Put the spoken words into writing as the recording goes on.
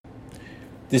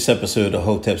This episode of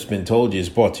Hotep's Been Told You is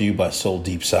brought to you by Soul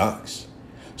Deep Socks.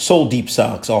 Soul Deep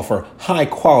Socks offer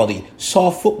high-quality,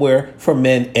 soft footwear for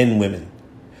men and women.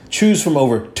 Choose from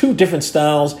over 2 different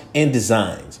styles and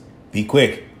designs. Be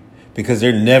quick, because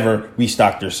they're never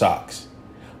restock their socks.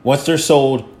 Once they're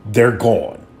sold, they're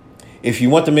gone. If you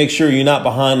want to make sure you're not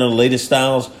behind on the latest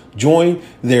styles, join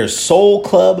their Soul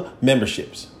Club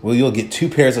memberships, where you'll get 2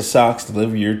 pairs of socks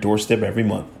delivered to your doorstep every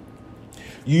month.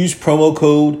 Use promo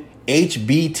code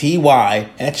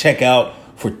HBTY at checkout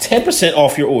for 10%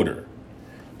 off your order.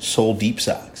 Soul Deep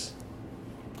Socks.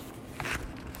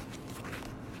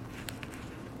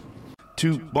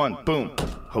 2, 1, boom.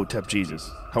 Hotep Jesus.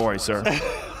 How are you, sir?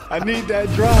 I need that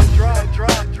drop.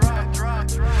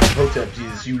 Hotep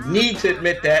Jesus, you need to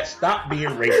admit that. Stop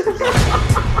being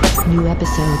racist. New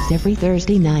episodes every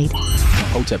Thursday night.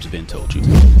 Hotep's Been Told You.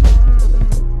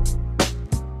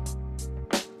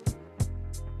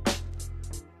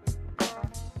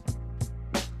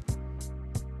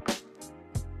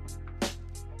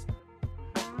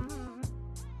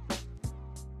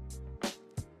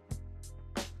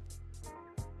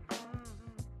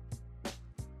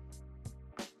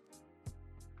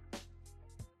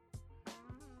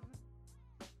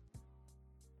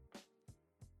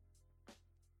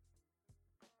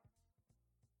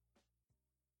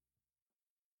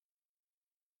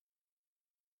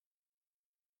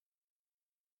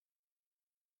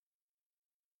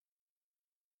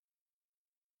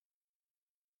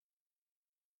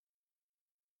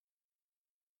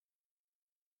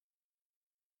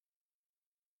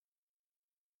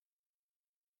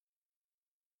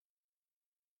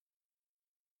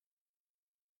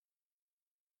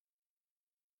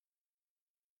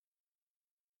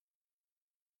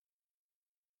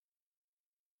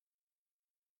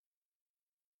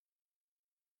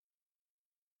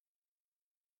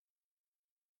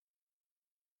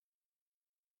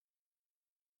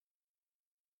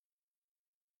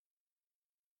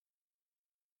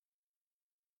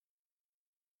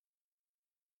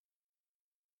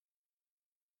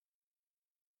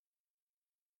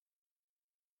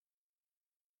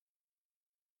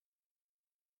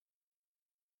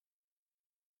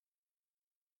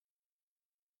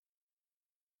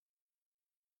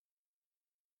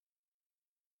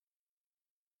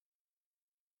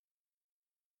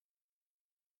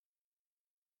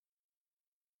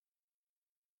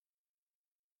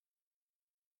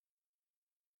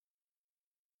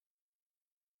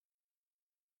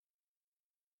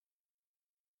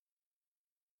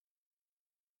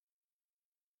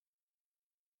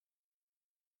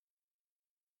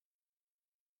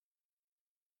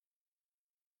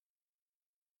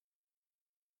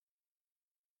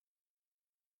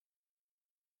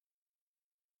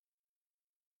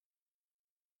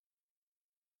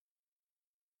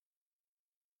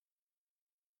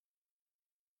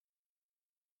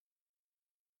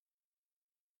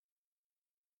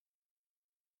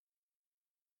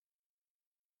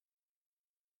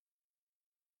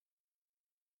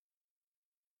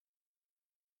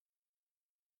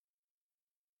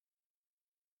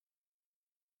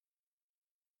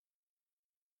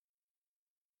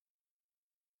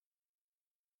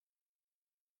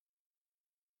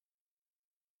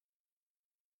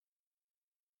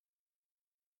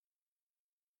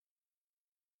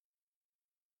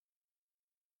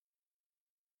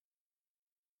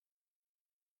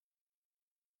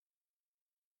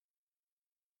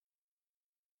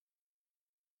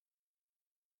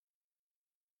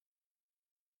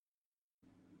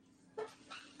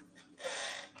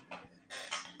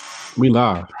 We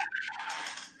live.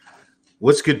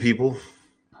 What's good, people?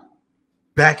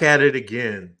 Back at it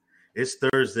again. It's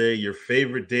Thursday, your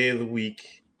favorite day of the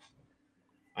week.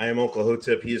 I am Uncle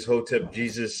Hotep. He is Hotep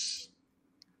Jesus.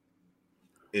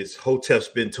 It's Hotep's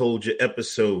Been Told You,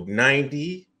 episode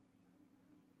 90.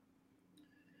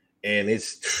 And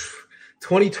it's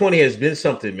 2020 has been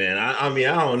something, man. I mean,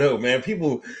 I don't know, man.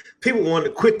 People want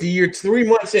to quit the year 3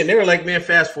 months in. They're like, man,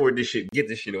 fast forward this shit. Get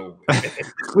this shit over.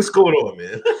 What's going on,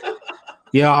 man?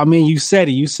 Yeah, I mean, you said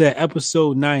it. You said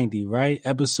episode 90, right?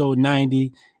 Episode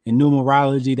 90 in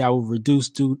numerology that will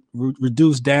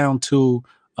reduce down to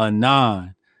a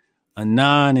 9. A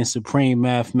 9 in supreme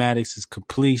mathematics is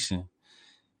completion.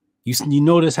 You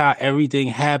notice how everything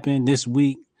happened this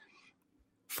week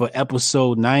for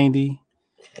episode 90?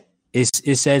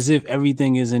 It's as if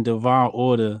everything is in divine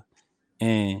order,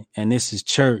 and this is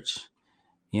church.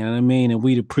 You know what I mean? And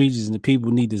we the preachers and the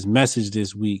people need this message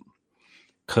this week,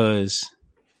 because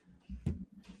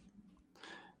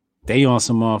they on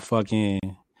some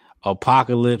motherfucking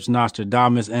apocalypse,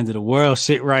 Nostradamus, end of the world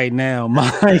shit right now.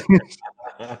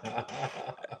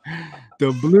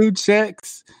 The blue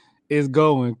checks is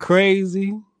going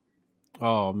crazy.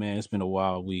 Oh man, it's been a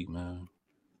wild week, man.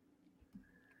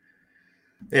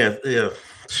 Yeah.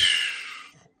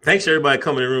 Thanks everybody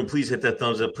coming in the room. Please hit that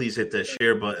thumbs up. Please hit that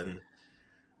share button.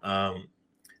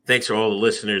 Thanks for all the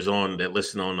listeners that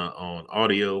listen on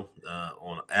audio,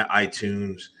 on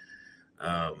iTunes,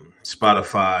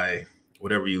 Spotify,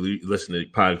 whatever you listen to the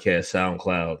podcast,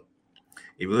 SoundCloud.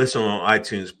 If you listen on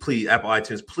iTunes, please, Apple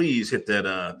iTunes, please hit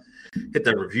that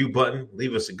review button.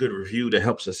 Leave us a good review that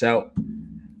helps us out.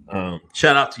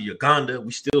 Shout out to Uganda.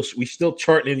 We still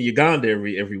charting in Uganda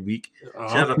every week.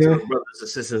 Shout out to our brothers and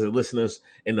sisters and listeners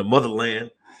in the motherland.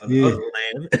 Yeah.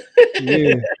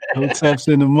 Hotep's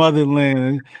in the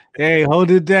motherland. Hey,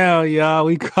 hold it down, y'all.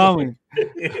 We coming.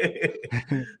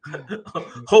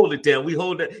 Hold it down. We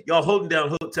hold it. Y'all holding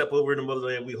down Hotep over in the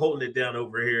motherland. We holding it down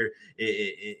over here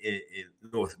in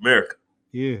North America.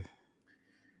 Yeah.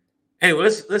 Anyway,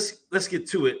 let's get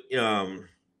to it.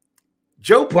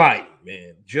 Joe Biden,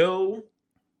 man. Joe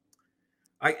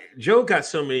got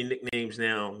so many nicknames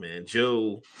now, man.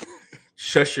 Joe,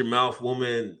 shush your mouth,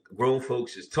 woman. Grown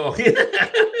folks is talking.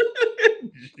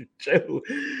 Joe,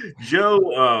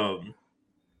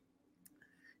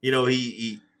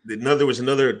 there was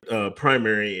another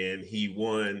primary and he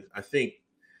won. I think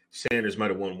Sanders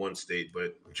might have won one state,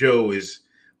 but Joe is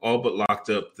all but locked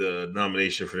up the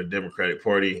nomination for the Democratic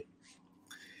Party,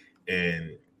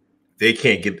 and they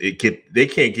can't get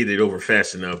it over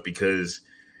fast enough because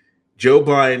Joe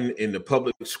Biden in the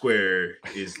public square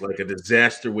is like a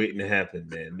disaster waiting to happen,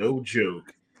 man. No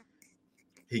joke.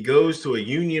 He goes to a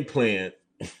union plant,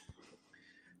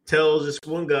 tells this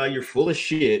one guy, "You're full of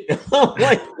shit." I'm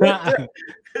like,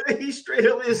 he straight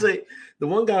up is like, the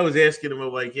one guy was asking him,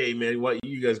 I'm like, "Hey, man, why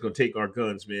you guys gonna take our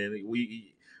guns, man? What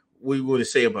you want to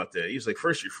say about that?" He was like,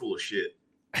 "First, you're full of shit."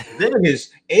 And then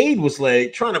his aide was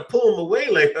like trying to pull him away,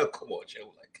 like, "Oh, come on,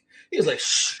 Joe." Like, he was like,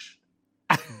 "Shh."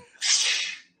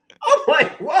 I'm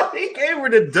like, what? He gave her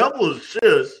the double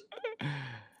shush.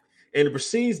 And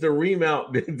proceeds to ream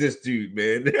out this dude,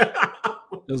 man.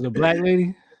 Was it a black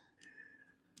lady?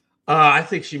 I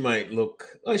think she might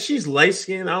look. She's light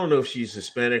skinned. I don't know if she's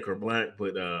Hispanic or black,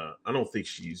 but I don't think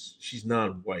she's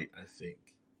non-white. I think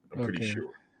I'm pretty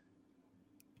sure.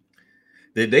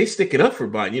 They stick it up for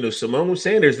Biden. Simone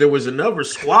Sanders. There was another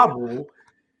squabble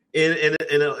in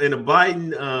a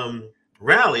Biden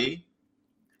rally.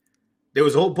 There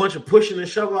was a whole bunch of pushing and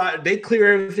shoving. They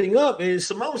clear everything up, and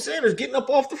Simone Sanders getting up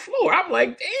off the floor. I'm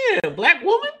like, damn, black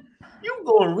woman, you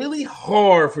going really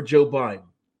hard for Joe Biden.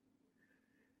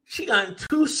 She got in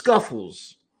 2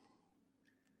 scuffles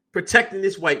protecting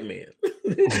this white man,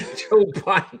 Joe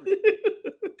Biden.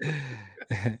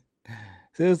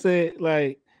 So say,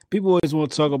 like, people always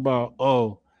want to talk about,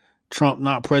 oh, Trump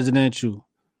not presidential.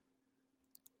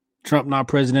 Trump not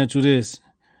presidential this.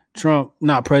 Trump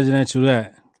not presidential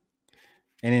that.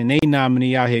 And then they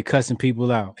nominee out here cussing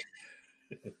people out.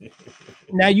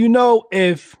 Now,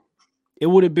 if it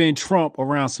would have been Trump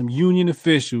around some union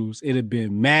officials, it'd have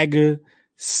been MAGA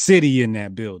City in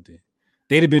that building.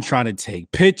 They'd have been trying to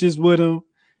take pictures with him.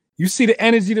 You see the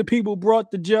energy that people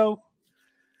brought to Joe?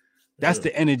 That's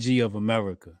the energy of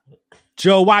America.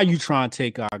 Joe, why are you trying to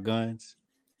take our guns?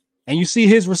 And you see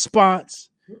his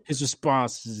response. His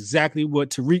response is exactly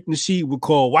what Tariq Nasheed would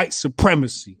call white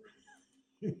supremacy.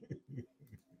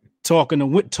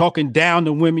 Talking down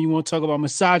to women. You want to talk about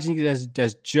misogyny?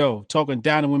 That's Joe. Talking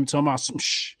down to women, talking about some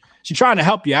shh. She's trying to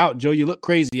help you out, Joe. You look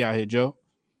crazy out here, Joe.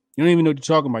 You don't even know what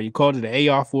you're talking about. You called it the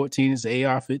AR-14. It's the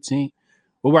AR-15.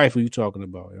 What rifle you talking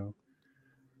about, yo?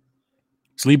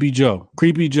 Sleepy Joe.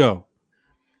 Creepy Joe.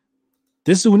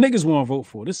 This is who niggas want to vote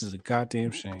for. This is a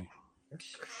goddamn shame.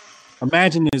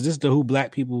 Imagine this. This is who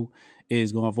black people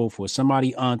is going to vote for.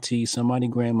 Somebody auntie, somebody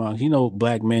grandma.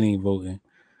 Black men ain't voting.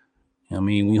 I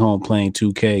mean, we home playing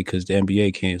 2K because the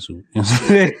NBA canceled.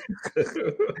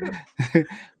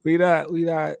 we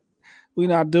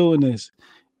not doing this.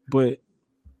 But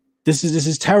this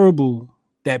is terrible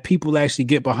that people actually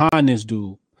get behind this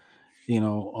dude.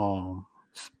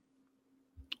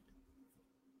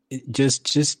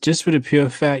 Just for the pure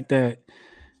fact that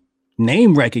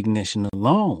name recognition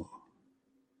alone.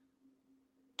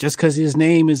 Just because his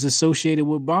name is associated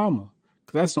with Obama.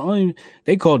 That's the only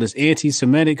they called us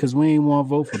anti-Semitic because we ain't want to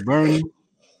vote for Bernie.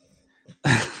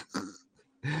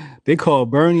 They call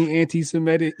Bernie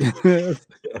anti-Semitic.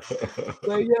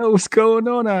 Like, yo, what's going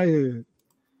on out here?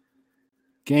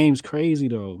 Game's crazy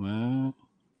though, man.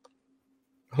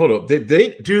 Hold up.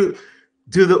 Do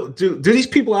these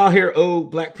people out here owe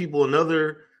black people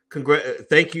another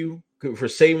thank you for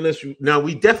saving us. Now,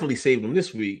 we definitely saved him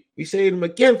this week. We saved him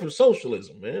again from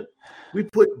socialism, man. We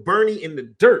put Bernie in the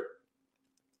dirt.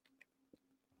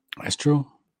 That's true.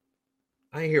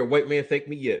 I ain't hear a white man thank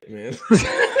me yet, man.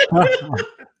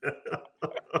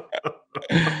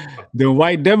 The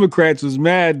white Democrats was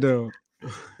mad though.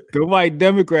 The white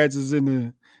Democrats was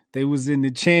they was in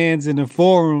the chants and the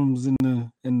forums and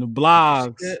the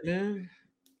blogs. Yeah, man.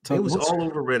 It was all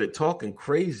over Reddit talking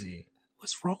crazy.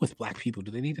 What's wrong with black people?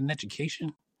 Do they need an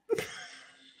education?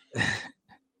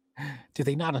 Do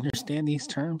they not understand these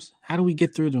terms? How do we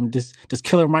get through them? Does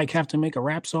Killer Mike have to make a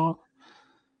rap song?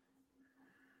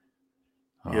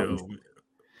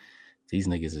 These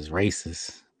niggas is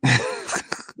racist.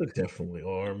 They definitely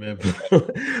are, man.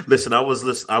 Listen, I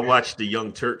watched the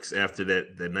Young Turks after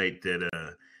the night that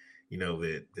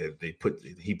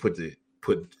that he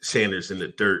put Sanders in the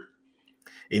dirt.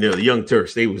 The Young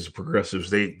Turks, they was progressives.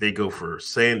 They go for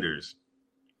Sanders,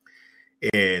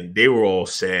 and they were all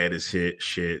sad as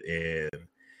shit. And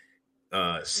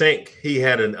Sank, he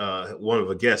had one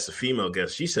of a guest, a female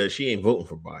guest. She said she ain't voting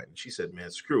for Biden. She said, "Man,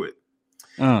 screw it."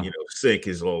 Sank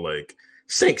is all like,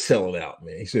 Sank selling out,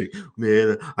 man. He said,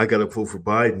 "Man, I gotta vote for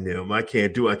Biden now. I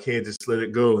can't just let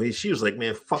it go." And she was like,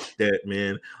 "Man, fuck that,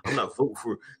 man. I'm not voting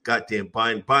for goddamn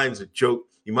Biden. Biden's a joke.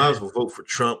 You might as well vote for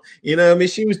Trump." You know what I mean?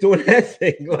 She was doing that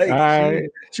thing. Like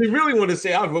she really wanted to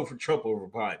say, "I'd vote for Trump over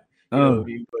Biden." You know what I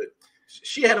mean? But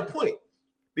she had a point.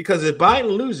 Because if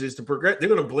Biden loses, they're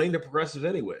gonna blame the progressives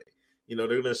anyway. They're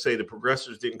gonna say the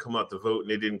progressives didn't come out to vote and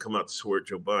they didn't come out to support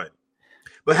Joe Biden.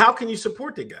 But how can you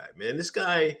support the guy, man? This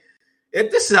guy, and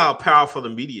this is how powerful the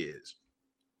media is.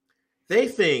 They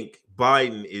think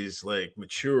Biden is like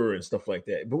mature and stuff like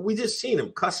that. But we just seen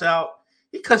him cuss out.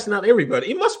 He cussing out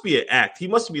everybody. It must be an act. He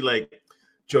must be like,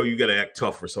 "Joe, you got to act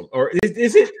tough or something." Or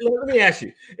is it? Let me ask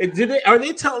you: are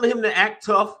they telling him to act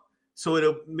tough so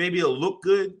it'll look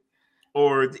good,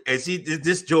 or is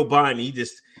this Joe Biden?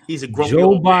 He's a grumpy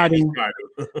old man.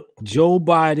 Joe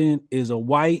Biden is a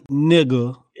white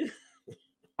nigga.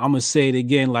 I'm gonna say it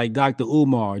again, like Dr.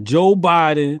 Umar. Joe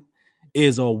Biden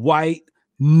is a white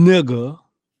nigga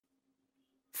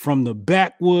from the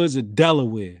backwoods of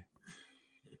Delaware.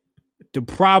 The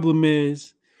problem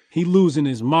is he losing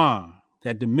his mind.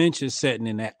 That dementia setting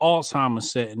in, that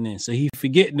Alzheimer's setting in. So he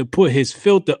forgetting to put his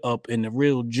filter up and the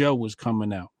real Joe was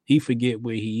coming out. He forget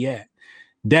where he at.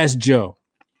 That's Joe.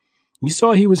 You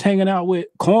saw he was hanging out with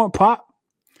Corn Pop.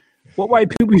 What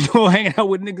white people you know hanging out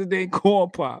with niggas named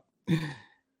Corn Pop?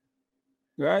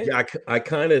 Right? Yeah, I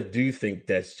kind of do think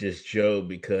that's just Joe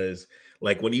because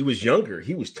like when he was younger,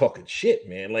 he was talking shit,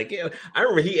 man. Like, yeah, I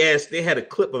remember they had a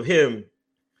clip of him.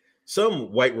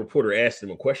 Some white reporter asked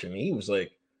him a question and he was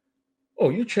like, "Oh,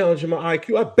 you challenging my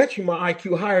IQ? I bet you my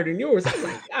IQ higher than yours." I'm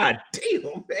like, God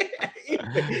damn,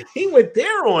 man. He went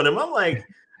there on him. I'm like,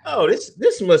 oh,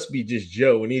 this must be just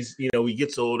Joe. And he's, he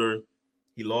gets older.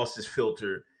 He lost his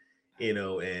filter, and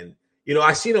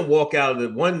I seen him walk out of the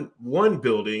one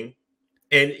building.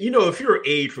 And if you're an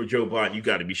aide for Joe Biden, you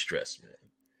got to be stressed, man.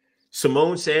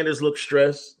 Simone Sanders looked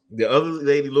stressed. The other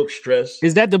lady looked stressed.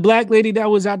 Is that the black lady that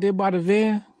was out there by the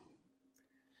van?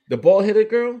 The bald-headed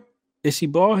girl? Is she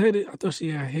bald-headed? I thought she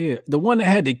had hair. The one that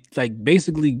had to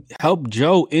basically help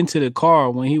Joe into the car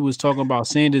when he was talking about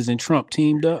Sanders and Trump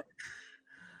teamed up.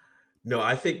 No,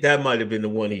 I think that might have been the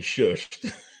one he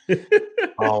shushed.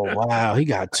 Oh wow, he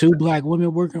got two black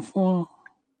women working for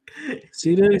him.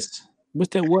 See this?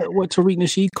 What's that? What Tariq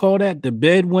Nasheed call that? The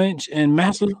bed wench and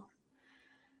massa?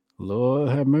 Lord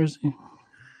have mercy.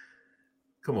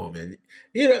 Come on, man.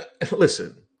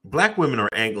 Listen. Black women are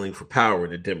angling for power in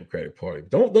the Democratic Party.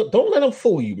 Don't let them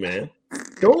fool you, man.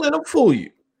 Don't let them fool you.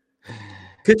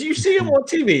 Because you see them on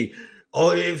TV.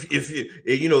 Oh, if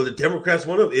the Democrats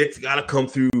want them, it's got to come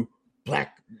through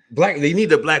black. They need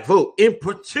the black vote, in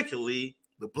particularly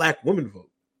the black women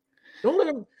vote. Don't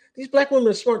let them. These black women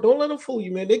are smart. Don't let them fool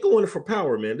you, man. They go in for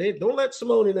power, man. They don't let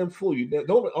Simone and them fool you.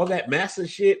 Don't all that massa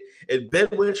shit and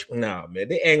bedwitch. Nah, man.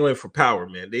 They angling for power,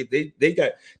 man. They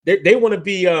want to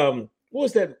be what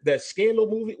was that Scandal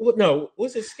movie?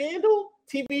 Was it Scandal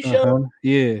TV show?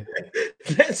 Yeah.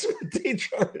 That's what they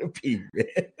trying to be,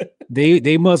 man.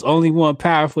 They must only want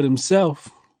power for themselves.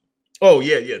 Oh,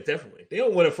 yeah, definitely. They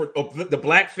don't want it for the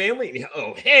black family.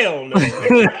 Oh, hell no.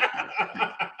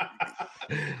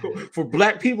 For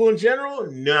black people in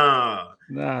general? Nah.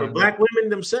 For black women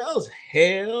themselves?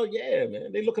 Hell yeah,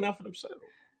 man. They looking out for themselves.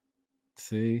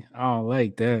 See, I don't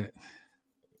like that.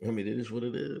 I mean, it is what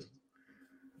it is.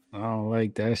 I don't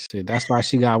like that shit. That's why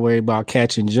she got worried about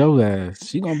catching Joe's ass.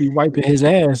 She gonna be wiping his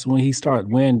ass when he start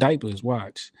wearing diapers.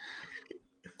 Watch.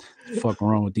 Fuck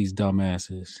around with these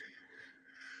dumbasses.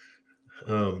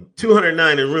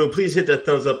 209 in the room. Please hit that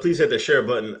thumbs up. Please hit the share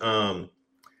button.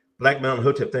 Black Mountain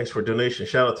Hotep, thanks for donation.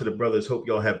 Shout out to the brothers. Hope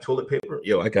y'all have toilet paper.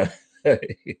 Yo, I got I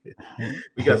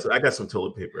got some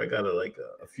toilet paper. I got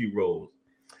a few rolls.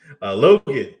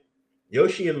 Logan,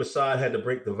 Yoshi and Mossad had to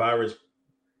break the virus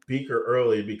beaker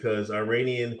early because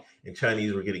Iranian and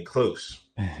Chinese were getting close.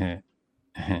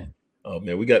 Oh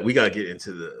man, we got to get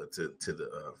into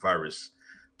the virus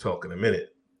talk in a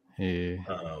minute. Yeah.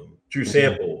 Drew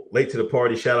Sample, late to the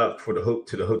party. Shout out to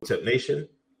the Hotep Nation.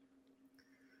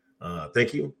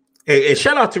 Thank you. Hey, and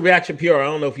shout out to Reaction PR. I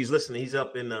don't know if he's listening. He's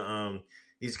up in the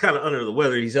he's kind of under the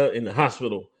weather. He's out in the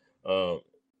hospital. So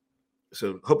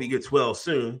hope he gets well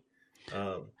soon.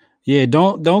 Yeah,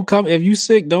 don't come if you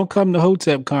sick. Don't come to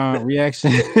HotepCon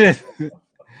Reaction.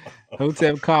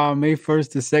 HotepCon May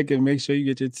 1st to 2nd. Make sure you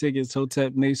get your tickets.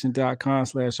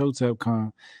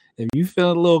 HotepNation.com/HotepCon. If you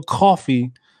feel a little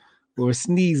coffee or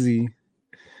sneezy,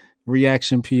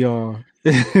 Reaction PR.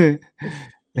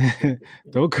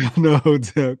 Don't come to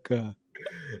HotepCon.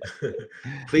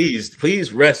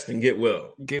 Please rest and get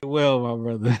well. Get well, my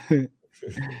brother.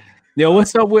 Yo,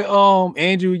 what's up with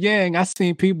Andrew Yang? I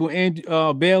seen people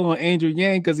bail on Andrew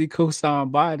Yang because he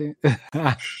co-signed Biden.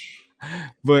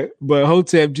 but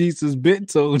Hotep Jesus bit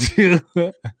told you.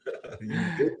 Bit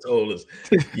told us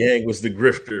Yang was the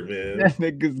grifter, man. That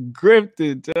nigga's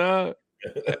grifted, dog.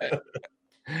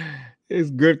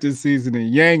 It's grifted season,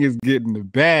 and Yang is getting the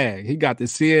bag. He got the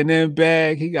CNN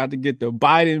bag. He got to get the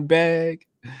Biden bag.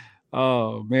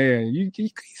 Oh man,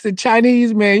 he's a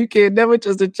Chinese man. You can't never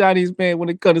trust a Chinese man when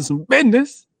it comes to some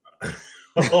business.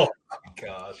 Oh my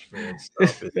gosh, man! Stop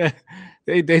it.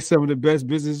 They some of the best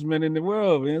businessmen in the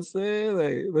world, man. Say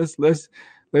like let's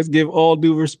give all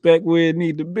due respect where it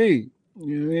need to be.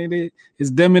 You know what I mean?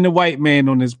 It's them and the white man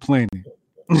on this planet.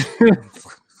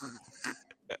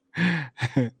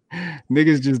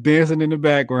 Niggas just dancing in the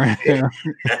background.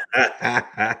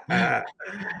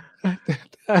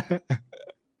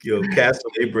 Yo,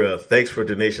 Castle Abra, thanks for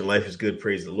donation. Life is good.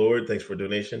 Praise the Lord. Thanks for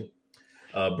donation.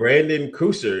 Brandon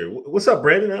Cruiser. What's up,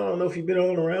 Brandon? I don't know if you've been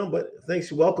on around, but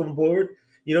thanks. Welcome aboard.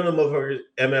 You know, the motherfuckers,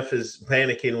 MF is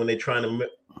panicking when they're trying to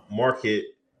make market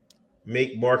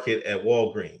at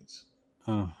Walgreens.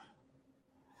 Oh.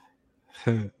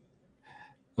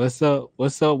 What's up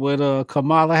with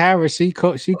Kamala Harris? She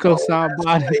co-signed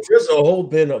Biden. There's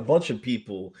been a bunch of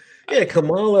people. Yeah,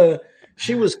 Kamala,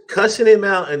 she was cussing him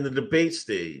out in the debate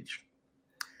stage.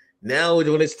 Now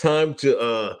when it's time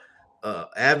to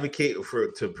advocate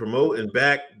to promote and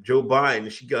back Joe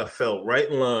Biden, she fell right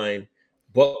in line,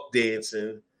 buck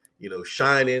dancing,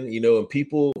 shining, and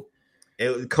people.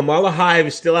 And Kamala Hive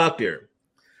is still out there.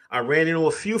 I ran into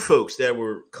a few folks that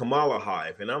were Kamala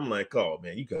Hive, and I'm like, oh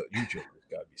man, you jokers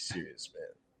gotta be serious, man.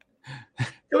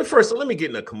 First, let me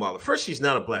get into Kamala. First, she's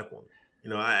not a black woman.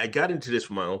 I got into this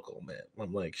with my uncle, man.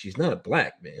 I'm like, she's not a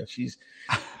black man.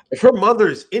 If her mother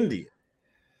is Indian,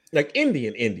 like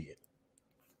Indian,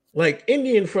 like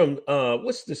Indian from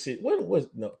what's the city? What was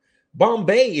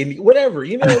Bombay, Indian, whatever.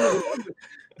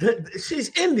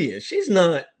 She's Indian. She's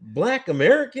not Black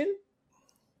American.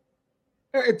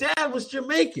 Her dad was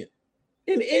Jamaican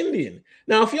and Indian.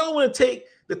 Now, if y'all want to take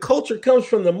the culture comes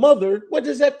from the mother, what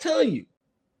does that tell you?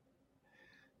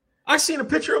 I seen a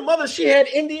picture of mother. She had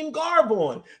Indian garb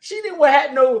on. She ain't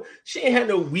had no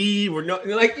weave or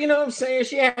nothing. Like, you know what I'm saying?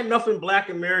 She had nothing Black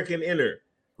American in her.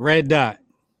 Red dot.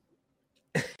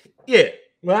 Yeah.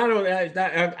 Well,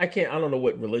 I can't. I don't know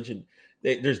what religion.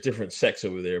 There's different sects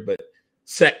over there, but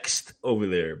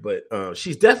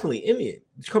she's definitely Indian.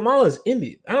 Kamala's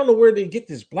Indian. I don't know where they get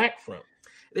this black from.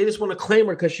 They just want to claim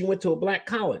her because she went to a black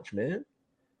college, man.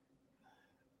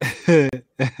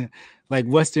 Like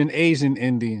Western Asian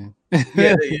Indian.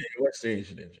 yeah, Western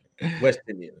Asian Indian. West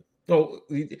Indian. Oh,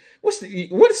 what's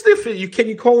the can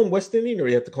you call them West Indian or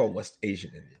you have to call them West Asian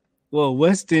Indian? Well,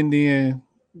 West Indian,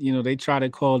 they try to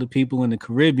call the people in the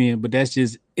Caribbean, but that's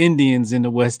just Indians in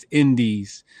the West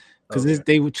Indies. Because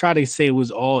they would try to say it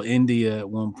was all India at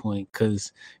one point.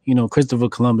 Because Christopher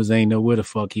Columbus ain't know where the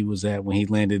fuck he was at when he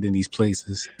landed in these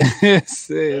places. He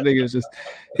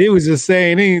was just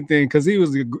saying anything because he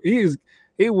was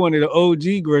one of the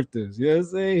OG grifters. You know what I'm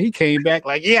saying? He came back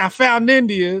like, yeah, I found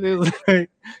India. It was like,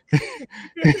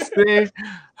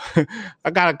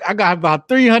 I got about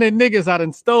 300 niggas I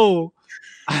done stole.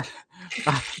 I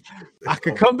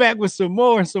could come back with some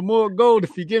more gold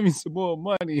if you give me some more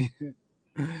money.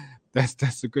 That's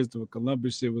the Christopher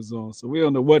Columbus shit was on. So we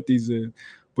don't know what these is.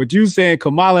 But you saying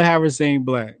Kamala Harris ain't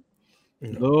black.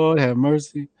 No. Lord have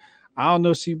mercy. I don't know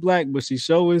if she black, but she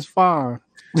sure is fine.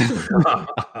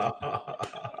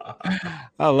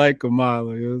 I like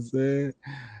Kamala. You know what I'm saying?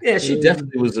 Yeah, she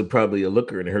definitely was probably a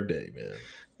looker in her day, man.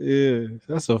 Yeah,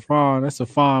 that's a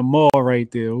fine mall right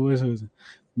there. What is it?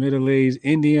 Middle-aged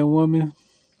Indian woman.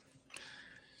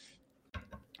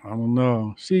 I don't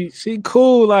know. She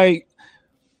cool, like,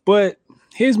 but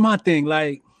here's my thing.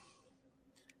 Like,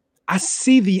 I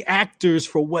see the actors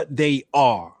for what they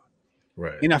are.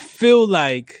 Right. And I feel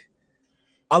like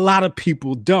a lot of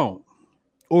people don't.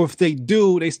 Or if they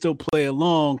do, they still play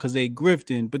along because they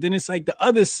grifting. But then it's like the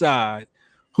other side,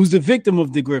 who's the victim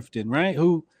of the grifting, right?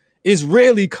 Who is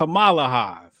really Kamala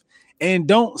Hive and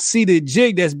don't see the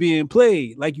jig that's being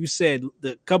played. Like you said,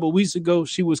 a couple of weeks ago,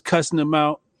 she was cussing them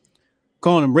out,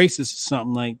 calling them racist or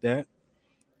something like that.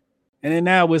 And then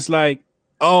now it's like,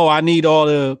 oh, I need all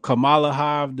the Kamala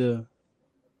Hive to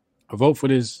vote for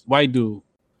this white dude.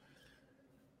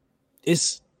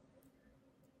 It's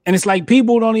like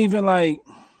people don't even like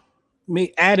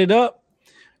add it up,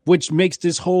 which makes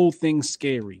this whole thing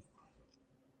scary.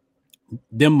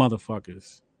 Them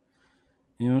motherfuckers.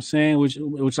 You know what I'm saying? Which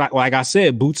like I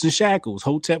said, boots and shackles,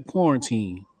 Hotep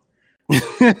quarantine.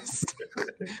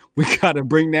 We gotta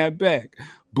bring that back.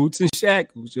 Boots and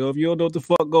shackles. Yo, if you don't know what the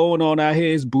fuck going on out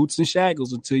here, it's boots and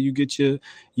shackles until you get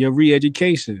your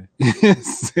re-education.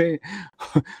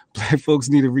 Black folks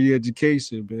need a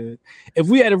re-education, man. If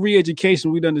we had a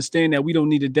re-education, we'd understand that we don't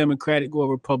need a Democratic or a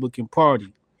Republican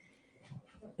Party.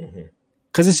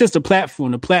 Because it's just a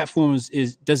platform. The platform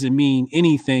is doesn't mean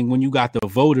anything when you got the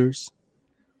voters.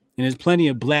 And there's plenty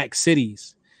of black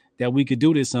cities that we could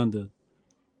do this under.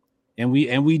 And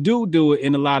we do it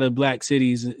in a lot of black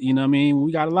cities. You know what I mean?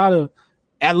 We got a lot of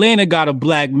Atlanta got a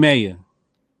black mayor.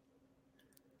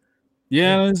 You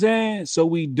know what I'm saying? So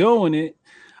we doing it.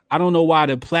 I don't know why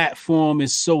the platform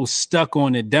is so stuck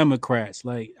on the Democrats.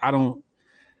 Like, I don't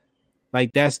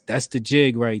like that's the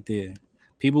jig right there.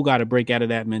 People got to break out of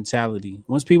that mentality.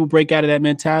 Once people break out of that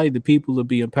mentality, the people will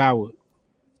be empowered.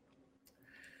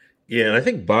 Yeah, and I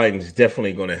think Biden's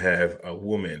definitely going to have a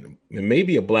woman,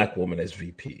 maybe a black woman as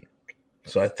VP.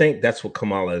 So I think that's what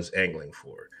Kamala is angling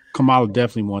for. Kamala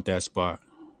definitely want that spot.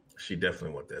 She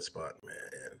definitely want that spot, man.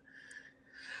 And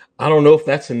I don't know if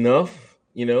that's enough,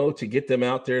 to get them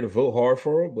out there to vote hard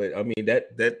for her. But I mean, that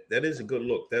is a good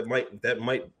look. That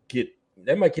might get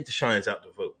the Shines out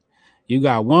to vote. You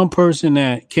got one person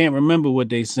that can't remember what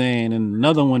they saying and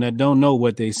another one that don't know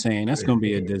what they saying. That's going to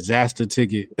be a disaster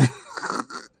ticket.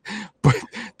 But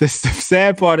the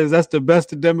sad part is that's the best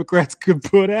the Democrats could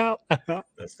put out.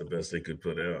 That's the best they could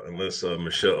put out, unless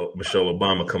Michelle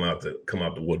Obama come out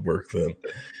the woodwork. Then,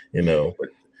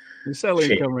 Michelle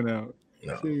ain't coming out.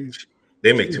 No,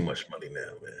 they make too much money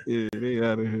now, man. Yeah, they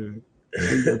out of here.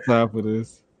 They got time for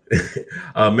this.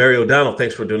 Mary O'Donnell,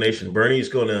 thanks for a donation. Bernie's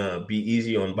going to be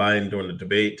easy on Biden during the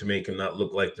debate to make him not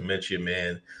look like dementia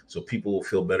man, so people will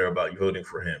feel better about voting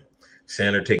for him.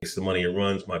 Sanders takes the money and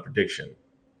runs. My prediction.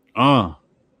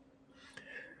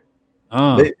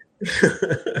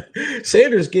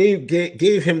 Sanders gave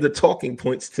him the talking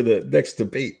points to the next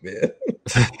debate, man.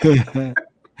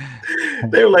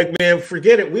 They were like, man,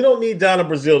 forget it. We don't need Donna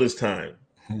Brazile this time.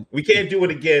 We can't do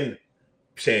it again,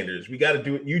 Sanders. We got to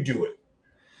do it. You do it.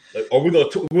 Like, or we're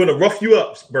gonna rough you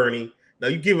up, Bernie. Now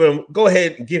you go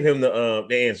ahead and give him the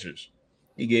answers.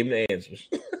 He gave him the answers.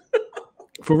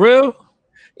 For real?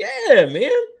 Yeah,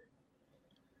 man.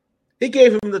 He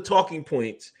gave him the talking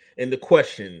points and the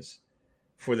questions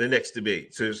for the next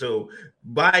debate. So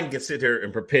Biden can sit here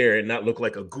and prepare and not look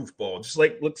like a goofball,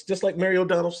 just like Mary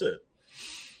O'Donnell said.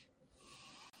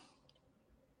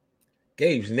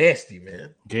 Game's nasty,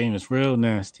 man. Game is real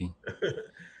nasty.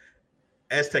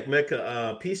 Aztec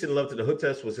Mecca, peace and love to the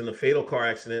Hoteps was in a fatal car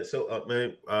accident.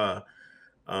 So,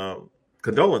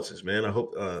 condolences, man. I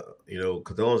hope,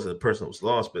 condolences to the person that was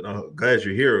lost, but glad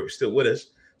you're here, still with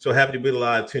us. So happy to be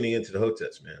alive, tuning into the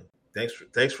Hoteps, man.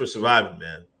 Thanks for surviving,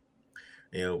 man.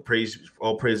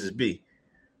 All praises be.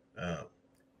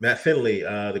 Matt Finley,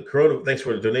 thanks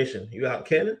for the donation. You out in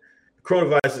Canada? The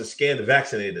coronavirus is a scam to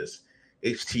vaccinate us.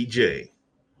 HTJ.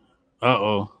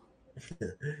 Uh-oh.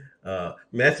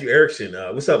 Matthew Erickson,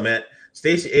 what's up, Matt?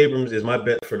 Stacey Abrams is my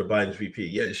bet for the Biden's VP.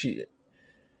 Yeah,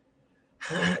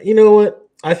 you know what?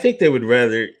 I think they would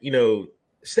rather,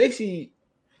 Stacey.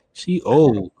 She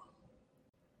old.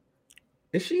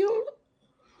 Is she old?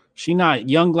 She not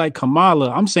young like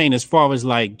Kamala. I'm saying as far as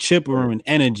like chipper and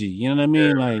energy. You know what I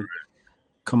mean? Yeah, like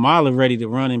Kamala ready to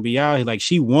run and be out here. Like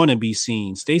she want to be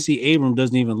seen. Stacey Abrams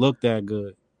doesn't even look that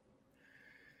good.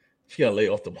 She gotta lay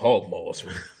off them hog balls,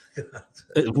 man.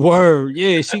 Word,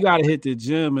 yeah, she gotta hit the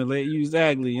gym and let you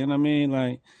exactly. You know what I mean?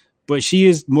 Like, but she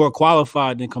is more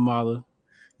qualified than Kamala.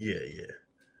 Yeah.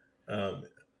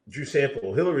 Drew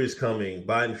Sample, Hillary's coming.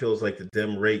 Biden feels like the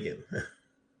Dem Reagan.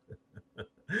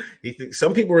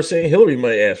 Some people are saying Hillary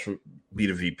might ask for be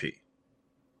the VP.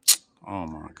 Oh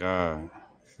my God.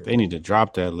 They need to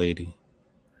drop that lady.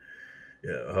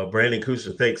 Yeah, Brandon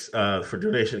Kuster, thanks for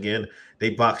donation again.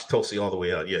 They boxed Tulsi all the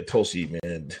way out. Yeah, Tulsi,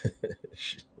 man.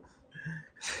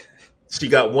 She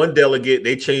got one delegate.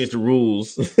 They changed the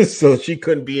rules so she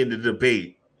couldn't be in the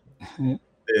debate.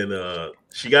 And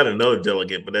she got another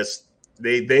delegate, but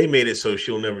they made it so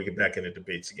she'll never get back in the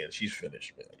debates again. She's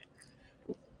finished, man.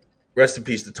 Rest in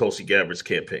peace to Tulsi Gabbard's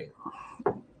campaign.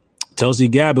 Tulsi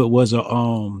Gabbard was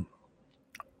a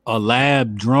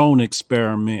lab drone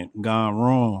experiment gone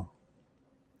wrong.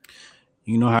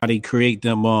 You know how they create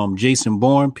them Jason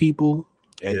Bourne people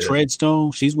at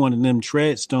Treadstone? She's one of them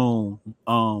Treadstone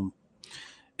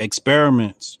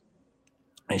experiments.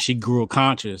 And she grew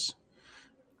conscious.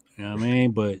 You know what I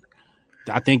mean? But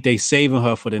I think they saving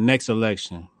her for the next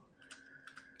election.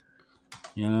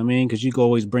 You know what I mean? Because you can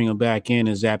always bring them back in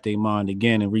and zap their mind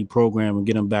again and reprogram and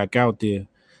get them back out there.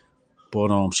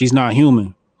 But she's not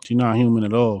human. She's not human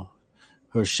at all.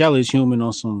 Her shell is human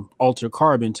on some altered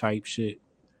carbon type shit.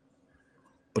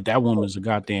 But that woman's a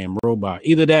goddamn robot.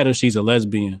 Either that or she's a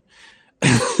lesbian.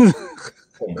 Come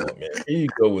on, man. Here you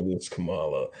go with this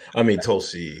Kamala. I mean,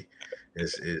 Tulsi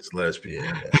is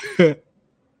lesbian.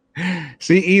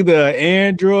 She either an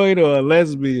android or a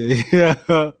lesbian.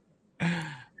 Yeah.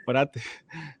 But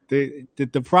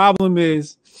the problem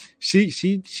is she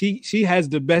has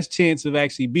the best chance of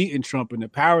actually beating Trump, and the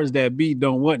powers that be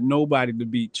don't want nobody to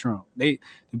beat Trump. The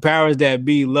powers that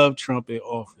be love Trump in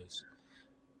office.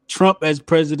 Trump as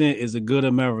president is a good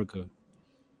America.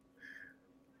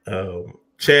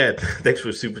 Chad, thanks for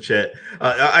the super chat.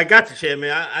 I got you, Chad,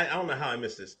 man. I don't know how I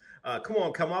missed this. Come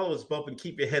on, Kamala was bumping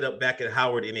 "Keep Your Head Up" back at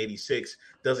Howard in '86.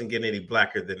 Doesn't get any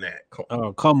blacker than that.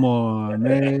 Come on,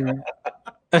 man.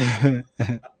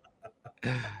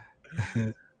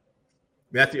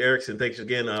 Matthew Erickson, thanks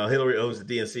again. Hillary owns the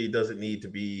DNC, doesn't need to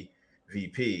be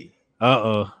VP.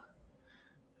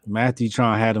 Matthew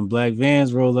trying to have them black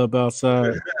vans roll up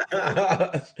outside.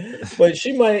 But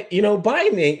she might,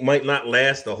 Biden might not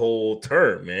last the whole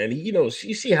term, man. You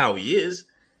see how he is.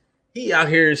 He out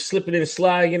here slipping and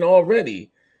sliding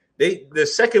already.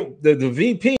 The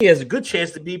VP has a good chance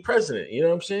to be president. You know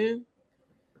what I'm saying?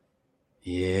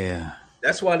 Yeah.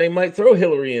 That's why they might throw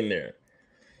Hillary in there.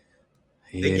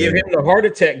 Yeah. They give him the heart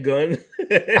attack gun.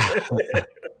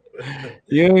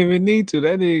 You don't even need to.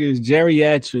 That nigga is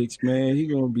geriatrics, man. He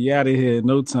gonna be out of here in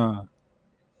no time.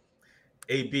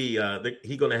 AB,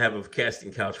 he gonna have a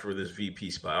casting couch for this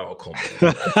VP spot. Oh, come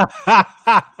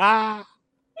on.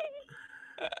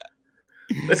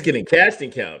 Let's get in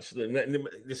casting couch.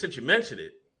 Since you mentioned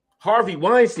it, Harvey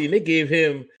Weinstein, they gave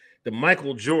him the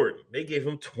Michael Jordan. They gave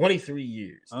him 23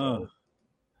 years.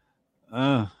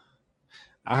 I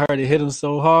heard it hit him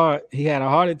so hard, he had a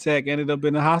heart attack, ended up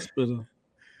in the hospital.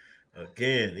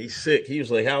 Again, he's sick. He was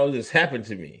like, how did this happen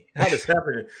to me? How did this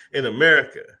happen in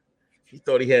America? He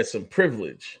thought he had some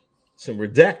privilege, some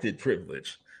redacted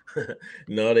privilege.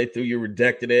 No, they threw your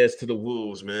redacted ass to the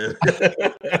wolves, man.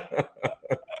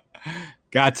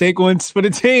 Gotta take one for the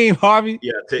team, Harvey.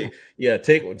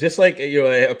 Take one. Just like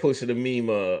I posted a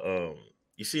meme.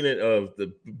 You seen it of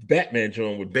the Batman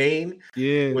joint with Bane?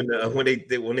 Yeah. When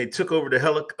they took over they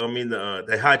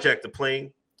hijacked the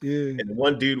plane. Yeah. And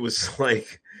one dude was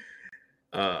like,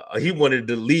 he wanted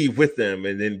to leave with them,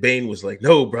 and then Bane was like,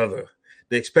 "No, brother,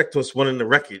 they expect us one in the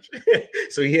wreckage."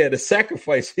 So he had to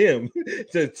sacrifice him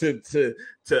to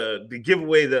give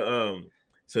away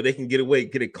so they can get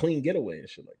a clean getaway and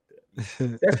shit like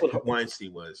that. That's what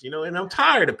Weinstein was, and I'm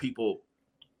tired of people.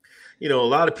 A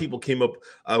lot of people came up.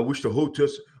 I wish the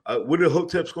Hoteps. What are the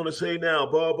Hoteps going to say now?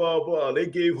 Blah blah blah. They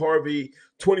gave Harvey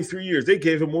 23 years. They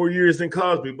gave him more years than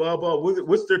Cosby. Blah blah.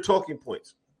 What's their talking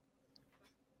points?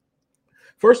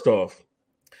 First off,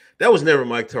 that was never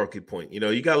my talking point. You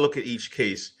got to look at each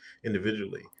case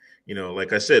individually.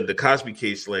 Like I said, the Cosby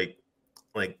case, like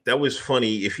that was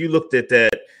funny. If you looked at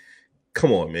that,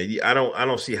 come on, man. I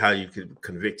don't see how you could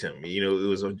convict him.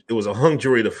 It was a hung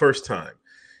jury the first time.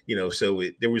 So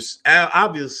there was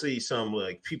obviously some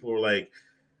people were like,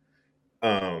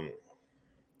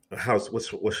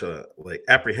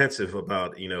 apprehensive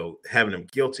about having him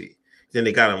guilty. Then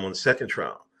they got him on the second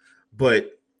trial,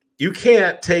 but you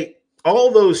can't take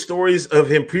all those stories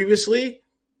of him previously.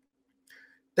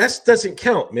 That doesn't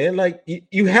count, man. Like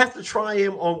you have to try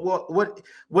him on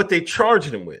what they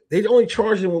charged him with. They only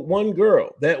charged him with one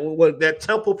girl, that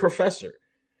Temple professor.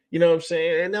 You know what I'm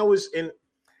saying? And that was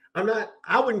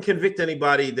I wouldn't convict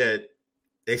anybody that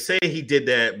they say he did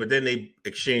that, but then they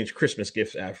exchange Christmas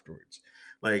gifts afterwards.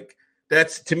 Like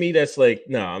that's to me, that's like,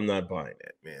 no, I'm not buying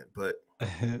that, man. But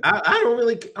I don't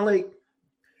really like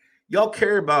y'all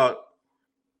care about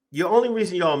the only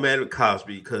reason y'all mad with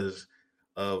Cosby because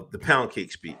of the pound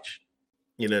cake speech.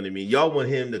 You know what I mean? Y'all want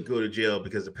him to go to jail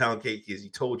because the pound cake is he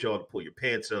told y'all to pull your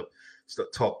pants up,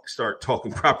 start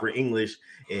talking proper English,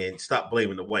 and stop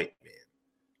blaming the white man.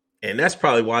 And that's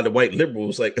probably why the white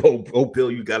liberals like, oh,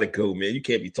 Bill, you gotta go, man. You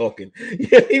can't be talking.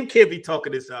 You can't be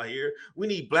talking this out here. We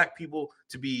need black people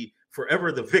to be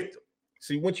forever the victim.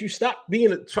 See, once you stop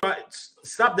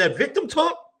stop that victim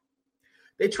talk,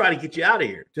 they try to get you out of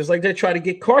here. Just like they try to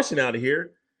get Carson out of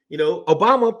here. You know,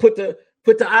 Obama put the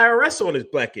IRS on his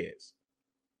black ass.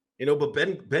 You know, but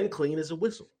Ben clean as a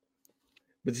whistle.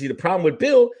 But see, the problem with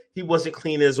Bill, he wasn't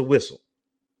clean as a whistle,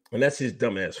 and that's his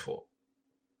dumb ass fault.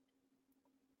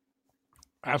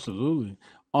 Absolutely.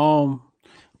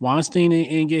 Weinstein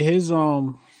ain't get his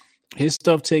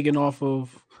stuff taken off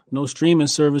of no streaming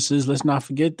services. Let's not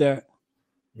forget that.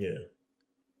 Yeah.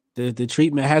 The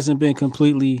treatment hasn't been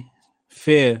completely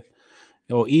fair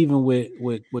or even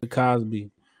with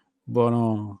Cosby. But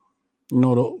you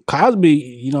know, the Cosby,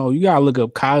 you know, you gotta look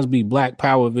up Cosby Black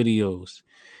Power videos.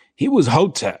 He was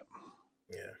Hotep.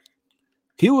 Yeah.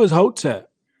 He was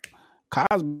Hotep.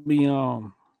 Cosby,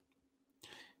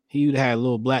 he would have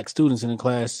little black students in the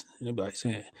class, and they'd be like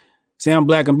saying, I'm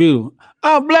black and beautiful.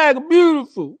 I'm black and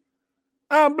beautiful.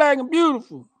 I'm black and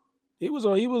beautiful. He was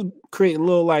creating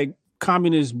little like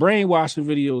communist brainwashing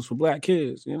videos for black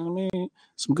kids. You know what I mean?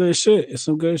 Some good shit. It's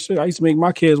some good shit. I used to make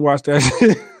my kids watch that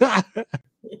shit.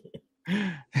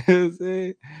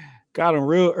 Got them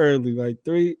real early, like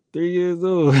 3 years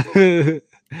old.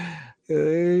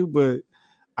 But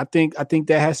I think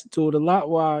that has to do with a lot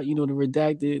why, you know, the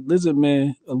redacted lizard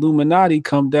man Illuminati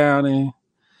come down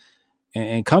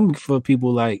and come for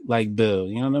people like Bill.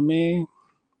 You know what I mean?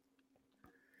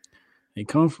 They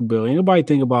come for Bill. Ain't nobody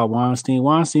think about Weinstein.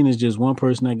 Weinstein is just one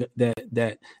person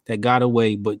that got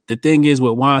away. But the thing is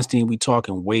with Weinstein, we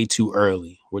talking way too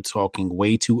early. We're talking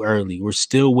way too early. We're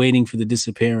still waiting for the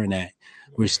Disappearing Act.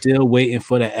 We're still waiting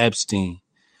for the Epstein.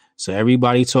 So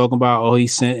everybody talking about, oh, he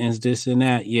sentenced this and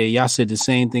that. Yeah, y'all said the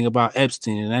same thing about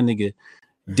Epstein, and that nigga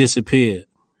disappeared.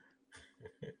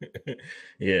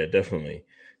 Yeah, definitely.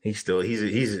 He's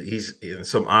in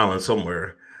some island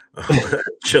somewhere,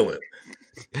 chilling.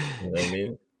 You know what I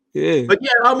mean? Yeah. But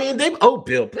yeah, I mean, they owe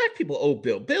Bill. Black people owe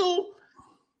Bill. Bill,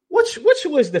 which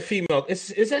was the female?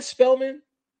 Is that Spellman?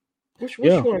 Which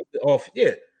one off?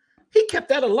 Yeah, he kept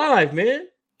that alive, man.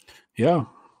 Yeah.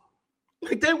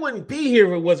 Like they wouldn't be here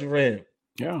if it wasn't for him.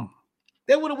 Yeah.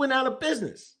 They would have went out of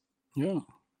business. Yeah.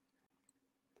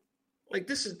 Like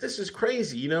this is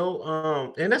crazy, you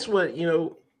know. And that's what, you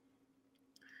know.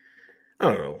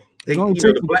 I don't know. It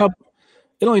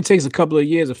only takes a couple of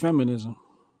years of feminism.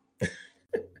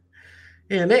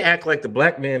 And they act like the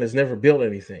black man has never built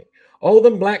anything. All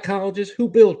them black colleges, who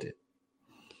built it?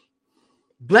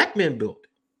 Black men built it.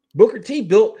 Booker T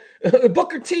built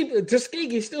Booker T.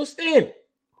 Tuskegee still standing.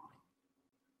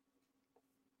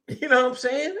 You know what I'm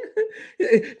saying?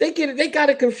 They got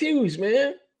it confused,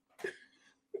 man.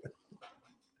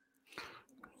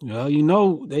 Well, you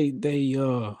know, they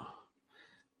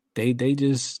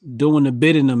just doing the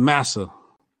bidding of massa.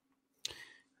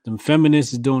 Them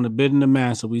feminists is doing the bidding of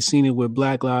massa. We seen it with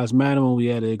Black Lives Matter when we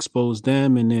had to expose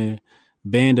them and their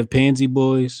band of pansy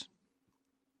boys.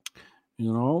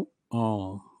 You know,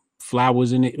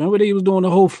 flowers in it. Remember they was doing the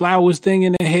whole flowers thing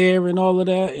in their hair and all of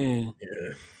that. And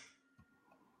yeah.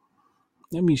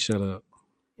 Let me shut up.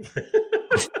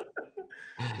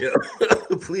 Yeah,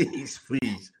 please.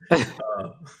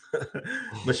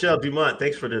 Michelle Dumont,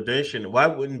 thanks for the donation. Why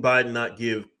wouldn't Biden not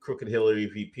give crooked Hillary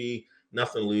VP?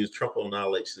 Nothing to lose. Trump will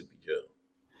annihilate Sleepy Joe.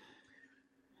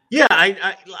 Yeah,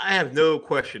 I have no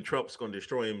question Trump's going to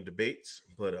destroy him in debates,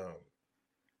 but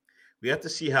we have to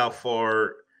see how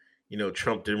far, you know,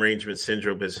 Trump derangement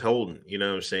syndrome is holding. You know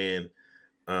what I'm saying?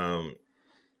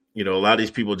 You know, a lot of these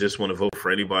people just want to vote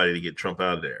for anybody to get Trump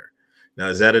out of there. Now,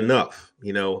 is that enough?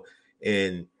 You know,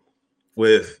 and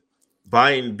with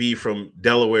Biden be from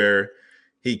Delaware,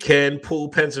 he can pull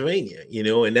Pennsylvania, you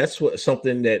know, and that's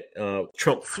something that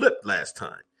Trump flipped last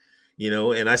time, you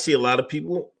know, and I see a lot of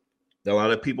people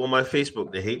on my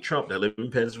Facebook that hate Trump that live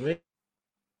in Pennsylvania.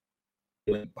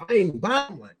 Like, Biden, like,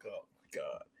 oh my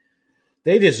God.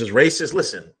 They just as racist.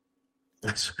 Listen,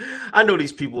 I know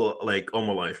these people like all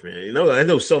my life, man. You know, I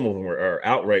know some of them are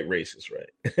outright racist,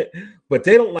 right? But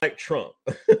they don't like Trump,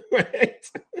 right?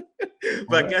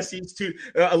 But I guess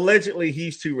allegedly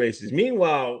he's too racist.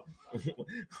 Meanwhile,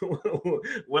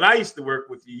 when I used to work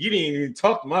with you, you didn't even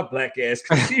talk to my black ass.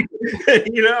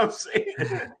 You know what I'm saying?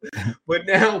 But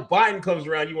now Biden comes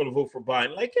around, you want to vote for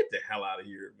Biden. Like, get the hell out of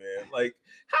here, man. Like,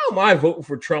 how am I voting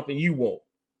for Trump and you won't?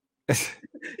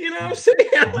 You know what I'm saying?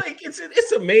 Like,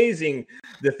 it's amazing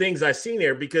the things I've seen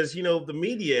there, because, you know, the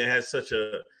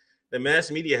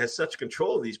mass media has such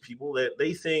control of these people that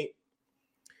they think,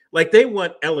 like, they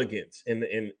want elegance in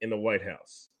the White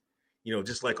House, you know,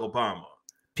 just like Obama.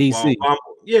 PC. Obama,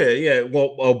 yeah.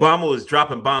 Well, Obama was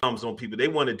dropping bombs on people. They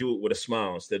want to do it with a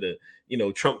smile instead of, you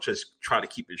know, Trump just try to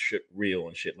keep his shit real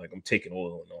and shit. Like, I'm taking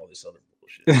oil and all this other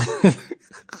bullshit.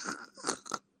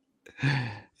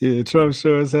 Yeah, Trump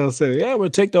sure as hell said, "Yeah, we'll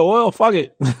take the oil. Fuck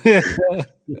it."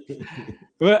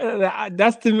 But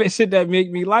that's the shit that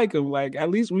make me like him. Like, at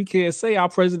least we can't say our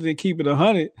president keep it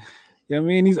 100. You know what I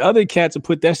mean? These other cats will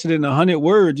put that shit in 100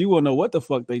 words. You won't know what the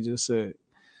fuck they just said.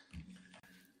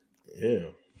 Yeah.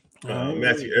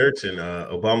 Matthew Erickson,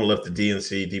 Obama left the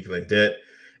DNC deeply in debt,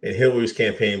 and Hillary's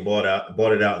campaign bought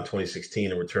it out in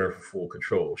 2016 in return for full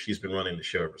control. She's been running the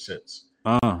show ever since.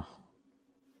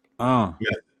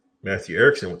 Matthew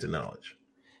Erickson with the knowledge.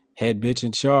 Head bitch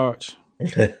in charge.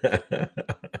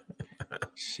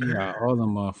 She got all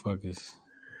them motherfuckers.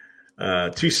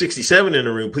 267 in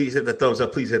the room. Please hit the thumbs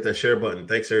up. Please hit that share button.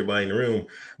 Thanks everybody in the room.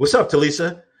 What's up,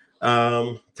 Talisa?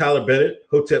 Tyler Bennett,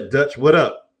 Hotep Dutch. What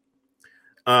up?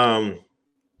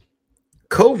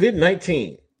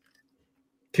 COVID-19.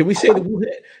 Can we say the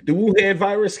Wuhan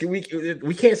virus? We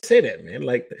can't say that, man.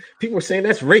 Like, people are saying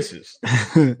that's racist.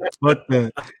 What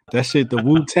that shit, the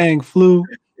Wu-Tang flu.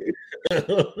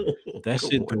 That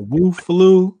shit, the Wu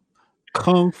flu,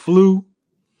 Kung flu.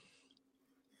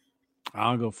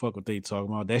 I don't go fuck what they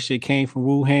talking about. That shit came from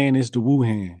Wuhan. It's the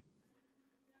Wuhan.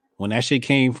 When that shit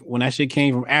came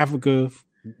from Africa,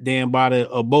 damn by the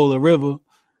Ebola River,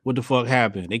 what the fuck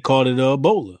happened? They called it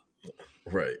Ebola.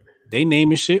 Right. They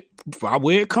naming shit by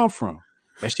where it come from.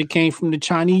 That shit came from the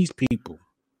Chinese people.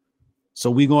 So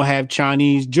we gonna have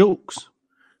Chinese jokes.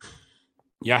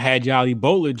 Y'all had y'all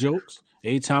Ebola jokes.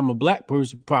 Every time a black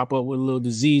person pop up with a little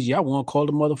disease, y'all want to call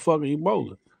the motherfucker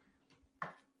Ebola.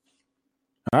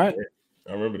 All right.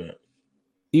 I remember that.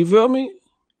 You feel me?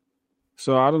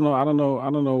 So I don't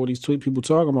know what these tweet people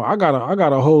talking about. I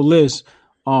got a whole list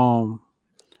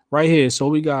right here. So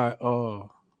we got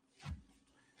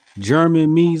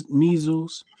German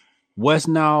measles, West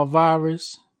Nile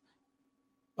virus,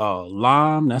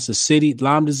 Lyme, that's a city,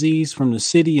 Lyme disease from the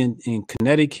city in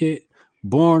Connecticut,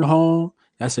 Bornholm,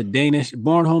 that's a Danish,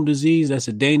 Bornholm disease, that's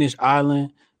a Danish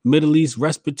island, Middle East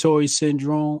respiratory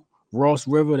syndrome, Ross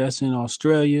River, that's in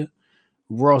Australia,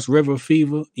 Ross River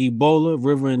fever, Ebola,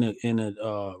 river in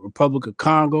the Republic of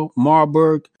Congo,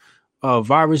 Marburg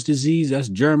virus disease, that's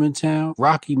Germantown,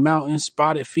 Rocky Mountain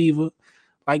spotted fever.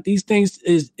 Like, these things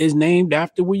is named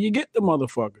after where you get the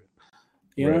motherfucker.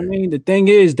 You know what I mean? The thing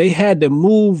is, they had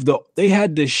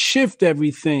to shift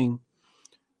everything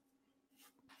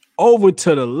over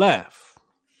to the left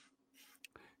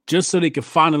just so they could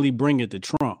finally bring it to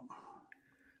Trump.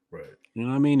 Right. You know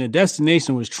what I mean? The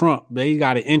destination was Trump. They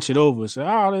got to inch it over. So,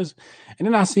 this. And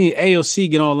then I see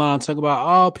AOC get online and talk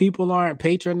about, people aren't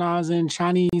patronizing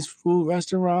Chinese food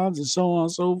restaurants and so on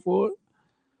and so forth.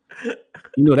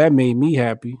 You know, that made me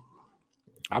happy.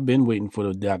 I've been waiting for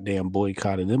the goddamn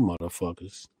boycott of them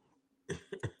motherfuckers.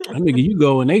 That nigga, you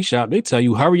go in they shop, they tell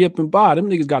you hurry up and buy. Them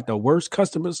niggas got the worst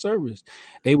customer service.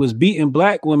 They was beating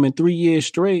black women 3 years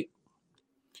straight.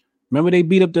 Remember they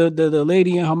beat up the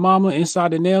lady and her mama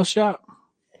inside the nail shop?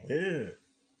 Yeah.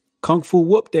 Kung Fu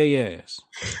whooped their ass.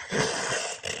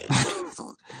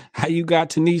 How you got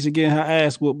Tanisha getting her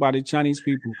ass whooped by the Chinese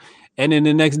people? And then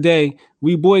the next day,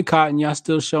 we boycotting, y'all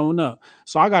still showing up.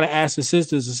 So I gotta ask the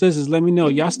sisters, let me know,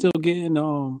 y'all still getting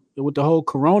with the whole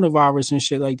coronavirus and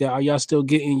shit like that, are y'all still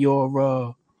getting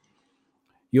your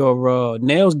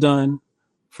nails done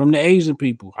from the Asian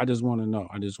people? I just want to know.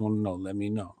 Let me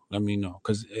know.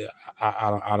 Because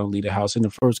I don't leave the house in the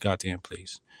first goddamn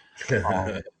place.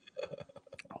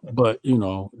 But you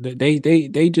know,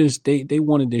 they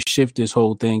wanted to shift this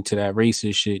whole thing to that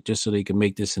racist shit just so they could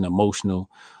make this an emotional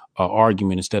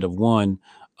argument instead of one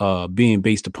being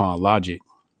based upon logic.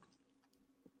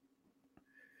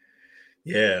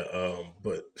 Yeah,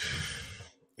 but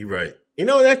you're right. You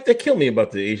know, that killed me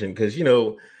about the Asian, because, you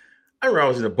know, I remember I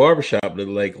was in a barbershop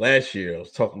like last year. I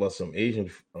was talking about some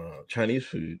Asian Chinese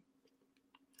food.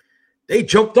 They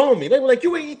jumped on me. They were like,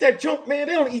 "You ain't eat that junk, man.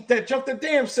 They don't eat that junk. The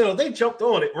damn self." They jumped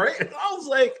on it, right? And I was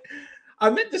like, I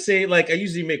meant to say, like, I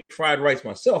usually make fried rice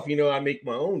myself. You know, I make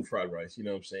my own fried rice. You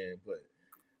know what I'm saying? But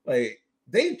like,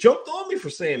 They jumped on me for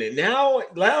saying it. Now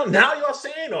y'all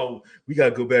saying, "Oh, we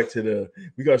gotta go back to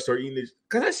we gotta start eating this."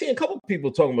 Because I see a couple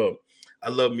people talking about, "I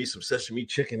love me some sesame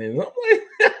chicken," and I'm like,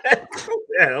 "Come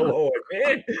the hell on,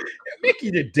 man! Make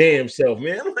you the damn self,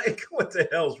 man!" I'm like, "What the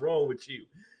hell's wrong with you?"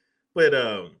 But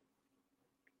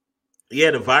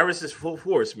yeah, the virus is full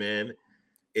force, man.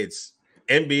 It's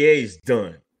NBA's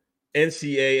done.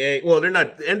 NCAA, well, they're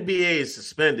not. The NBA is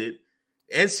suspended.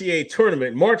 NCAA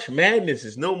tournament, March Madness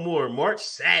is no more. March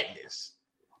Sadness,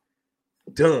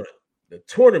 done. The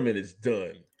tournament is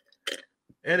done.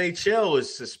 NHL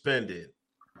is suspended.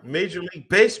 Major League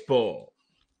Baseball,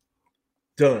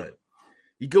 done.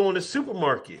 You go in the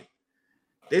supermarket,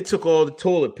 they took all the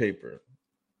toilet paper.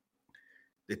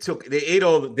 They took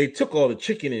all the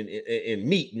chicken and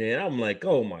meat, man. I'm like,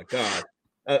 oh my God.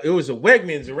 It was a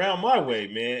Wegmans around my way,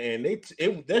 man, and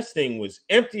that thing was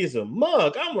empty as a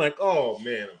mug. I'm like, oh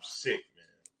man, I'm sick, man.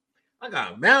 I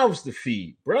got mouths to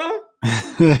feed, bro.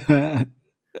 I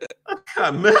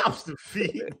got mouths to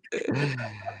feed.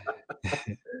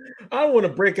 I want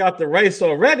to break out the rice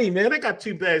already, man. I got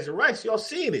 2 bags of rice. Y'all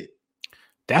seen it?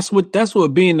 That's what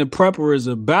being the prepper is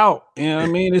about. You know what I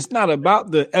mean? It's not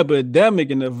about the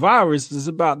epidemic and the virus. It's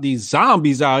about these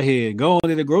zombies out here going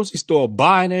to the grocery store,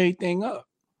 buying everything up.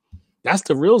 That's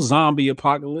the real zombie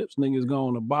apocalypse. Niggas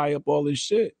going to buy up all this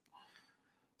shit.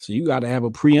 So you got to have a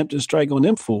preemptive strike on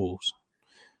them fools.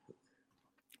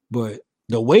 But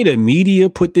the way the media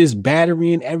put this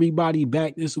battery in everybody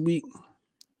back this week,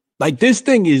 like this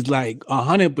thing is like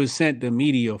 100% the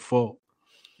media fault.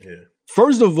 Yeah.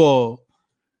 First of all,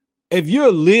 if you're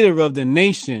a leader of the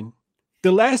nation,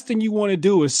 the last thing you want to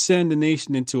do is send the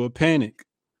nation into a panic.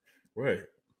 Right.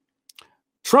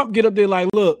 Trump get up there like,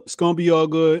 look, it's going to be all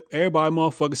good. Everybody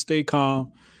motherfucker stay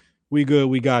calm. We good.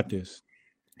 We got this.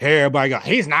 Everybody go,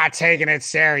 he's not taking it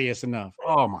serious enough.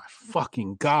 Oh, my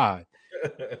fucking God.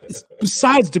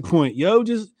 Besides the point, yo,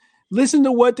 just listen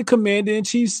to what the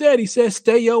commander-in-chief said. He said,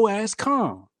 stay your ass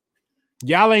calm.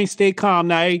 Y'all ain't stay calm.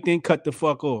 Now everything cut the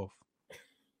fuck off.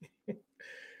 As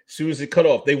soon as it cut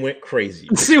off, they went crazy.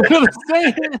 See what I'm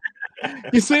saying?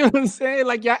 You see what I'm saying?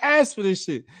 Like, y'all asked for this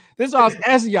shit. This is why I was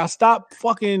asking y'all, stop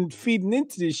fucking feeding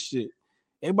into this shit.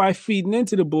 Everybody feeding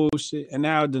into the bullshit, and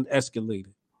now it done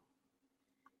escalated.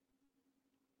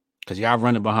 Because y'all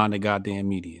running behind the goddamn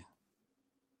media.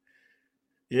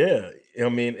 Yeah. I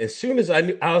mean, as soon as I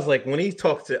knew, I was like, when he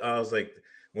does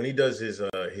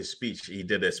his speech, he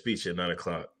did that speech at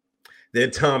 9:00. Then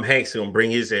Tom Hanks gonna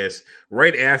bring his ass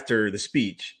right after the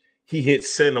speech. He hit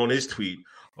send on his tweet.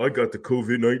 I got the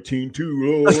COVID-19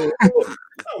 too. Oh.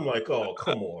 I'm like, oh,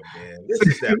 come on, man. This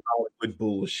is that Hollywood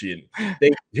bullshit.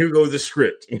 Here goes the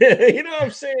script. You know what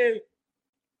I'm saying?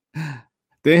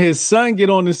 Then his son get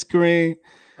on the screen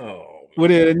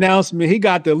with an announcement. He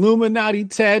got the Illuminati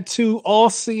tattoo,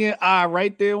 all-seeing eye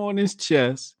right there on his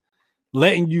chest,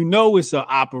 letting you know it's an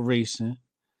operation.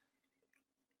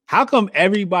 How come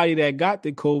everybody that got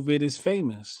the COVID is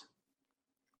famous?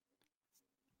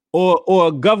 Or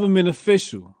a government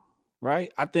official, right?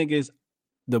 I think it's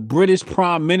the British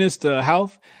Prime Minister of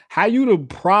Health. How you the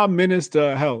Prime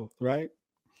Minister of Health, right?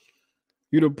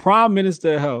 You the Prime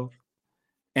Minister of Health,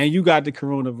 and you got the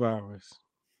coronavirus.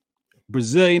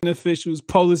 Brazilian officials,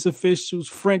 Polish officials,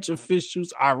 French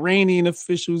officials, Iranian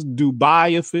officials,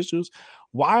 Dubai officials.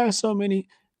 Why are so many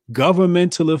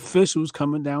governmental officials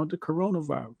coming down with the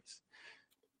coronavirus?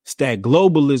 It's that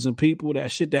globalism, people,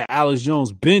 that shit that Alex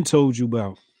Jones been told you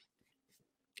about.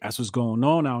 That's what's going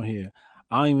on out here.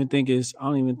 I don't even think it's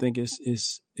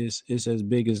as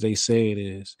big as they say it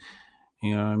is.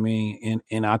 You know what I mean?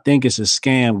 And I think it's a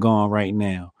scam going right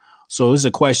now. So it's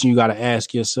a question you got to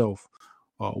ask yourself.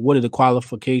 What are the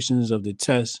qualifications of the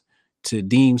test to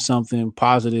deem something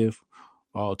positive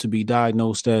to be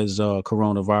diagnosed as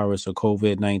coronavirus or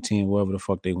COVID-19, whatever the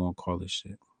fuck they want to call this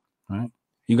shit, right?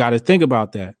 You got to think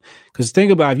about that. Because think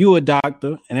about if you're a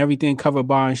doctor and everything covered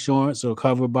by insurance or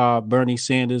covered by Bernie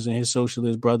Sanders and his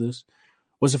socialist brothers,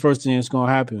 what's the first thing that's going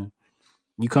to happen?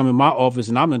 You come in my office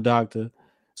and I'm a doctor.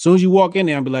 As soon as you walk in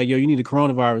there, I'll be like, yo, you need a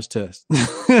coronavirus test.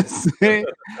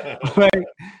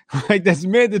 like that's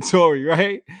mandatory,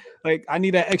 right? Like I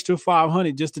need that extra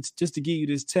 $500 just to give you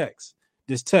this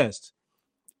test.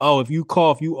 Oh, if you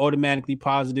cough, you automatically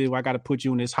positive. I got to put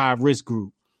you in this high risk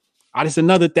group. That's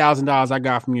another $1,000 I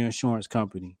got from your insurance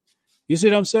company. You see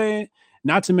what I'm saying?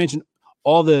 Not to mention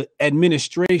all the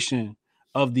administration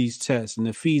of these tests and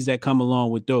the fees that come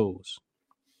along with those.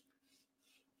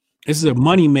 This is a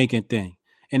money-making thing.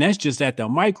 And that's just at the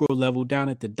micro level, down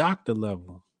at the doctor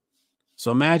level.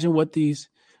 So imagine what these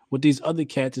other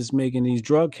cats is making, these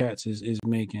drug cats is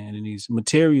making, and these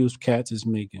materials cats is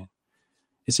making.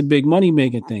 It's a big money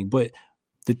making thing. But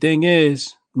the thing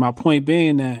is, my point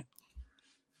being that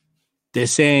they're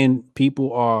saying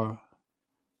people are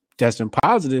testing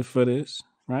positive for this,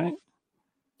 right?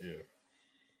 Yeah.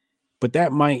 But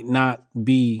that might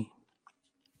be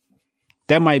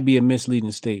a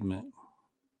misleading statement.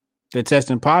 They're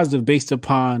testing positive based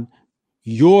upon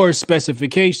your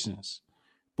specifications.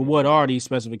 But what are these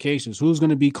specifications? Who's going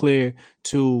to be clear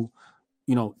to,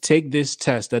 take this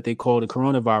test that they call the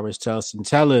coronavirus test and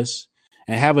tell us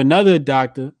and have another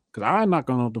doctor, because I'm not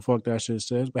going to know what the fuck that shit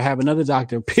says, but have another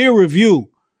doctor peer review.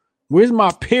 Where's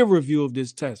my peer review of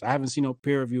this test? I haven't seen no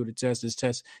peer review of the test. This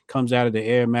test comes out of the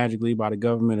air magically by the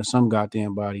government or some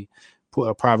goddamn body,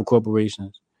 private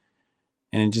corporations.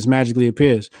 And it just magically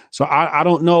appears. So I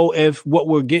don't know if what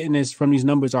we're getting is from these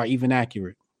numbers are even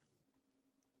accurate.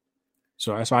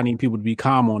 So that's why I need people to be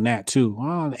calm on that too.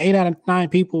 8 out of 9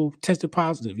 people tested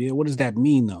positive. Yeah, what does that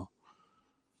mean though?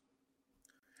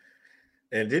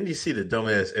 And then you see the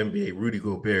dumbass NBA Rudy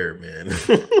Gobert, man.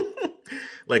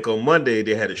 Like on Monday,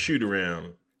 they had a shoot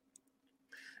around.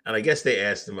 And I guess they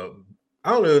asked him up.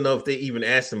 I don't even know if they even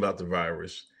asked him about the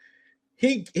virus.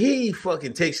 He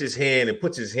fucking takes his hand and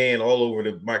puts his hand all over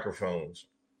the microphones.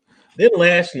 Then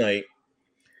last night,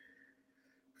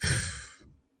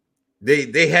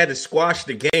 they had to squash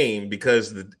the game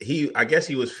because I guess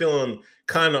he was feeling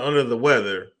kind of under the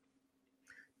weather.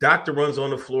 Doctor runs on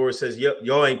the floor and says, "Yep,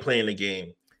 y'all ain't playing the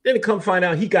game." Then come find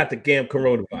out he got the damn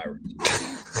coronavirus.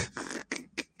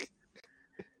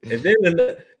 And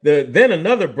then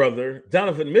another brother,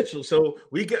 Donovan Mitchell. So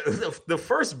we get the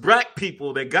first black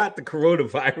people that got the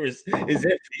coronavirus is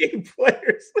NBA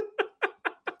players.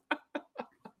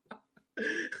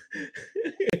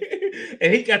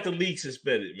 And he got the league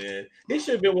suspended, man. He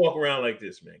should have been walking around like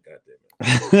this, man.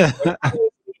 Goddamn it.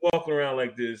 Walking around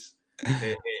like this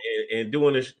and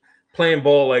doing this, playing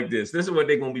ball like this. This is what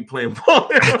they're gonna be playing ball.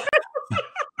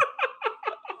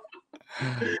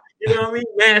 You know what I mean?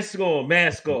 Mask on,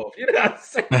 mask off. You know what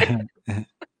I'm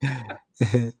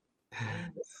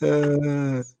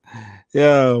saying?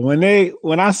 Yeah,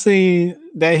 when I seen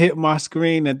that hit my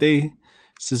screen that they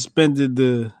suspended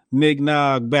the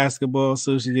Knick-Knack Basketball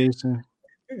Association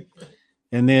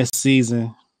in their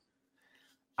season,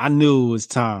 I knew it was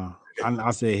time. I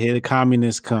said, here the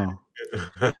communists come.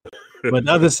 But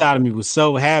the other side of me was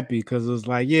so happy because it was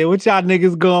like, yeah, what y'all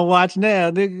niggas gonna watch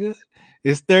now, nigga?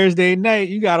 It's Thursday night.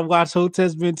 You gotta watch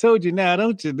Hotep's Been Told You now,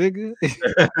 don't you, nigga?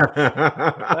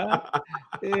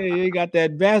 Yeah, you ain't got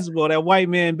that basketball. That white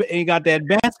man ain't got that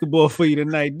basketball for you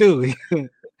tonight, do he?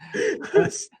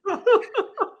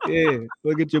 Yeah,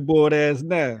 look at your bored ass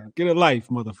now. Get a life,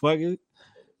 motherfucker.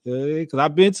 Because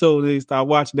I've been told they start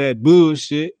watching that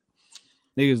bullshit.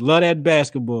 Niggas love that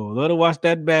basketball. Love to watch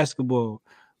that basketball.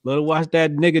 Love to watch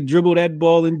that nigga dribble that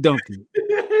ball and dunk it.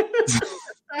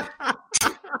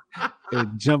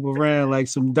 And jump around like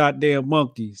some goddamn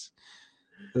monkeys.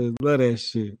 Love that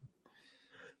shit.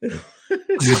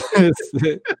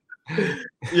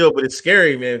 Yo, but it's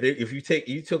scary, man. If you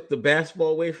took the basketball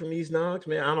away from these Knogs,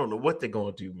 man, I don't know what they're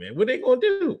gonna do, man. What they gonna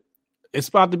do? It's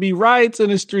about to be riots in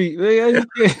the street. They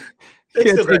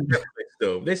still got Netflix,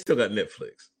 though. They still got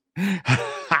Netflix.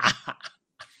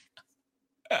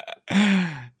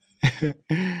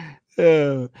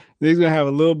 They're gonna have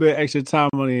a little bit extra time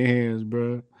on their hands,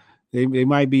 bro. They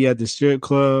might be at the strip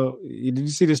club. Did you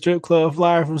see the strip club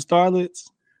flyer from Starlets?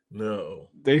 No.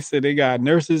 They said they got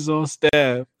nurses on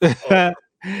staff. Oh.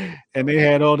 And they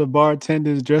had all the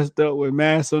bartenders dressed up with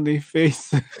masks on their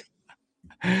face.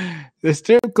 The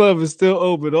strip club is still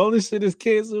open. All this shit is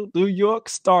canceled. New York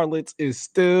Starlets is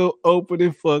still open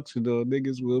and functional.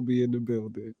 Niggas will be in the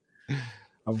building.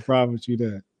 I promise you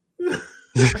that.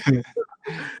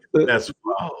 That's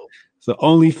wild. So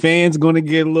OnlyFans gonna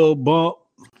get a little bump.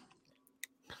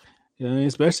 You know,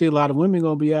 especially a lot of women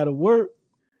gonna be out of work.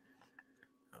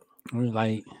 Or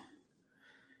like,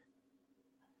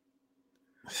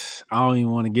 I don't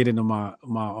even want to get into my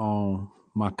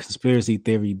conspiracy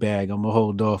theory bag. I'm gonna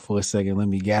hold off for a second. Let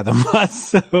me gather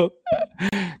myself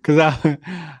because I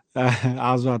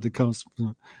was about to come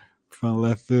from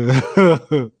left field.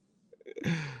 Hold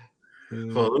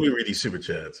on, let me read these super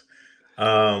chats.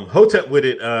 Hotep with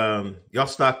it. Y'all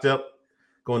stocked up,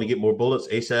 going to get more bullets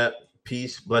ASAP.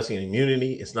 Peace, blessing, and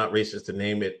immunity. It's not racist to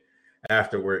name it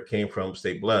after where it came from.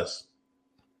 Stay blessed.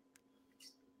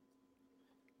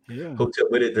 Yeah.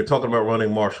 Hotep with it. They're talking about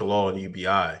running martial law in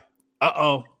UBI.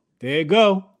 Uh-oh. There you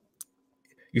go.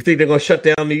 You think they're going to shut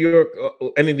down New York?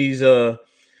 Any of these? There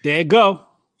you go.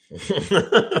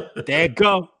 There you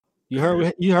go. You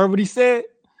heard what he said?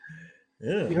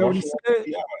 Yeah. You heard what he said?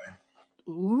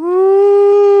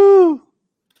 Ooh.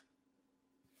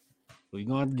 we're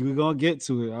gonna get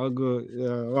to it. I'll go.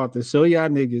 I'll have to show y'all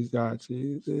niggas.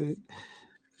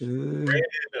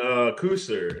 Brandon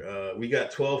Cooser, we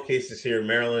got 12 cases here in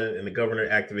Maryland, and the governor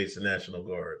activates the National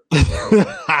Guard.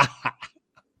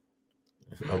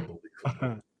 Unbelievable.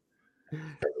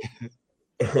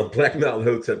 Black Mountain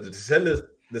Hotep, the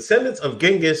descendants of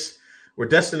Genghis were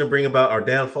destined to bring about our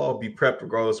downfall. Be prepped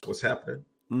regardless of what's happening.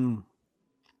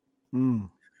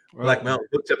 Black Mountain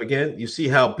Hotep again. You see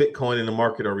how Bitcoin and the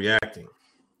market are reacting.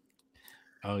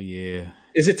 Oh yeah.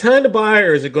 Is it time to buy,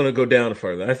 or is it going to go down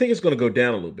further? I think it's going to go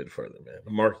down a little bit further, man.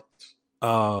 The markets.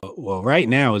 Well, right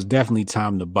now is definitely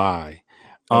time to buy.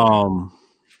 Okay.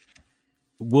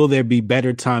 Will there be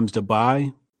better times to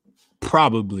buy?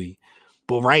 Probably.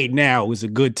 But right now is a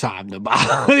good time to buy.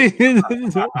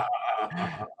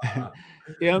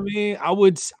 Yeah, I mean, I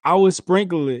would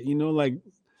sprinkle it, like a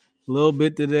little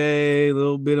bit today, a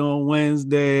little bit on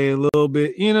Wednesday, a little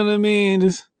bit, you know what I mean?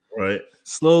 Just right.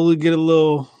 Slowly get a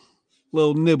little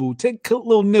nibble, take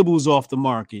little nibbles off the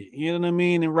market, you know what I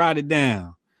mean, and ride it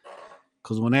down.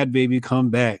 Because when that baby come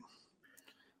back,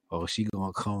 she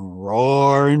gonna come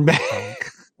roaring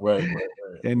back. Right.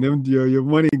 And then your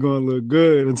money gonna look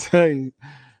good. I'm telling you,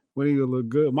 money gonna look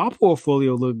good. My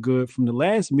portfolio looked good from the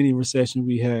last mini recession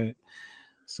we had.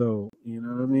 So you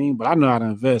know what I mean. But I know how to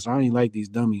invest. I ain't like these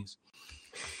dummies.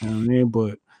 You know what I mean.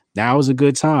 But now is a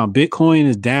good time. Bitcoin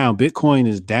is down. Bitcoin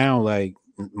is down like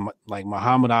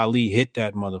Muhammad Ali hit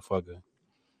that motherfucker.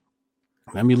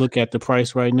 Let me look at the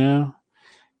price right now.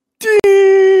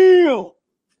 Damn,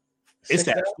 it's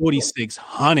at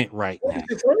 4,600 right now.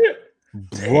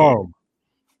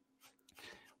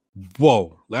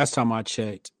 Whoa. Last time I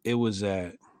checked, it was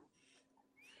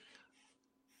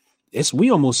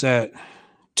we almost at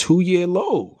 2-year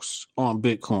lows on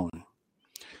Bitcoin.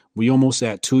 We almost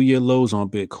at 2-year lows on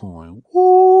Bitcoin.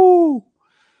 Woo!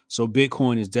 So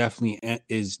Bitcoin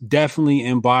is definitely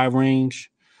in buy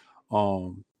range.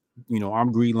 I'm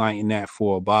green lighting that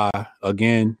for a buy.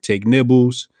 Again, take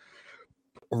nibbles,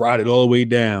 ride it all the way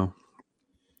down.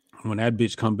 When that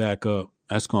bitch come back up,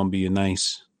 that's gonna be a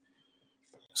nice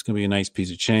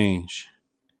piece of change.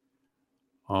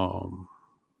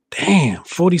 Damn,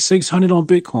 4,600 on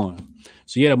Bitcoin.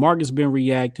 So yeah, the market's been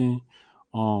reacting.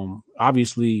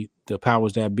 Obviously the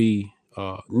powers that be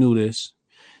knew this.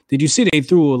 Did you see they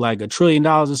threw like $1 trillion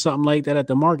or something like that at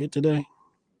the market today?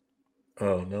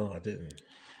 Oh no, I didn't.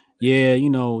 Yeah,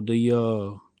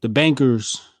 the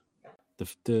bankers,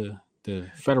 the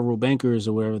federal bankers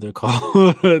or whatever they're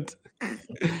called,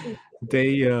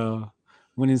 they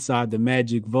went inside the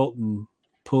magic vault and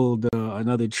pulled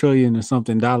another $1 trillion or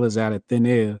something out of thin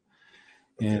air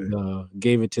and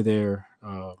gave it to their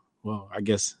I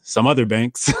guess some other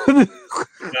banks.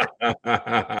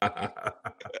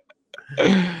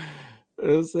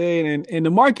 I'm saying, and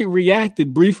the market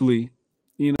reacted briefly.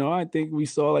 I think we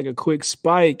saw like a quick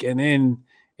spike, and then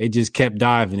it just kept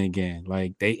diving again.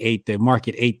 Like the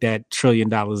market ate that $1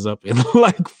 trillion up in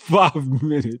like 5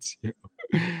 minutes.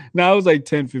 Now it was like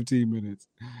 10, 15 minutes,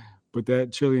 but that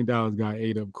 $1 trillion got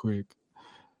ate up quick.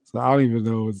 So I don't even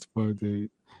know what's the fuck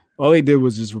all they did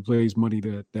was just replace money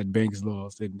that banks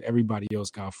lost, and everybody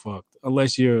else got fucked.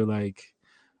 Unless you're like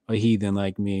a heathen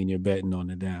like me and you're betting on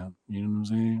the down. You know what I'm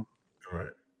saying? All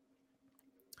right.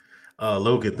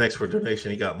 Logan, thanks for the donation.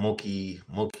 He got monkey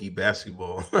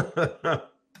basketball.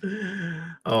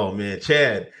 Oh man,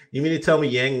 Chad, you mean to tell me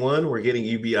Yang won? We're getting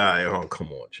UBI. Oh,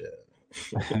 come on, Chad.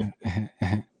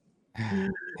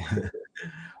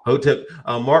 Hotep,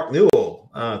 Mark Newell,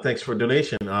 thanks for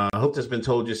donation. Hotep's been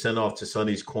told you send off to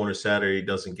Sonny's Corner Saturday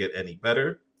doesn't get any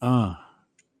better.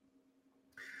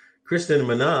 Kristen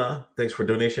Mana, thanks for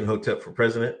donation. Hotep for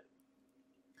president.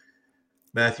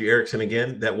 Matthew Erickson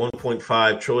again. That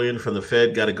 1.5 trillion from the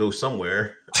Fed got to go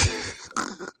somewhere.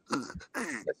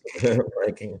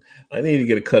 I need to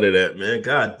get a cut of that, man.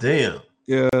 God damn.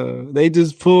 Yeah, they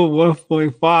just pulled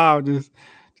 1.5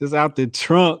 just out the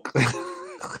trunk.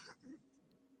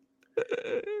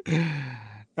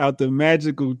 Out the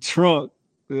magical trunk.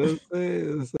 You know what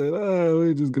I'm saying?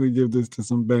 We're just gonna give this to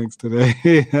some banks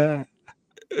today.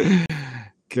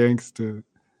 Gangster.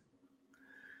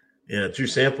 Yeah, Drew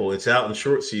Sample, it's out in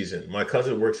short season. My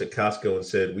cousin works at Costco and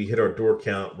said we hit our door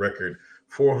count record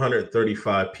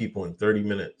 435 people in 30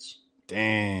 minutes.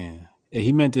 Damn. Yeah,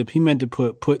 he meant to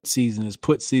put season as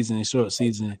put season and short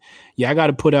season. Yeah, I got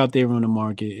to put out there on the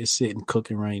market. It's sitting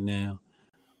cooking right now.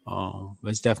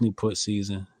 Let's definitely put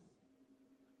season.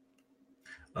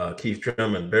 Keith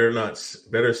Drummond,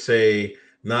 better say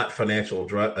not financial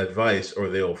advice or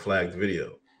they'll flag the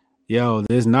video. Yo,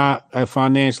 there's not a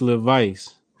financial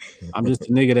advice. I'm just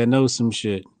a nigga that knows some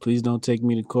shit. Please don't take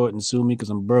me to court and sue me because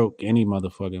I'm broke any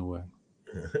motherfucking way.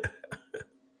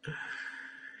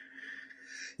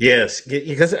 Yes,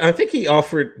 because I think he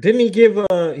offered. Didn't he give?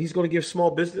 He's going to give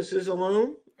small businesses a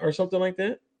loan or something like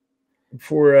that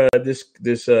for this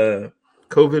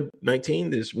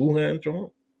COVID-19, this Wuhan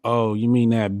joint. Oh, you mean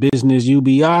that business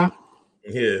UBI?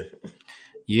 Yeah.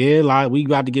 Yeah, like we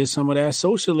got to get some of that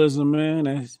socialism, man.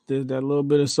 That little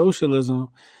bit of socialism.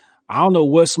 I don't know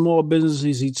what small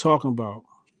businesses he's talking about,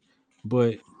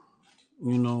 but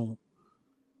you know,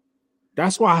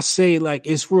 that's why I say like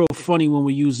it's real funny when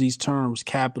we use these terms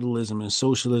capitalism and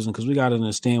socialism, because we got to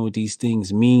understand what these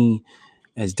things mean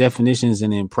as definitions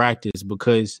and in practice.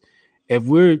 Because if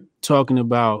we're talking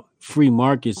about free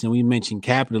markets and we mention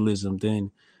capitalism,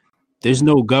 then there's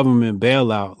no government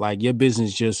bailout. Like your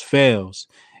business just fails.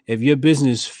 If your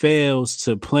business fails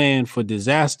to plan for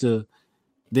disaster,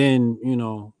 then you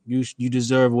know you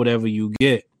deserve whatever you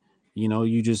get. You know,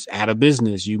 you just out of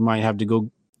business. You might have to go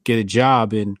get a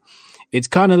job. And it's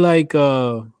kind of like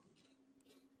how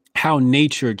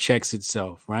nature checks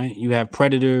itself, right? You have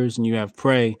predators and you have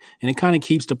prey, and it kind of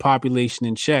keeps the population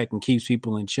in check and keeps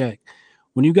people in check.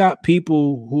 When you got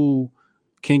people who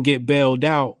can get bailed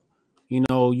out, you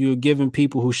know, you're giving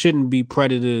people who shouldn't be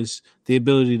predators the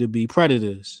ability to be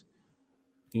predators,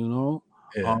 you know?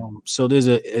 Yeah. So there's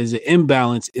an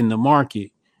imbalance in the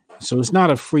market. So it's not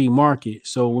a free market.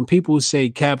 So when people say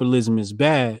capitalism is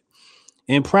bad,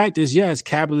 in practice, yes,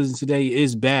 capitalism today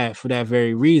is bad for that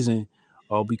very reason,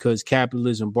 because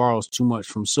capitalism borrows too much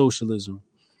from socialism.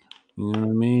 You know what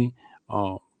I mean?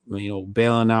 You know,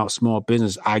 bailing out small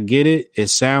business. I get it. It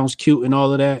sounds cute and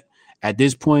all of that. At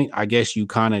this point, I guess you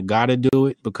kind of got to do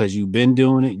it because you've been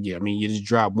doing it. Yeah, I mean, you just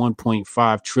dropped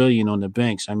 1.5 trillion on the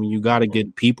banks. I mean, you got to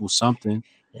get people something,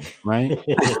 right?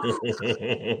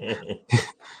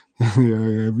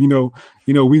 you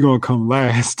know, we gonna come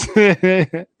last.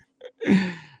 Dead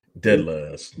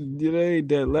last. It ain't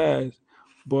dead last,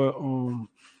 but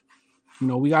you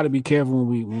know, we got to be careful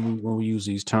when we use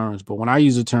these terms. But when I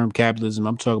use the term capitalism,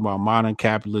 I'm talking about modern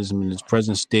capitalism in its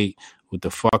present state, with the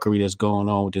fuckery that's going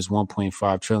on with this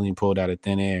 1.5 trillion pulled out of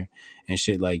thin air and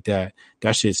shit like that.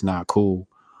 That shit's not cool.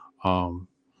 You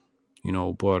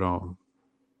know, but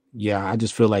yeah, I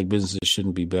just feel like businesses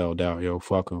shouldn't be bailed out. Yo,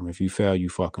 fuck them. If you fail, you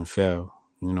fucking fail,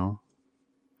 you know?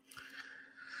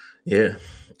 Yeah.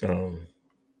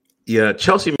 Yeah,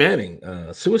 Chelsea Manning,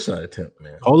 suicide attempt,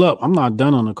 man. Hold up. I'm not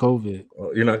done on the COVID.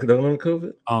 Oh, you're not done on the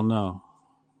COVID? Oh, no.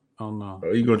 Oh, no.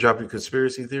 Are you going to drop your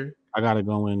conspiracy theory? I got to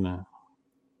go in there.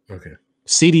 Okay.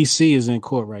 CDC is in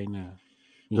court right now.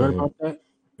 You heard about that?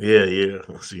 Yeah.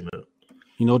 I've seen that.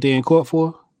 You know what they're in court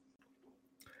for?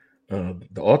 The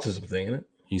autism thing, isn't it?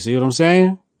 You see what I'm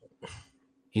saying?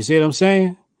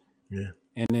 Yeah.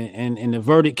 And the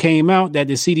verdict came out that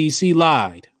the CDC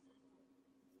lied.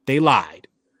 They lied.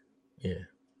 Yeah.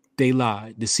 They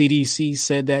lied. The CDC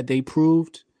said that they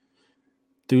proved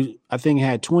through, I think it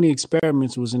had 20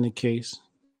 experiments was in the case,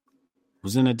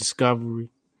 was in a discovery.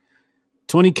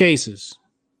 20 cases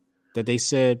that they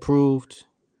said proved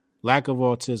lack of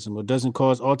autism or doesn't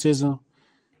cause autism.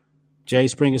 Jay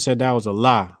Springer said that was a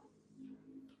lie.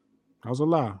 That was a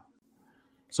lie.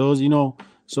 So, you know,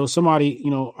 so somebody, you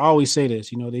know, I always say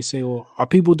this, you know, they say, well, are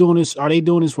people doing this? Are they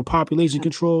doing this for population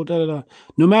control? Da, da, da.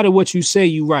 No matter what you say,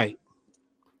 you're right.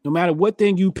 No matter what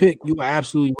thing you pick, you are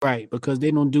absolutely right, because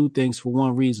they don't do things for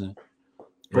one reason.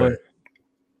 But,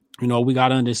 you know, we got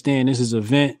to understand this is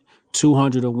event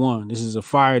 201. This is a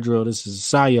fire drill. This is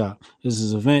a PSYOP. This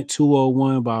is event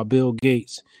 201 by Bill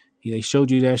Gates. They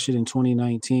showed you that shit in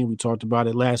 2019. We talked about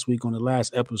it last week on the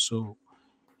last episode.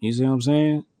 You see what I'm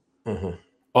saying? Mm-hmm.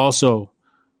 Also,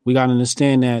 we got to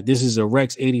understand that this is a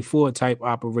Rex 84 type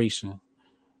operation.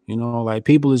 You know, like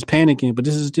people is panicking, but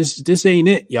this ain't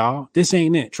it, y'all. This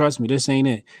ain't it. Trust me, this ain't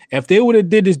it. If they would have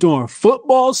did this during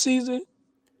football season,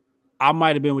 I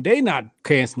might have been, but they not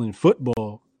canceling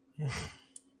football.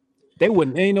 They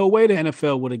wouldn't. Ain't no way the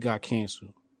NFL would have got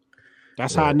canceled.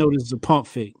 That's how I know this is a pump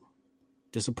fake.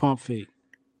 This is a pump fake.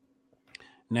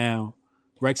 Now,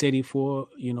 Rex 84,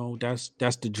 you know, that's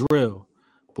the drill.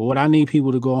 But what I need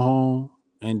people to go home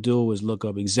and do is look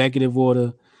up executive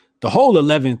order. The whole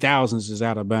 11,000 is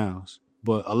out of bounds,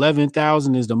 but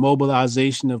 11,000 is the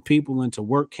mobilization of people into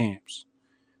work camps.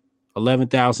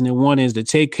 11,001 is the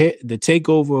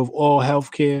takeover of all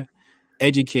healthcare,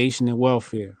 education, and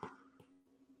welfare.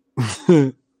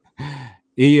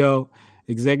 EO,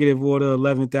 executive order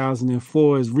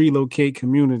 11,004 is relocate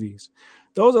communities.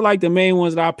 Those are like the main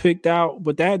ones that I picked out,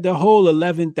 but the whole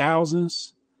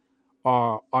 11,000s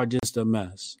are just a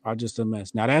mess.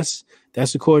 Now that's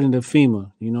according to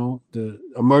FEMA, the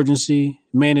emergency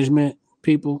management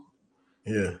people.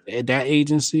 Yeah. That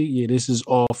agency, this is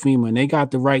all FEMA, and they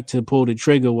got the right to pull the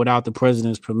trigger without the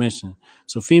president's permission.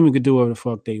 So FEMA could do whatever the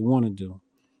fuck they want to do.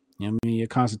 Your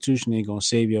Constitution ain't gonna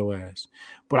save your ass.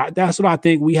 But that's what I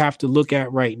think we have to look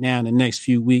at right now in the next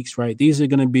few weeks, right? These are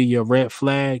gonna be your red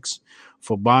flags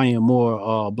for buying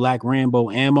more Black Rambo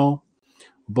ammo.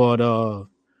 But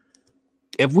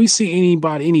if we see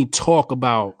any talk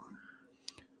about,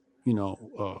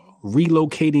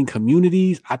 relocating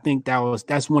communities, I think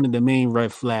that's one of the main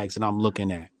red flags that I'm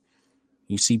looking at.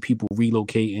 You see people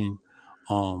relocating,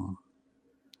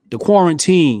 the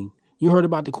quarantine. You heard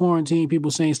about the quarantine? People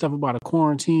saying stuff about a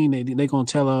quarantine. They gonna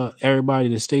tell everybody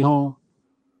to stay home.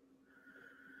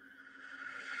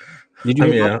 Did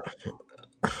you?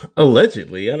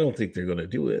 Allegedly, I don't think they're gonna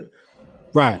do it.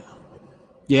 Right.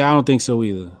 Yeah, I don't think so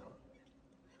either.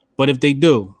 But if they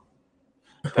do,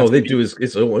 they do.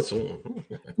 It's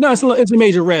no, it's a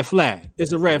major red flag.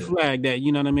 It's a red flag that,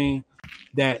 you know what I mean,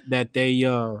 that they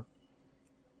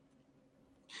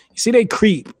see they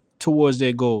creep towards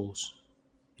their goals.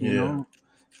 You know,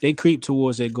 they creep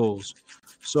towards their goals.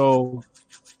 So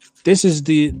this is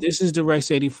the Rex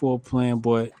 84 plan,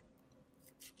 but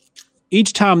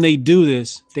each time they do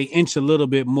this, they inch a little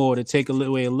bit more to take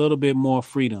away a little bit more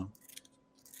freedom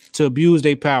to abuse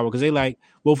their power, because they like,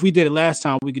 well, if we did it last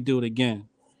time, we could do it again.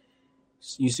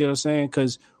 You see what I'm saying?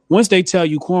 Because once they tell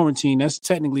you quarantine, that's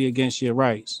technically against your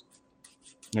rights.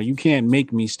 Now, you can't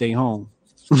make me stay home.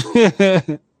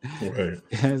 Right.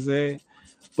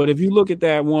 But if you look at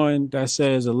that one that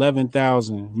says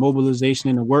 11,000 mobilization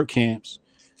in the work camps,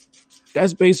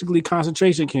 that's basically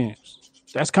concentration camps.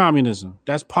 That's communism.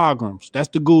 That's pogroms. That's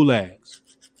the gulags.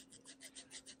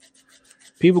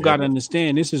 People got to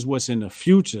understand this is what's in the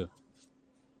future.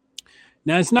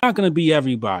 Now, it's not going to be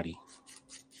everybody.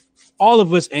 All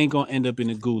of us ain't going to end up in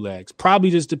the gulags. Probably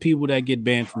just the people that get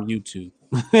banned from YouTube.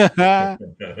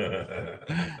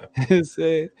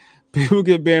 People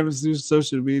get banned from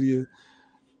social media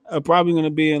are probably going to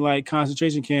be in like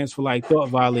concentration camps for like thought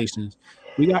violations.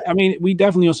 We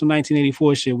definitely on some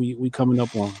 1984 shit we coming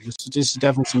up on. This is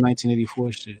definitely some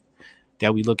 1984 shit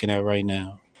that we looking at right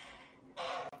now.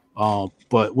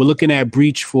 But we're looking at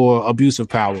breach for abuse of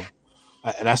power.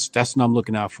 That's what I'm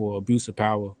looking out for, abuse of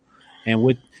power. And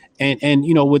with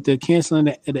the canceling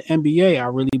the NBA, I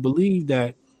really believe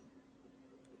that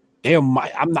I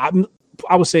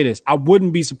would say this. I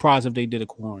wouldn't be surprised if they did a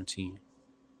quarantine.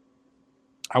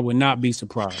 I would not be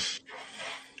surprised.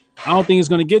 I don't think it's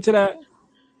going to get to that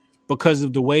because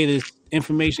of the way this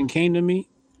information came to me.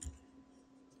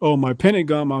 Oh, my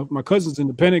Pentagon, my cousin's in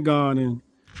the Pentagon, and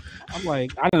I'm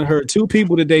like, I done heard 2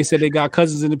 people today said they got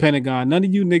cousins in the Pentagon. None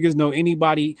of you niggas know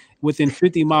anybody within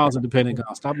 50 miles of the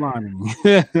Pentagon. Stop lying to me.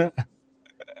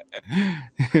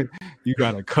 You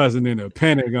got a cousin in the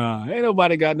Pentagon. Ain't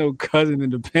nobody got no cousin in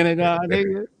the Pentagon,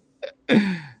 nigga.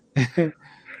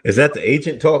 Is that the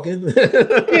agent talking?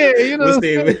 Yeah, you know.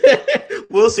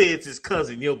 We'll say it's his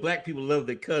cousin. Black people love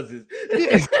their cousins.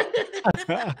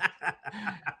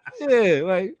 Yeah,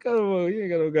 like, come on, you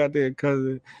ain't got no goddamn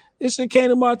cousin. This shit came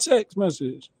to my text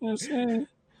message. You know what I'm saying?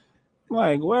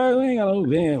 Like, well, we ain't got no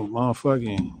damn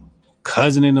motherfucking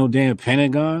cousin in no damn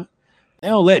Pentagon. They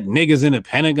don't let niggas in the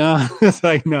Pentagon. It's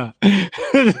like, nah.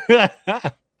 It's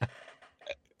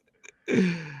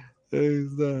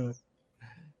not.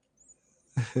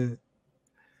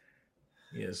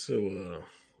 Yeah, so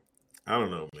I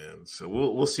don't know, man. So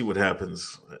we'll see what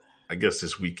happens, I guess,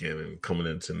 this weekend and coming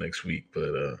into next week.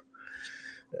 But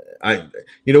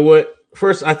you know what?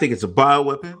 First, I think it's a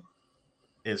bioweapon,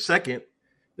 and second,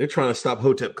 they're trying to stop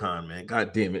Hotep Khan, man.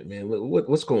 God damn it, man.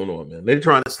 What's going on, man? They're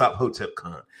trying to stop Hotep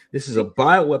Khan. This is a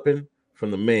bioweapon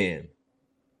from the man.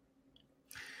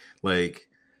 Like,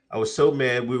 I was so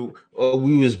mad. We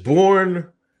was born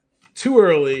too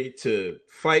early to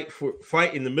fight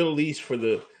in the Middle East for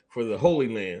the Holy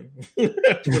Land, for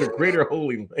the greater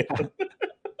Holy Land.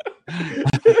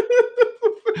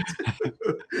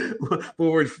 But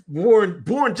we're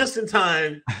born just in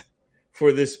time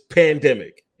for this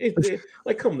pandemic.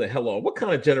 Like, come the hell on. What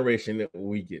kind of generation that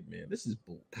we get, man? This is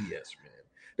BS, man.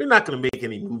 They're not going to make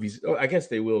any movies. Oh, I guess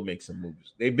they will make some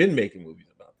movies. They've been making movies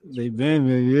about this. They've been,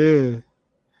 man, yeah.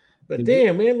 But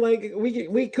damn, man, like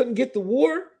we couldn't get the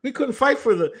war. We couldn't fight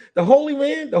for the Holy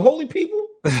Land, the holy people.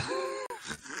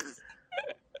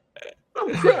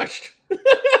 I'm crushed.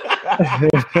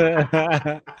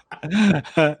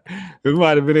 We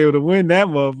might have been able to win that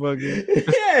motherfucker.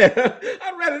 Yeah,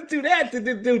 I'd rather do that than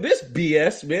to do this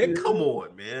BS, man. Come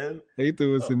on, man. They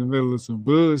threw us in the middle of some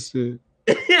bullshit.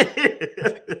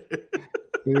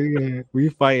 We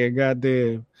fighting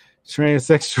goddamn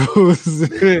transsexuals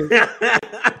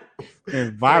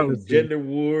and violence, gender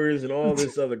wars, and all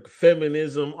this other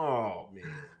feminism. Oh man,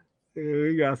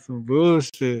 we got some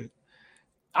bullshit.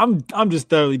 I'm just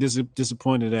thoroughly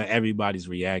disappointed at everybody's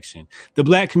reaction. The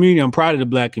black community, I'm proud of the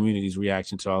black community's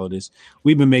reaction to all of this.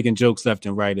 We've been making jokes left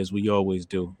and right as we always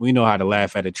do. We know how to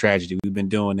laugh at a tragedy. We've been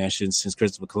doing that shit since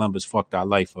Christopher Columbus fucked our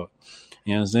life up.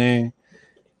 You know what I'm saying?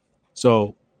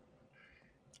 So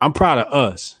I'm proud of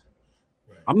us.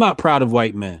 I'm not proud of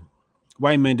white men.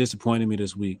 White men disappointed me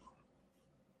this week.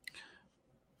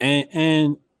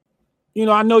 And you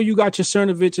know, I know you got your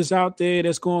Cernoviches out there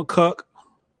that's going cuck.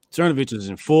 Cernovich is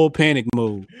in full panic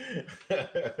mode.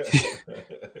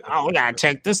 Oh, we gotta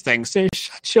check this thing. Say,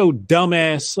 shut your dumb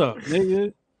ass up,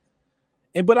 nigga.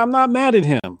 But I'm not mad at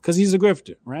him because he's a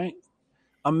grifter, right?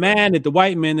 I'm mad at the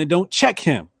white men that don't check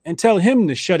him and tell him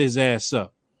to shut his ass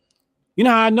up. You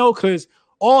know how I know? Because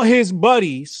all his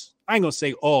buddies, I ain't gonna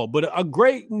say all, but a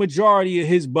great majority of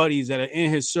his buddies that are in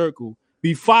his circle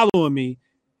be following me,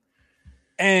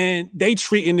 and they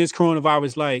treating this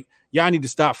coronavirus like y'all need to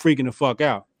stop freaking the fuck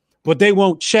out. But they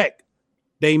won't check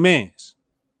they mans.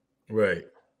 Right.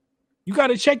 You got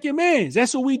to check your mans.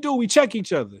 That's what we do. We check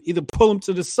each other. Either pull them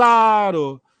to the side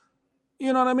or,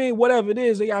 you know what I mean? Whatever it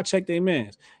is, they got to check their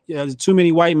mans. Yeah, there's too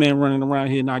many white men running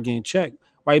around here not getting checked.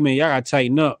 White men, y'all got to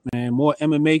tighten up, man. More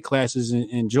MMA classes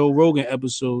and Joe Rogan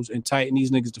episodes and tighten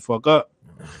these niggas the fuck up.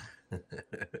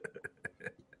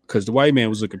 Because the white man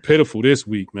was looking pitiful this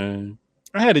week, man.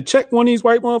 I had to check one of these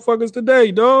white motherfuckers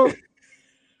today, dog.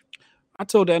 I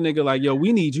told that nigga, like, yo,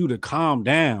 we need you to calm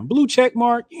down. Blue check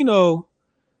mark, you know,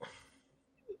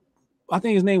 I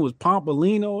think his name was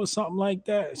Pompolino or something like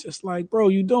that. It's just like, bro,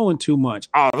 you doing too much.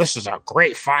 Oh, this is a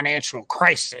great financial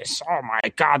crisis. Oh, my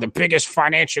God, the biggest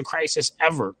financial crisis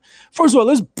ever. First of all,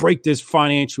 let's break this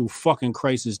financial fucking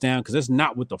crisis down because that's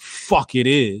not what the fuck it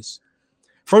is.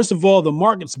 First of all, the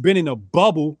market's been in a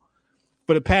bubble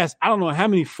for the past, I don't know how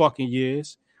many fucking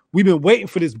years. We've been waiting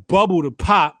for this bubble to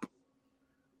pop.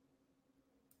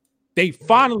 They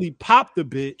finally popped the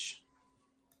bitch.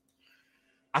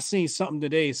 I seen something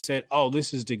today that said, oh,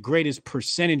 this is the greatest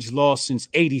percentage loss since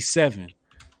 87.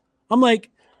 I'm like,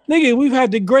 nigga, we've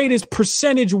had the greatest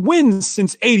percentage wins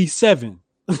since 87.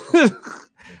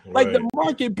 Like the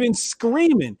market been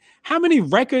screaming. How many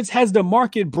records has the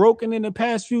market broken in the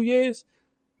past few years?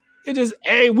 It just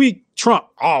every week, Trump,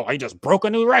 oh, he just broke a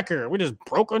new record. We just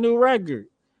broke a new record.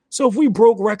 So if we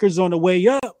broke records on the way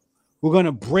up, we're going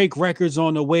to break records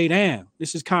on the way down.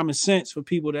 This is common sense for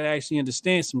people that actually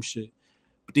understand some shit.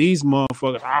 But these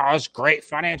motherfuckers, oh, it's great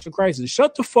financial crisis.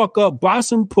 Shut the fuck up. Buy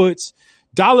some puts.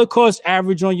 Dollar cost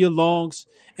average on your longs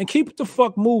and keep it the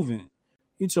fuck moving.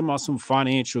 You talking about some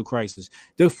financial crisis.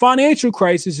 The financial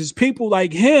crisis is people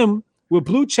like him with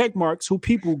blue check marks who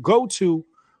people go to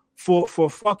for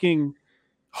fucking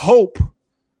hope.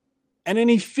 And then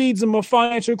he feeds them a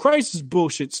financial crisis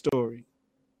bullshit story.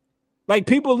 Like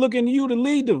people looking to you to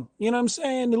lead them. You know what I'm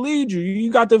saying? To lead you.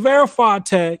 You got the verified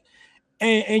tag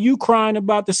and you crying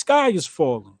about the sky is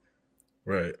falling.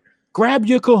 Right. Grab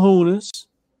your kahunas,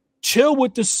 chill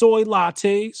with the soy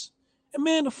lattes, and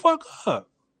man, the fuck up.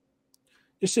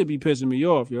 This should be pissing me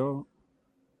off, yo.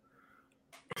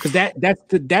 Because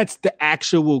that's the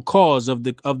actual cause of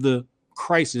the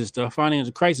crisis, the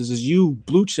financial crisis, is you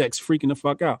blue checks freaking the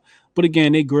fuck out. But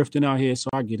again, they grifting out here, so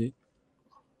I get it.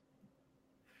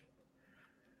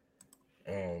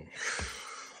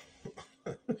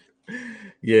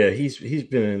 Yeah, he's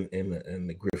been in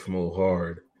the grift mode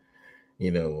hard.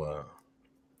 You know,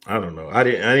 I don't know. I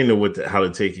didn't know how to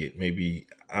take it. Maybe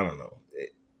I don't know.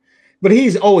 But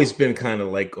he's always been kind of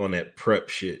like on that prep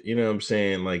shit. You know what I'm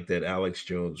saying? Like that Alex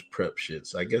Jones prep shit.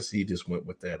 So I guess he just went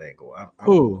with that angle.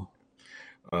 Who?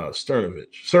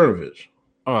 Cernovich.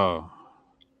 Oh.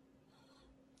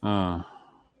 I'm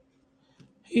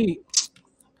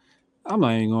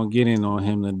not even gonna get in on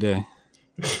him today.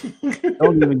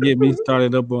 Don't even get me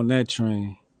started up on that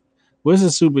train. Where's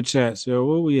the super chats, yo?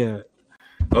 Where we at?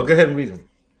 Oh, go ahead and read them.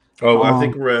 Oh, I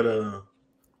think we're at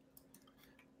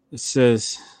It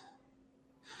says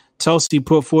Tulsi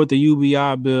put forth the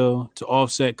UBI bill to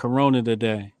offset Corona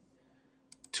today.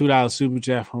 $2 super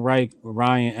chat from Ryan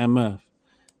MF.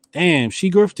 Damn, she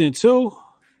grifting too.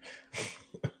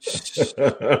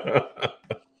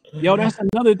 Yo, that's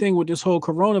another thing with this whole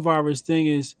coronavirus thing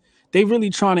is they really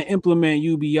trying to implement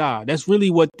UBI. That's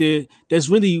really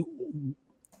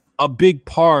a big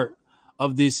part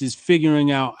of this is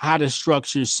figuring out how to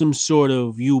structure some sort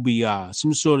of UBI,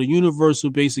 some sort of universal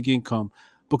basic income.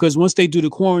 Because once they do the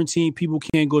quarantine, people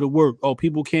can't go to work. Oh,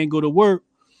 people can't go to work.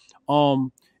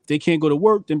 If they can't go to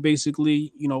work, then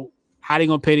basically, how they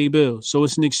gonna pay their bills? So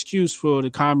it's an excuse for the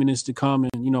communists to come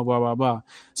and, blah, blah, blah.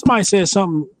 Somebody said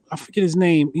something, I forget his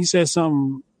name. He said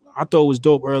something I thought was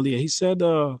dope earlier. He said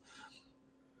they're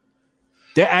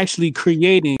actually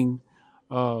creating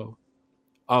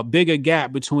a bigger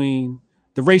gap between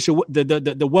the racial,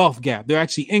 the wealth gap. They're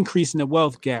actually increasing the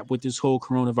wealth gap with this whole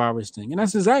coronavirus thing. And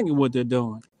that's exactly what they're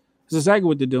doing. That's exactly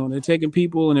what they're doing. They're taking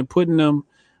people and they're putting them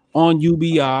on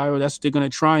UBI, or that's what they're going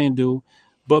to try and do.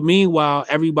 But meanwhile,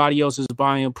 everybody else is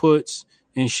buying puts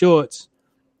and shorts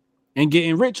and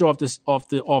getting rich off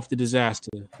the disaster.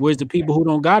 Whereas the people who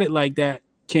don't got it like that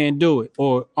can't do it,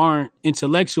 or aren't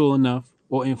intellectual enough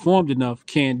or informed enough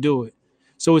can't do it.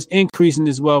 So it's increasing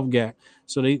this wealth gap.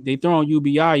 So they throwing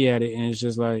UBI at it, and it's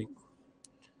just like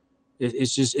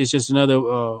it's just another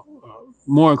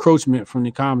more encroachment from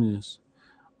the communists.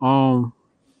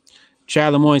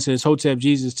 Chad Lemoyne says Hotep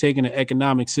Jesus taking the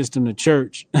economic system to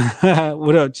church.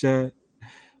 What up, Chad?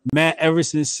 Matt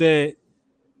Everson said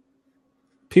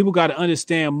people got to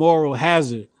understand moral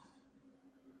hazard.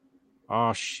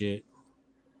 Oh shit.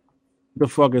 What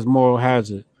the fuck is moral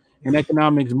hazard? In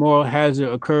economics, moral hazard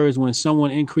occurs when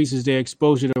someone increases their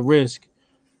exposure to risk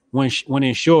when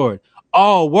insured.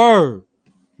 Oh, word.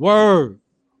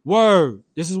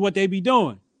 This is what they be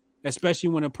doing, especially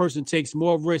when a person takes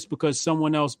more risk because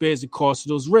someone else bears the cost of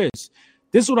those risks.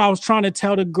 This is what I was trying to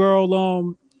tell the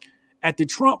girl at the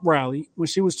Trump rally when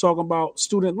she was talking about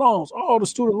student loans. Oh, the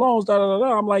student loans, da da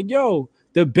da. I'm like, yo,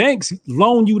 the banks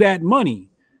loan you that money,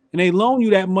 and they loan you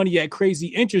that money at crazy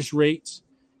interest rates,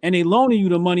 and they loaning you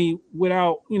the money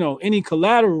without, any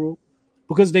collateral,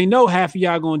 because they know half of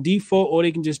y'all going to default, or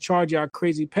they can just charge y'all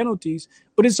crazy penalties.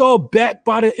 But it's all backed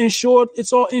by the insured.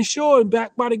 It's all insured and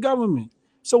backed by the government.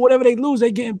 So whatever they lose,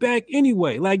 they getting back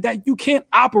anyway. Like that, you can't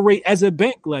operate as a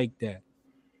bank like that.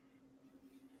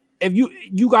 If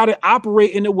you got to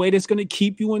operate in a way that's going to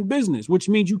keep you in business, which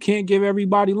means you can't give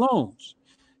everybody loans.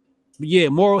 But yeah,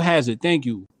 moral hazard. Thank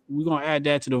you. We're going to add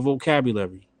that to the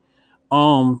vocabulary.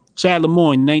 Chad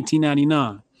Lemoyne,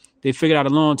 1999. They figured out a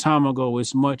long time ago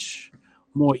it's much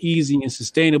more easy and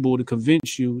sustainable to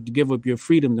convince you to give up your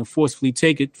freedom than forcefully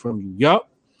take it from you. Yup.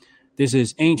 This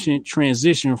is ancient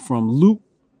transition from loot,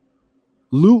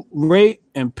 rape,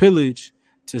 and pillage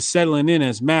to settling in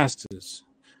as masters.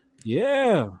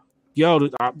 Yeah. Yo,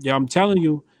 I'm telling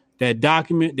you, that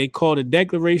document they call the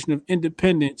Declaration of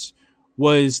Independence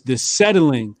was the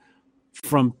settling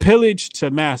from pillage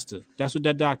to master. That's what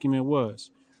that document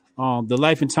was. The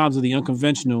Life and Times of the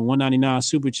Unconventional, 199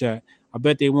 Super Chat. I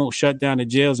bet they won't shut down the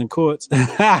jails and courts.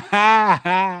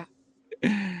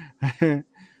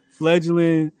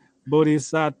 Fledgling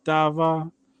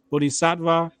Bodhisattva,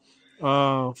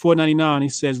 499. He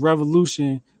says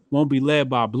revolution won't be led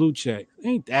by blue check.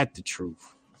 Ain't that the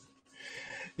truth?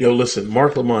 Yo, listen,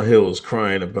 Mark Lamont Hill is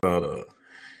crying about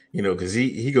because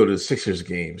he go to the Sixers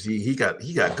games. He got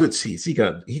good seats. He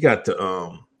got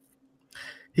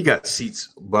seats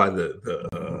by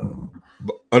the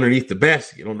underneath the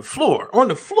basket on the floor. Oh,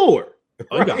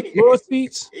 you got floor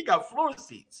seats? He got floor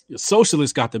seats. Your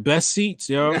socialists got the best seats,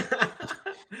 yo.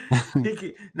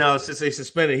 Now, since they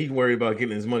suspended, he can worry about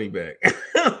getting his money back.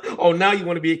 Oh, now you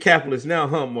want to be a capitalist now,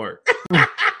 huh, Mark?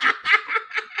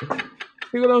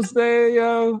 You know what I'm saying,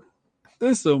 yo?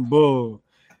 This some bull.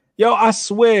 Yo, I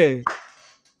swear.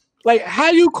 Like, how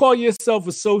you call yourself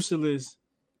a socialist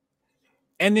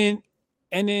and then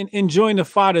enjoying the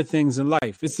finer things in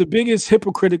life? It's the biggest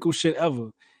hypocritical shit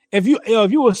ever. If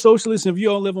you're a socialist and if you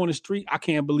don't live on the street, I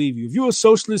can't believe you. If you're a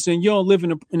socialist and you don't live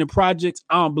in the projects,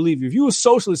 I don't believe you. If you're a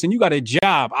socialist and you got a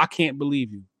job, I can't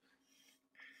believe you.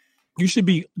 You should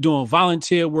be doing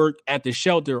volunteer work at the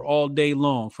shelter all day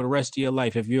long for the rest of your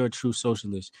life if you're a true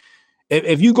socialist.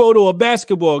 If you go to a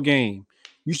basketball game,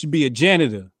 you should be a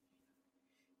janitor.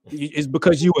 It's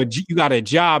because you got a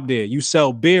job there. You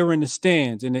sell beer in the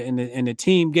stands, and the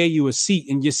team gave you a seat,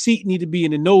 and your seat need to be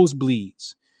in the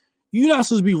nosebleeds. You're not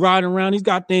supposed to be riding around these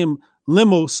goddamn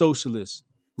limo socialists,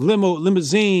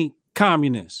 limousine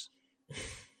communists,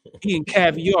 eating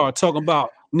caviar, talking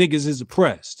about niggas is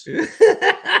oppressed.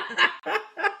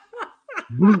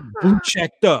 Blue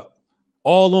checked up,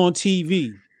 all on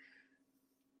TV.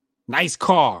 Nice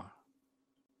car.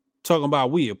 Talking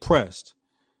about we oppressed.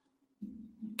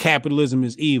 Capitalism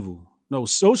is evil. No,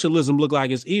 socialism look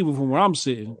like it's evil from where I'm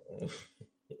sitting.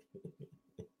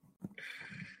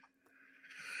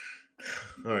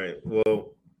 All right.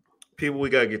 Well, people, we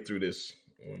gotta get through this.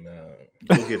 And,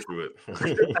 we'll get through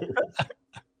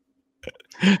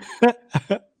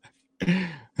it.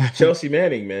 Chelsea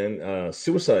Manning, man,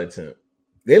 suicide attempt.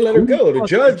 They let her go. The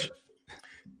judge,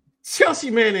 Chelsea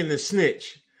Manning, the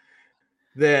snitch.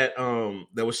 that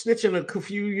was snitching a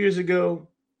few years ago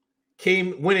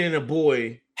went in a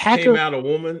boy, Hacker? came out a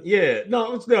woman. Yeah,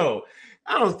 no.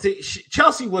 I don't think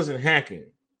Chelsea wasn't hacking.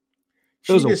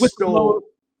 She was a just stole.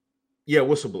 Yeah,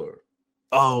 whistleblower.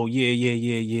 Oh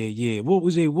yeah. What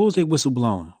was they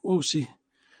whistleblowing? What was she?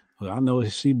 Well, I know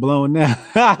she blowing now.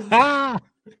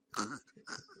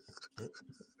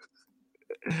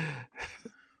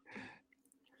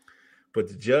 But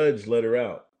the judge let her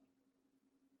out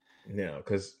now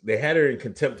because they had her in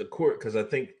contempt of court because I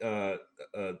think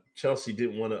Chelsea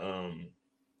didn't want to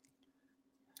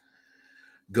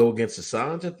go against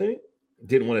Assange. I think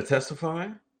didn't want to testify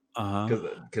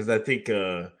because I think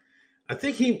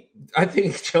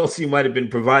Chelsea might have been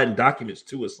providing documents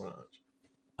to Assange.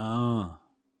 Oh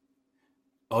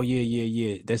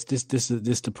yeah. That's this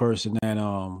the person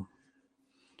that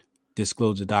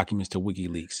disclosed the documents to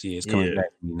WikiLeaks. Yeah, it's coming back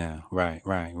to me now.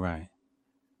 Right.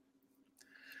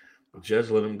 Judge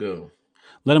let him go.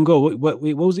 Let him go. What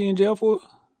was he in jail for?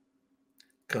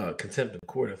 Contempt of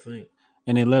court, I think.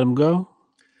 And they let him go.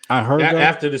 I heard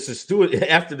after the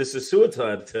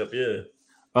suicide attempt. Yeah.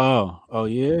 Oh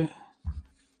yeah.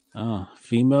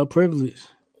 Female privilege.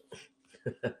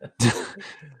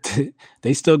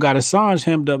 They still got Assange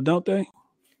hemmed up, don't they?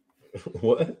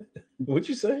 What? What'd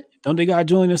you say? Don't they got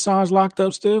Julian Assange locked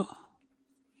up still?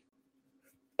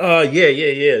 Yeah.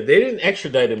 They didn't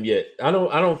extradite him yet. I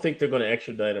don't think they're going to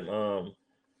extradite him.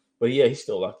 But yeah, he's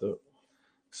still locked up.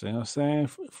 See what I'm saying?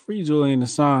 Free Julian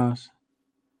Assange.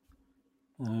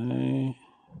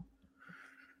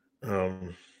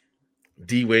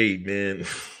 D Wade, man.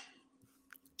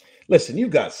 Listen, you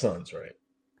got sons, right?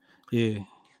 Yeah.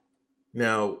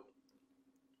 Now,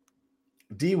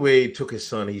 D Wade took his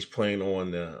son. He's playing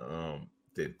on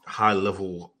the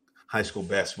high-level high school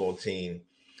basketball team.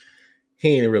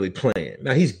 He ain't really playing.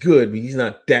 Now, he's good, but he's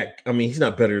not that. I mean, he's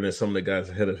not better than some of the guys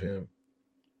ahead of him.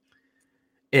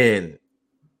 And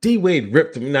D Wade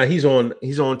ripped him. Now he's on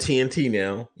TNT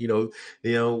now. You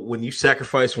know when you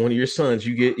sacrifice one of your sons,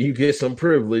 you get some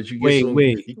privilege. Wait.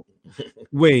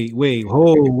 Whoa.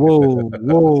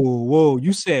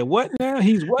 You said what now?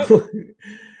 He's what?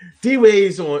 D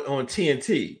Wade's on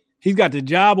TNT. He's got the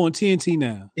job on TNT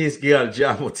now. He's got a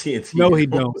job on TNT. No, he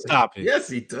don't. Stop it. Yes,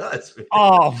 he does. Man.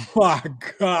 Oh my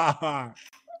God.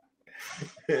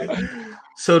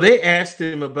 So they asked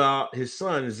him about his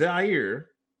son Zaire.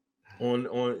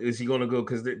 On is he going to go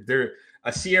because they're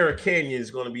Sierra Canyon is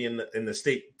going to be in the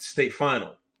state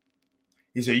final.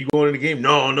 He said, "You going in the game?"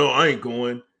 No, I ain't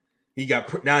going. He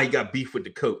got beef with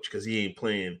the coach because he ain't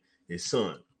playing his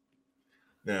son.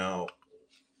 Now,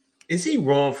 is he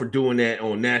wrong for doing that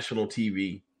on national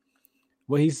TV?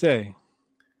 What he say?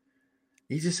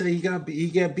 He just said he got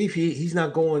beef. He's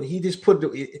not going. He just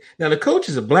now the coach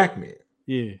is a black man.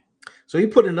 Yeah. So he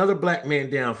put another black man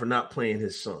down for not playing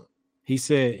his son. He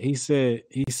said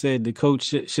the coach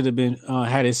should have been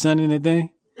had his son in the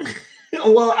thing.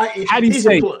 Well, how did he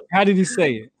say it? How did he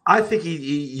say it? I think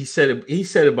he said it. He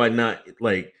said it by not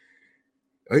like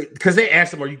because they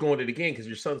asked him, "Are you going to the game?" Because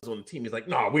your son's on the team. He's like,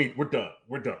 "No, we're done.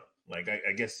 We're done." Like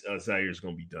I guess Zaire's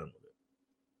going to be done with it.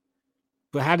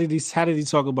 But how did he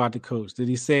talk about the coach? Did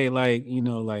he say like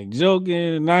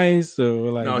joking, nice,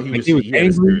 or like? No, he was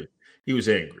angry. He was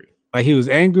angry. Like he was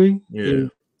angry. Yeah.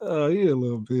 Oh, you a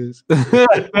little bitch.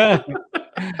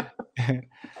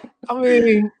 I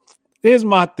mean, here's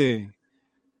my thing.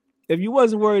 If you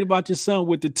wasn't worried about your son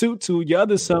with the tutu, your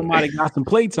other son might have got some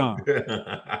playtime. You know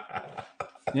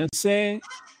what I'm saying?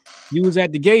 You was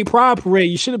at the gay pride parade.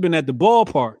 You should have been at the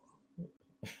ballpark.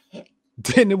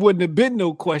 Then there wouldn't have been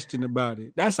no question about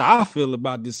it. That's how I feel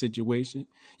about this situation.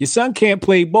 Your son can't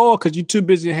play ball because you're too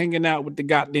busy hanging out with the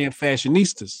goddamn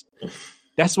fashionistas.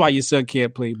 That's why your son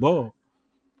can't play ball.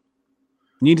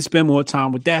 You need to spend more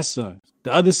time with that son.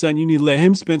 The other son, you need to let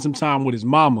him spend some time with his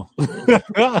mama.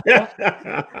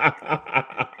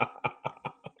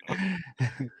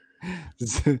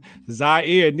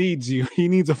 Zaire needs you. He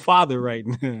needs a father right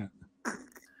now.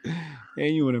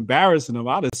 And you were embarrassing him.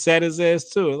 I'd have sat his ass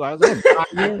too. Like, I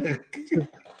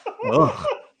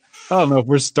don't know if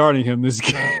we're starting him this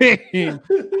game.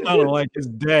 I don't like his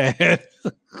dad.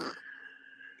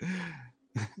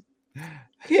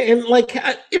 Yeah, and like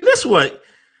that's what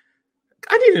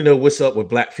I need to know what's up with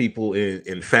black people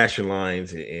in fashion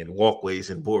lines and walkways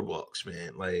and boardwalks,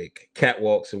 man. Like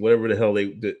catwalks and whatever the hell they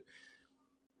do.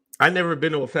 I've never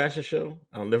been to a fashion show.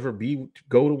 I'll never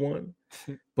go to one.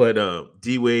 But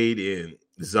D Wade and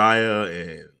Zaya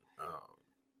and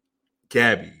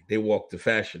Gabby, they walked the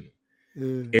fashion,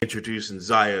 introducing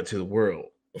Zaya to the world.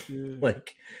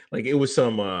 like it was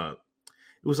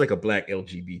like a black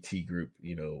LGBT group,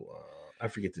 I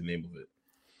forget the name of it.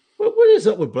 what is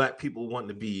up with black people wanting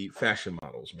to be fashion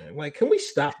models, man? Like, can we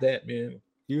stop that, man?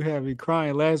 You had me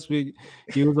crying last week.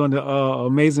 He was on the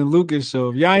Amazing Lucas show.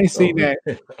 If y'all ain't seen that,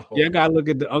 y'all gotta look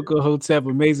at the Uncle Hotep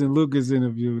Amazing Lucas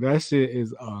interview. That shit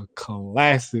is a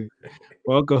classic.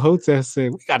 Well, Uncle Hotep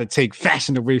said, we gotta take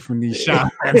fashion away from these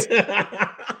shops.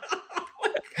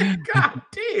 God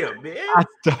damn, man. I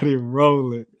started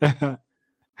rolling.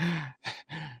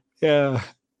 Yeah.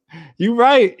 You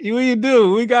right. You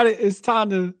do. We got it. It's time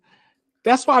to.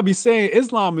 That's why I be saying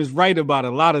Islam is right about a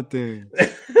lot of things.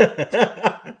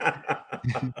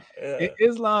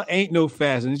 Islam ain't no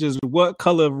fashion. It's just what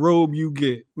color robe you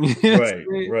get.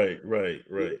 Right.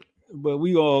 But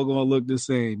we all gonna look the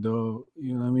same, dog.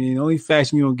 You know what I mean? The only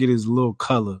fashion you don't get is a little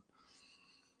color.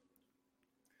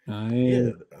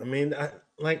 Yeah, I mean,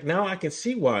 now I can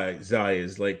see why Zaya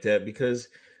is like that, because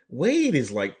Wade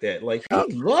is like that. Like,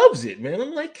 he loves it, man.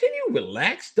 I'm like, can you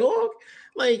relax, dog?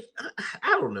 Like,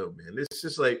 I don't know, man. It's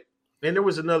just like, and there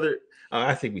was another.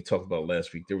 I think we talked about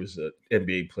last week. There was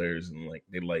NBA players, and like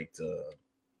they liked,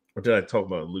 or did I talk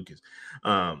about Lucas?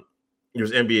 There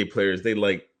was NBA players. They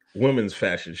like women's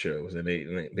fashion shows, and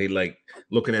they like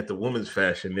looking at the women's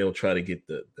fashion. They'll try to get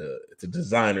the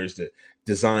designers to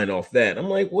design off that. I'm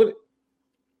like, what?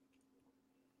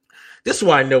 This is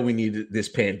why I know we need this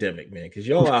pandemic, man, because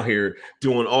y'all out here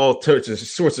doing all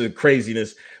sorts of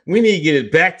craziness. We need to get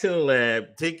it back to the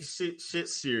lab, take shit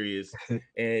serious.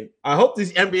 And I hope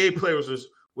these NBA players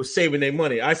was saving their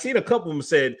money. I seen a couple of them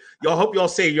said, y'all hope y'all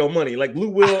save your money. Like Blue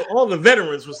Will, all the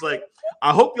veterans was like,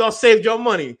 I hope y'all saved your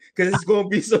money because it's going to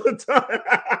be some time.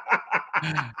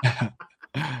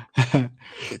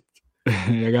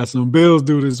 I got some bills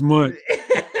due this month.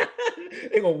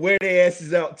 They're going to wear their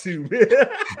asses out too.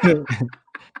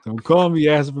 Don't call me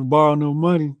asking for borrow no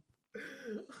money.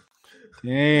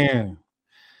 Damn.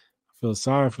 I feel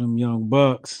sorry for them young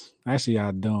bucks. Actually,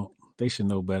 I don't. They should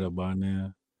know better by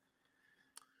now.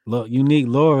 Look, Unique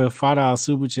Laura, $5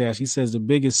 super chat. She says the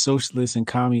biggest socialist and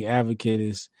commie advocate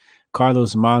is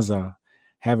Carlos Maza,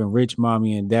 having rich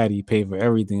mommy and daddy pay for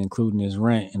everything, including his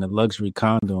rent in a luxury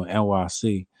condo in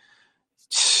NYC.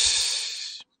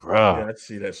 Bro. Yeah, I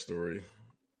see that story.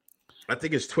 I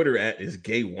think his Twitter is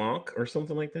Gay Wonk or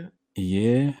something like that.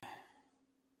 Yeah.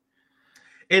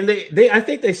 And I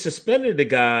think they suspended the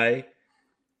guy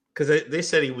because they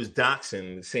said he was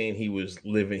doxing, saying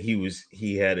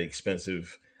he had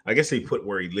expensive. I guess they put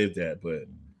where he lived at, but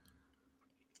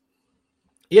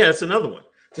yeah, it's another one.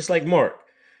 Just like Mark,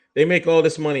 they make all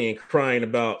this money and crying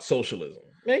about socialism.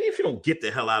 Man, if you don't get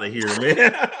the hell out of here, man,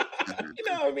 you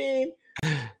know what I mean?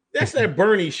 That's that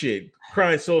Bernie shit,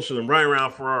 crying socialism, riding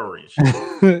around Ferrari and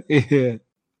shit. Yeah,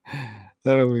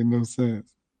 that don't make no sense.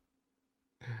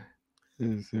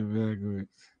 It's backwards.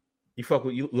 You fuck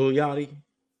with Lil Yachty?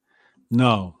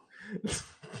 No,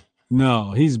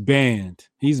 he's banned.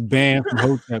 He's banned from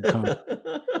Hotep Con.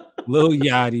 Lil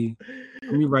Yachty.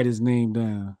 Let me write his name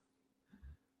down.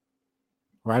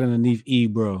 Right underneath E,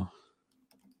 bro.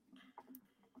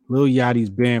 Lil Yachty's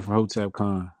banned from Hotep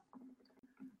Con.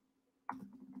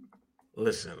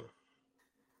 Listen.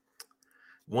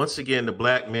 Once again, the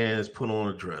black man has put on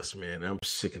a dress, man. I'm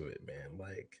sick of it, man.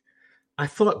 Like, I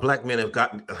thought black men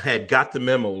had got the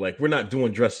memo. Like, we're not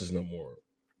doing dresses no more.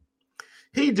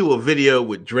 He do a video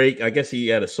with Drake. I guess he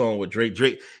had a song with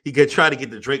Drake. He could try to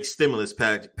get the Drake stimulus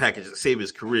package to save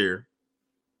his career.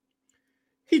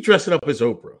 He dressing up as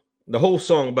Oprah. The whole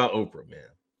song about Oprah, man.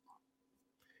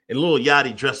 And Lil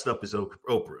Yachty dressed up as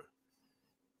Oprah.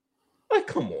 Like,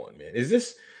 come on, man. Is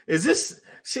this?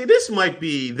 See, this might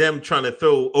be them trying to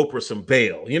throw Oprah some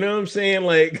bail. You know what I'm saying?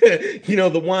 Like,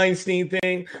 the Weinstein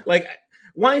thing. Like,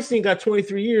 Weinstein got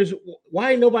 23 years.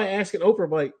 Why ain't nobody asking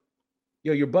Oprah, like,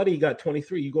 yo, your buddy got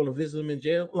 23. You going to visit him in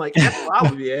jail? Like, that's what I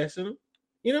would be asking him.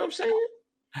 You know what I'm saying?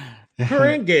 Her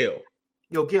and Gail.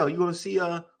 Yo, Gail, you going to see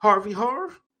Harvey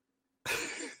Harv?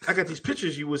 I got these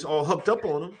pictures. You was all hooked up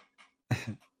on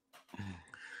him.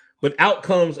 But out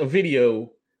comes a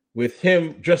video with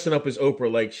him dressing up as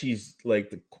Oprah like she's like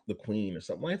the queen or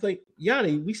something. I was like,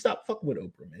 Yachty, we stopped fucking with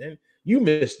Oprah, man. You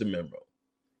missed the memo.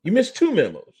 You missed two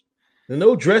memos. The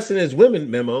no dressing as women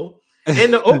memo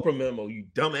and the Oprah memo, you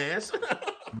dumbass.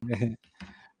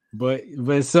 But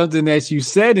something that you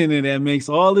said in it that makes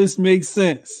all this make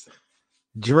sense.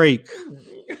 Drake.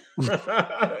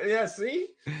 Yeah, see?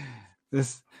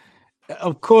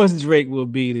 Of course Drake will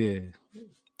be there.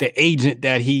 The agent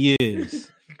that he is.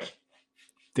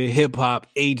 The hip-hop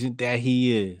agent that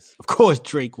he is. Of course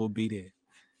Drake will be there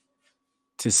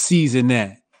to season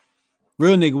that.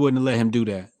 Real nigga wouldn't have let him do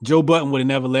that. Joe Budden would have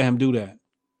never let him do that.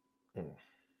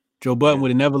 Joe Budden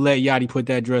would have never let Yachty put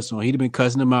that dress on. He'd have been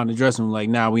cussing him out in the dressing room like,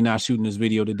 nah, we not shooting this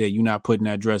video today. You not putting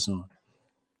that dress on.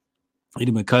 He'd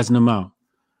have been cussing him out.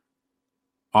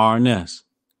 RNS.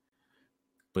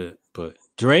 But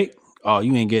Drake, oh,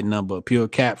 you ain't getting nothing but pure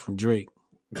cap from Drake.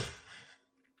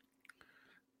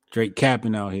 Drake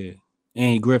capping out here.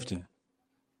 And he grifting.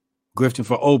 Grifting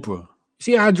for Oprah.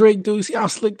 See how Drake do? See how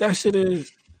slick that shit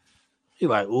is? He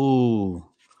like, ooh,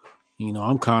 you know,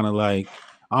 I'm kind of like,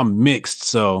 I'm mixed,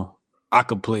 so I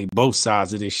could play both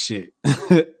sides of this shit.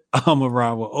 I'm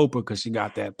around with Oprah because she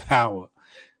got that power.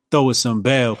 Throw it some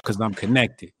bell because I'm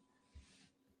connected.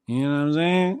 You know what I'm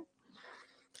saying?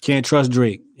 Can't trust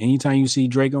Drake. Anytime you see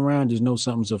Drake around, just know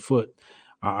something's afoot.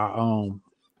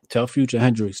 Tell Future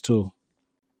Hendrix too.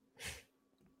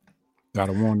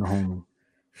 Gotta warn the homie.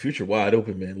 Future wide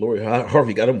open, man. Lori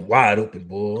Harvey got him wide open,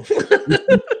 boy.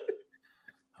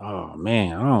 Oh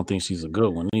man, I don't think she's a good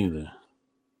one either.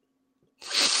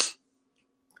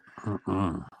 I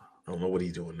don't know what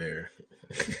he's doing there.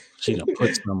 She done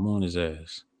put something on his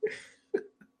ass.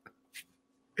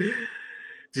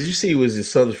 Did you see it was his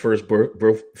son's first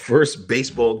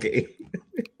baseball game?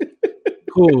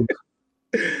 Cool.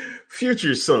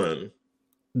 Future's son.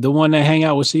 The one that hang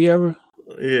out with Sierra?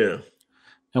 Yeah.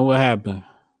 And what happened?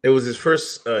 It was his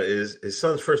first his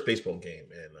son's first baseball game,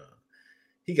 and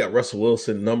he got Russell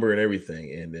Wilson number and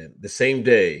everything. And then the same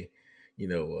day, you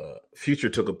know, Future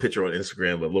took a picture on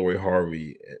Instagram of Lori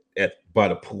Harvey by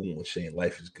the pool and saying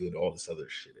life is good, all this other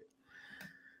shit. I'm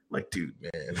like, dude,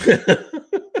 man.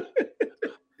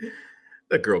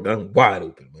 That girl got him wide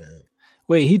open, man.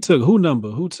 Wait, he took who number?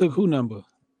 Who took who number?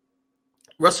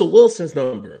 Russell Wilson's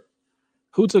number.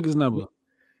 Who took his number?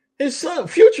 His son,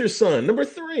 Future's son, number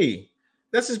 3.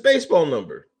 That's his baseball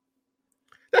number.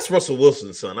 That's Russell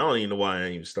Wilson's son. I don't even know why I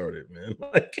ain't even started, man.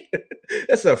 Like,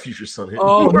 that's not Future's son.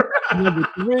 Oh, number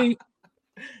 3.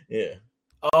 Yeah.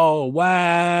 Oh,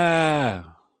 wow.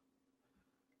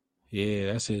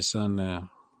 Yeah, that's his son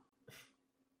now.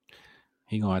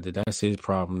 He gonna have to. That's his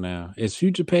problem now. Is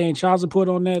Future paying child support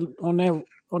on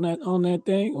that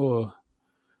thing, or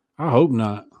I hope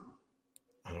not.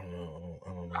 I don't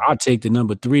know. I'll take the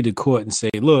number 3 to court and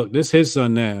say, "Look, this his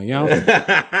son now." You know?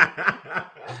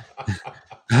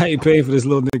 I ain't paying for this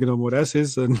little nigga no more. That's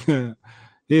his son.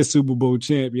 He's Super Bowl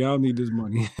champ. Y'all need this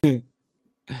money.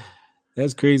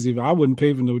 That's crazy. I wouldn't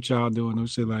pay for no child doing no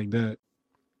shit like that.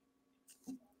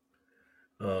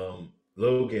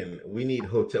 Logan, we need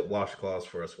Hotep washcloths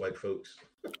for us white folks.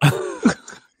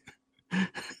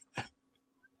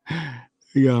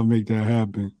 You gotta make that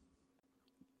happen.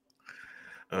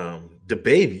 The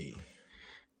baby.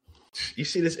 You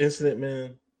see this incident,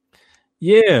 man?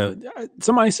 Yeah,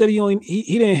 somebody said he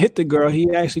didn't hit the girl. He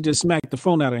actually just smacked the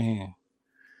phone out of her hand.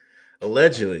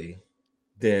 Allegedly,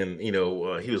 then he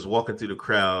was walking through the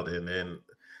crowd, and then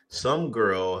some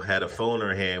girl had a phone in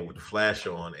her hand with the flash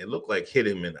on. It looked like hit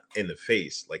him in the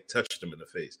face, like touched him in the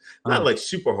face. Not like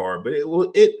super hard, but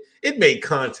it made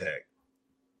contact.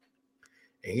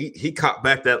 And he caught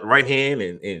back that right hand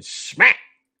and smack.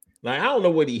 Like, I don't know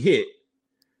what he hit.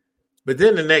 But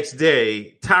then the next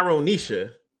day,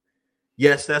 Tyronisha,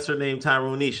 yes, that's her name,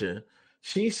 Tyronisha.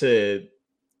 She said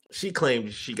she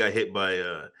claimed she got hit by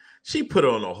she put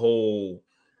on a whole,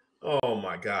 oh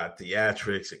my God,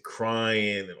 theatrics and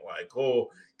crying and like,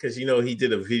 because he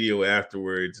did a video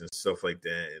afterwards and stuff like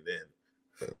that. And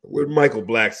then with Michael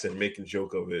Blackson making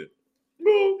joke of it.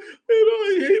 No,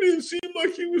 and he didn't seem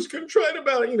like he was contrite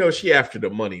about it. She after the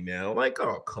money now. Like,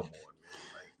 oh, come on.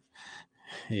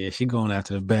 Yeah, she going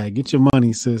after the bag. Get your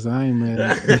money, sis. I ain't mad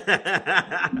at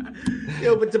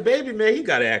you. But the baby, man, he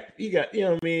got to act. He got, what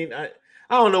I mean? I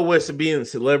don't know what's being a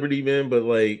celebrity, man, but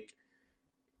like,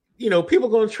 people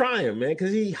going to try him, man,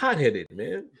 because he hot-headed,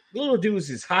 man. Little dudes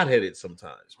is hot-headed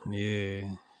sometimes,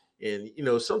 man. Yeah.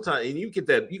 And, sometimes, and you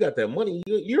got that money,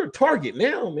 you're a target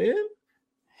now, man.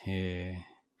 Yeah.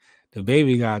 The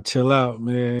baby got to chill out,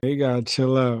 man. He got to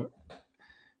chill out.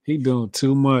 He doing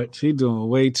too much. He doing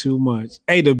way too much.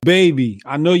 Hey, the baby.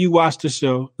 I know you watched the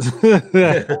show.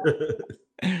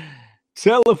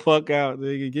 Chill the fuck out,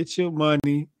 nigga. Get your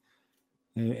money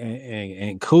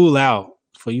and cool out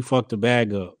before you fuck the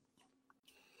bag up.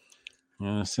 You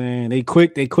know what I'm saying? They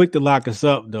quick to lock us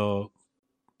up, dog.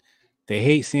 They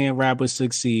hate seeing rappers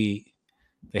succeed.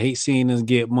 They hate seeing us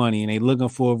get money, and they looking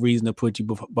for a reason to put you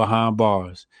behind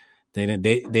bars. They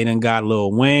done got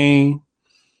Lil Wayne.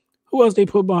 Who else they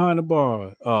put behind the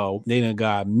bar? Oh, they done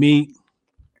got Meek.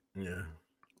 Yeah.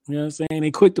 You know what I'm saying?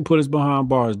 They quick to put us behind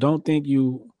bars. Don't think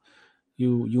you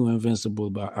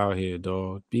invincible out here,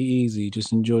 dog. Be easy.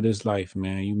 Just enjoy this life,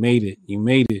 man. You made it.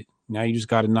 Now you just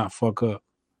got to not fuck up.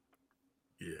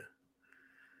 Yeah.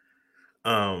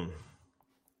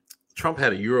 Trump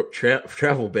had a Europe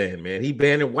travel ban, man. He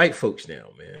banning white folks now,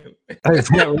 man. Is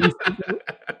that racism?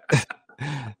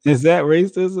 Is that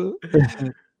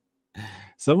racism?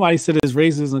 Somebody said it's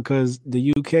racism because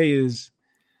the UK is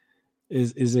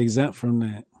exempt from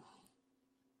that.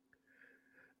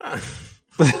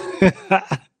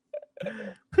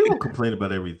 People complain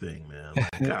about everything, man.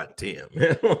 Like, God damn,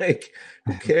 man. Like,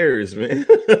 who cares, man?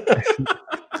 I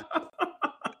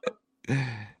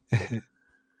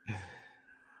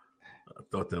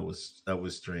thought that was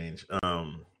strange.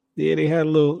 Yeah, they had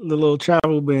the little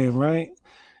travel ban, right?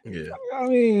 Yeah. I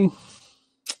mean,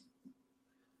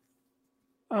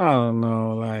 I don't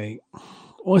know. Like,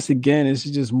 once again, it's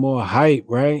just more hype,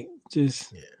 right?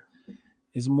 Just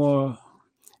it's more.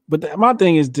 But my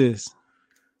thing is this: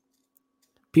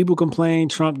 people complain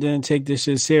Trump didn't take this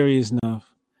shit serious enough.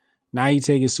 Now he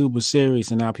take it super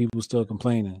serious, and now people still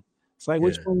complaining. It's like,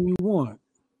 which one you want?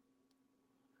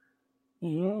 You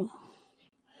know,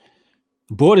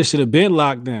 border should have been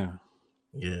locked down.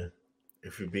 Yeah,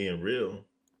 if you're being real,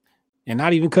 and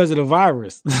not even because of the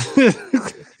virus.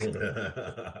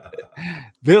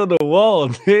 Build a wall,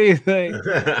 man.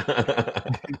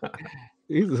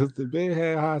 The big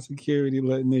had high security,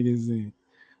 let niggas in.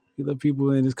 He let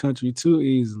people in this country too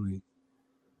easily.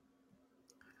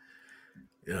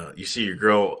 Yeah, you see, your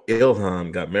girl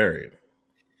Ilhan got married.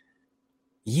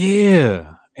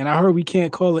 Yeah, and I heard we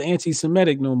can't call her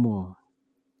anti-Semitic no more.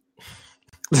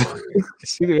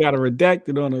 She got a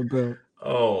redacted on her belt.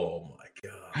 Oh my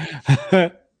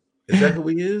god. Is that who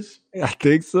he is? I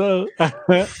think so.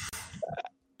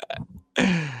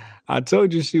 I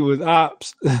told you she was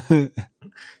ops.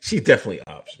 She's definitely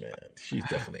ops, man. She's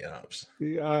definitely ops.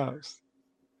 She ops.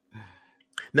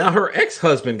 Now her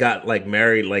ex-husband got like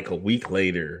married like a week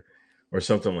later or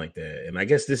something like that. And I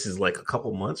guess this is like a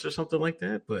couple months or something like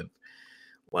that. But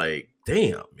like,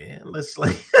 damn, man. Let's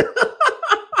like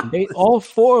they all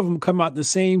four of them come out the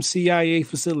same CIA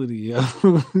facility. Yo.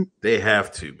 They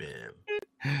have to, man.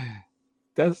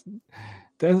 That's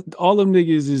all them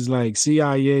niggas is like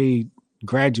CIA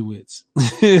graduates.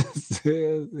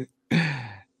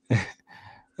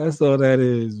 That's all that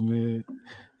is, man.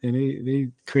 And they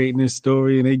creating this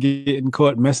story and they getting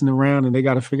caught messing around and they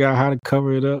got to figure out how to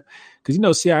cover it up. Because, you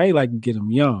know, CIA like to get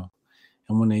them young.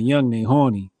 And when they're young, they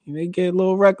horny. And they get a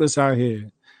little reckless out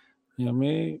here. You know what I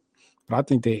mean? But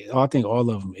I think all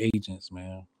of them agents,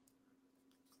 man.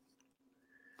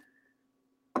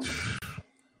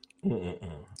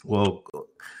 Well,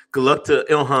 good luck to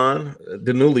Ilhan,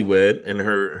 the newlywed, and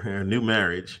her new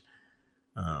marriage.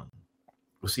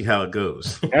 We'll see how it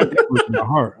goes. That broke my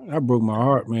heart. That broke my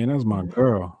heart, man. That's my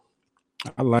girl.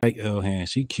 I like Ilhan.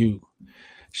 She cute.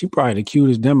 She probably the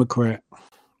cutest Democrat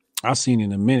I've seen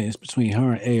in a minute. It's between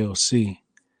her and AOC. You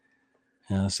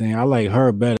know what I'm saying? I like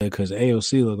her better because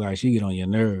AOC look like she get on your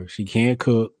nerves. She can't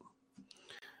cook.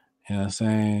 You know what I'm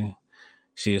saying?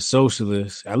 She a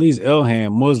socialist. At least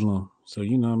Ilhan Muslim. So,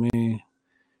 you know what I mean?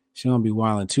 She don't be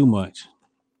wilding too much.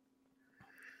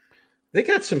 They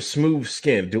got some smooth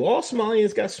skin. Do all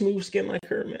Somalians got smooth skin like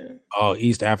her, man? Oh,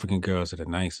 East African girls are the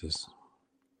nicest.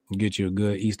 You get you a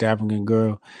good East African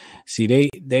girl. See,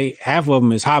 they half of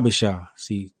them is Habesha.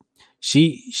 See,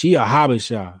 she a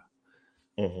Habesha.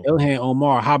 Ilhan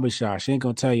Omar Habesha. She ain't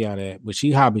gonna tell y'all that, but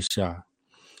she Habesha.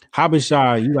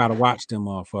 Habesha, you gotta watch them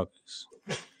motherfuckers.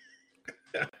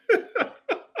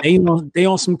 They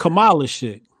on some Kamala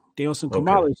shit. They on some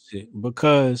Kamala shit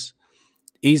because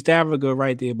East Africa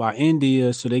right there by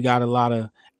India, so they got a lot of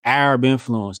Arab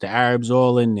influence. The Arabs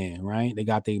all in there, right? They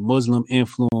got their Muslim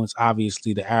influence,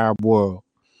 obviously the Arab world.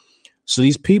 So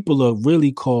these people are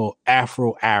really called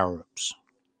Afro-Arabs,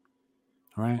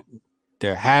 right?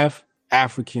 They're half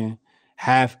African,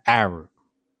 half Arab.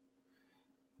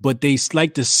 But they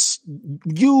like to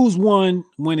use one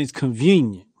when it's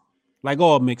convenient. Like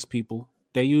all mixed people,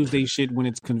 they use their shit when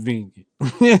it's convenient. You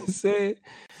know what I'm saying?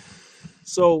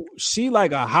 So she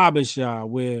like a Habesha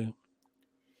where,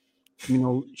 you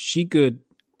know, she could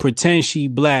pretend she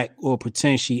black or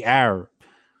pretend she Arab.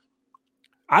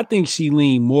 I think she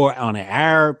leaned more on the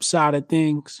Arab side of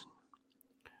things,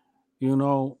 you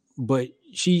know, but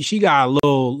she got a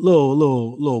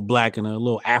little black in her, a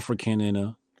little African in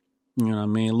her, you know what I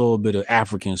mean? A little bit of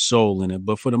African soul in it.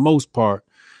 But for the most part,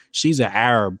 she's an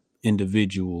Arab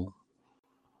individual.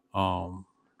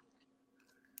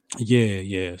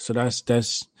 Yeah. So that's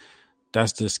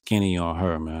the skinny on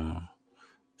her, man.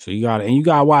 So you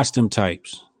gotta watch them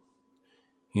types.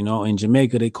 You know, in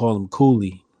Jamaica they call them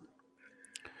coolie.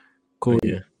 Coolie.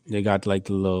 Yeah. They got like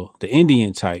the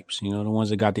Indian types. You know, the ones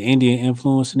that got the Indian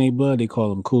influence in their blood. They call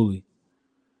them coolie.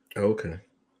 Okay.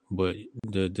 But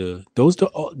those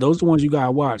the ones you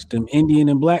gotta watch. Them Indian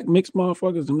and black mixed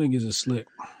motherfuckers, them niggas are slick.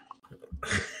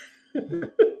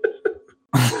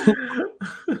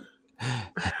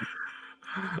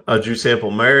 Drew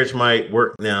Sample, marriage might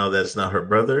work now. That's not her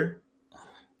brother.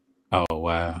 Oh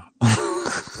wow.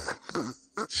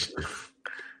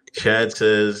 Chad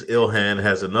says Ilhan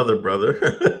has another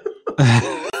brother.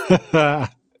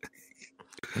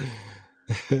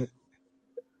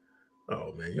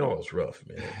 Oh man, y'all's rough,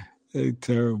 man. They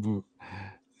terrible.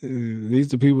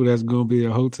 These are people that's gonna be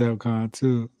at Hotel Con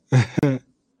too.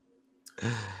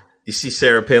 You see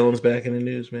Sarah Palin's back in the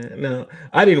news, man. No,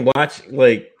 I didn't watch.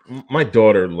 Like my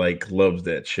daughter, loves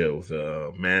that show,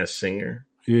 The Masked Singer.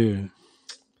 Yeah,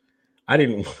 I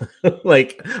didn't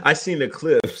like. I seen the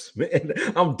clips, man.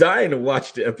 I'm dying to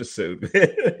watch the episode,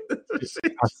 man.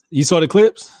 You saw the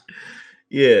clips?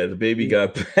 Yeah, the baby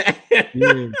got back.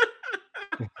 Yeah.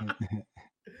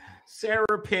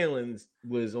 Sarah Palin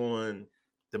was on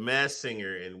The Masked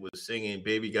Singer and was singing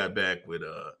 "Baby Got Back" with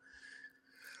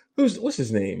what's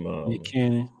his name? Nick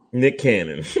Cannon. Nick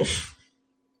Cannon.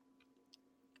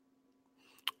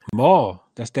 Maul.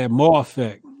 That's that Maul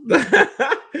effect.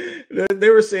 They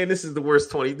were saying this is the worst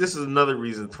 20. This is another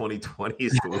reason 2020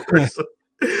 is the worst.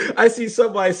 I see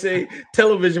somebody say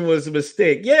television was a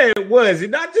mistake. Yeah, it was.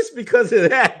 And not just because of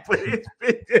that, but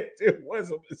it was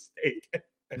a mistake.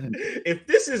 If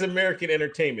this is American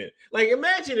entertainment, like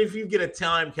imagine if you get a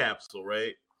time capsule,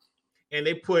 right? And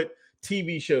they put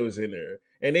TV shows in there.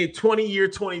 And they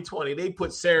 2020, they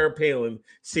put Sarah Palin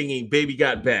singing Baby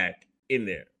Got Back in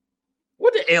there.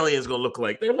 What the aliens gonna look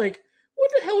like? They're like,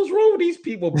 what the hell is wrong with these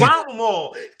people? Bomb them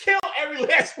all. Kill every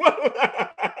last one of them.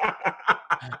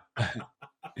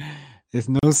 There's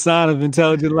no sign of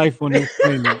intelligent life on this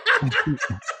planet.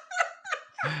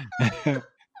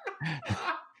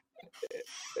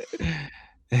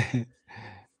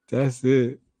 That's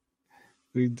it.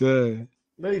 We done.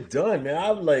 They done, man.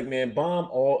 I'm like, man, bomb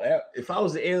all. If I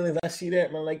was the aliens, I see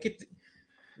that, man. Like,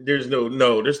 there's no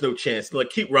chance. Like,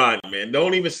 keep riding, man.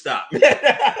 Don't even stop.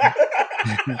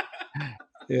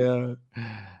 Yeah,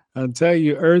 I'll tell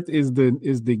you, Earth is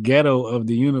the ghetto of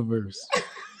the universe.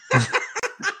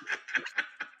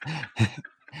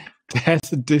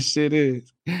 That's what this shit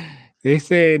is. They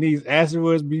saying these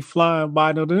asteroids be flying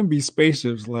by, no, them be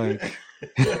spaceships. Like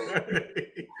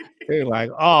they're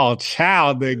like, oh,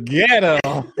 child, the ghetto.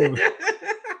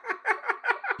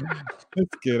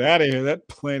 Let's get out of here. That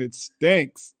planet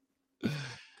stinks.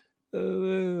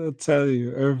 I'll tell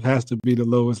you, Earth has to be the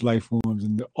lowest life forms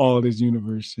in all this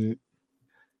universe shit.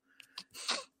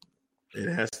 It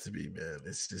has to be, man.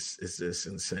 It's just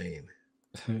insane.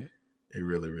 It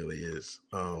really, really is.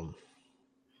 I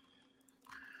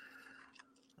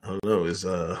don't know. Is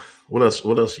what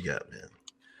else you got, man?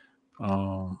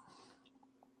 I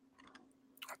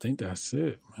think that's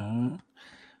it, man.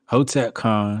 Hotep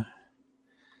Con.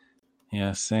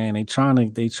 Yeah, saying they trying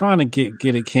to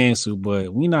get it canceled,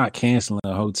 but we not canceling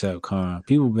Hotep Con.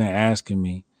 People been asking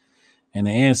me, and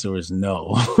the answer is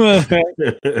no.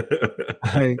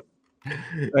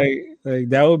 like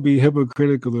that would be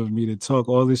hypocritical of me to talk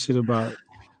all this shit about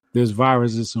this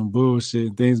virus is some bullshit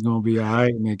and things gonna be all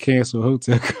right and then cancel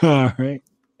Hotep Con, right?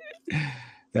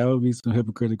 That would be some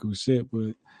hypocritical shit.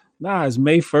 But nah, it's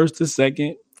May 1st to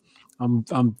 2nd. I'm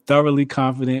thoroughly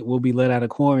confident we'll be let out of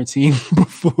quarantine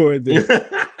before this.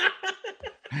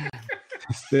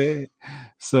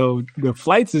 So the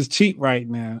flights is cheap right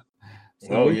now.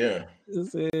 So yeah.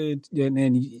 And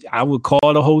I would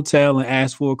call the hotel and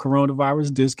ask for a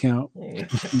coronavirus discount.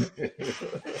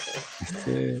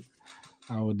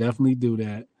 I would definitely do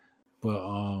that.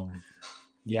 But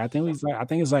yeah, I think it's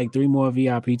like 3 more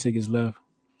VIP tickets left.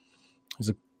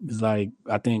 It's like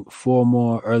I think 4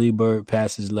 more early bird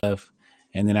passes left,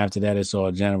 and then after that it's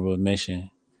all general admission.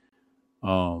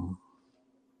 But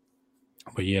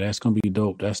yeah, that's gonna be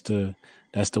dope. That's the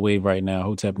wave right now.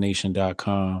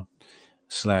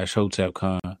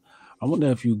 HotepNation.com/HotepCon. I wonder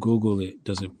if you Google it,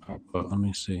 does it pop up? Let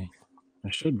me see.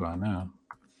 It should by now.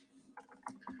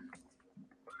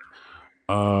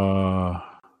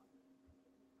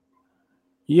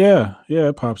 Yeah,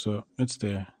 it pops up. It's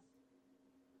there.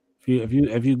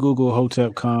 If you Google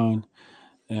HotepCon,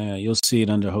 you'll see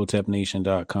it under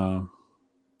HotepNation.com.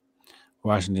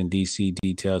 Washington D.C.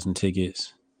 details and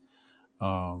tickets.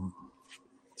 So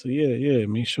yeah.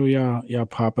 Make sure y'all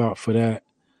pop out for that.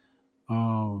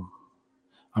 I'm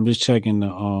just checking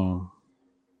the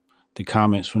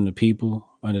comments from the people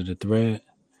under the thread.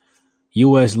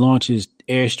 U.S. launches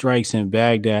airstrikes in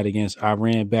Baghdad against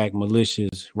Iran-backed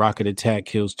militias. Rocket attack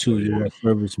kills 2 U.S.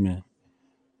 servicemen.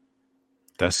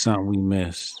 That's something we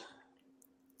missed.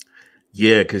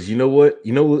 Yeah, because you know what?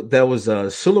 That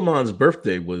was Suleiman's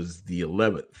birthday was the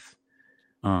 11th.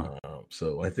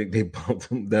 So I think they bombed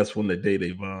him. That's when the day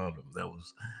they bombed him.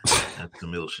 That's the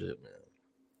middle shit,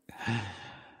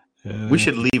 man. We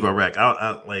should leave Iraq.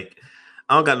 I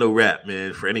don't got no rap,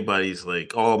 man, for anybody's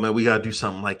like, oh man, we gotta do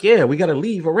something. Like, yeah, we gotta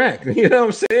leave Iraq. You know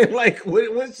what I'm saying? Like,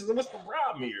 what's the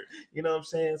problem here? You know what I'm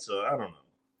saying? So I don't know.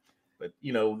 But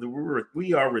you know,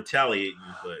 we are retaliating,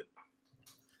 but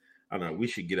I don't know. We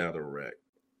should get out of Iraq,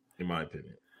 in my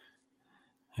opinion.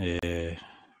 Yeah.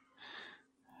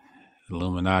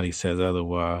 Illuminati says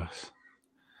otherwise.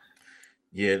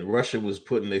 Yeah, Russia was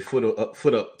putting their foot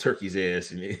up Turkey's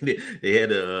ass, and they had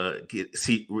to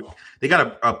they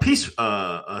got a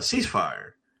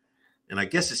ceasefire, and I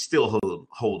guess it's still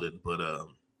holding, but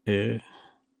yeah,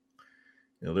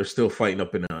 they're still fighting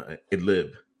up in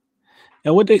Idlib.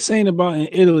 And what they saying about in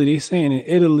Italy? They saying in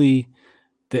Italy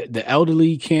that the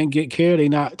elderly can't get care. They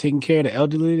not taking care of the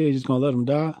elderly. They're just gonna let them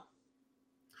die.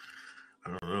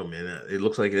 I don't know, man. It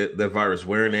looks like that virus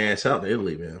wearing their ass out in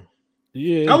Italy, man.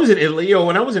 Yeah, I was in Italy,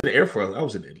 when I was in the Air Force, I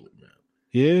was in Italy, man.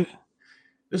 Yeah,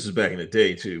 this is back in the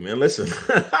day too, man. Listen,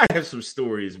 I have some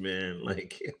stories, man.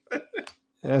 Like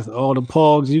that's all the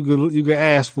pogs you could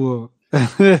ask for.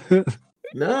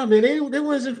 No, man, they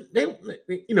wasn't. They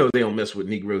don't mess with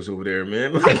Negroes over there,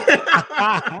 man.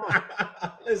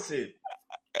 Listen,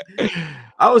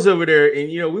 I was over there,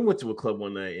 and we went to a club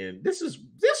one night, and this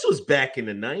was back in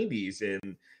the 90s,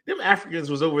 and them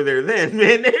Africans was over there then,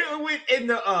 man. They went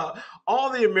in all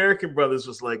the American brothers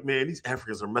was like, man, these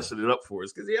Africans are messing it up for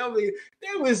us, because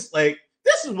there was like,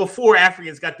 this was before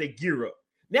Africans got their gear up.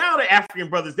 Now the African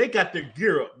brothers, they got their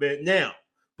gear up, man. Now,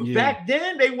 but back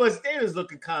then they was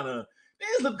looking kind of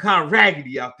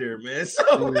raggedy out there, man.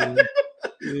 So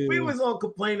we was all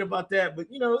complaining about that, but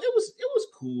it was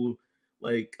cool.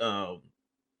 Like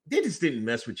they just didn't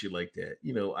mess with you like that.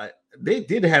 They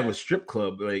did have a strip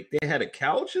club. Like they had a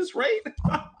couches, right?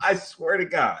 I swear to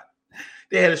God,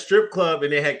 they had a strip club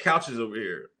and they had couches over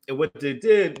here. And what they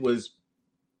did was,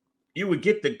 you would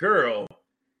get the girl.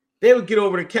 They would get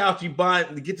over the couch. You buy it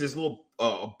and get this little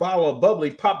bottle of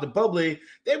bubbly. Pop the bubbly.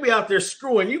 They'd be out there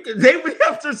screwing. They would be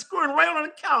out there screwing right on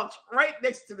the couch, right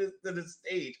next to the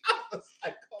stage. I was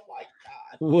like, oh my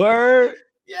God. Word.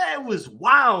 Yeah, it was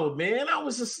wild, man. I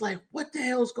was just like, what the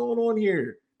hell's going on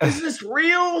here? Is this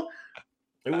real?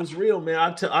 It was real, man.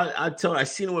 I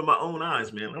seen it with my own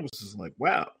eyes, man. I was just like,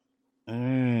 wow.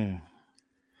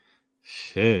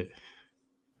 Shit.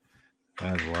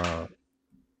 That's wild.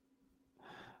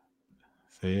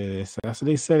 So yeah, that's what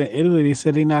they said in Italy. They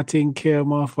said they not taking care of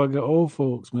motherfucking old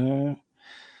folks, man.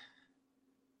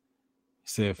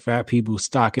 Said fat people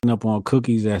stocking up on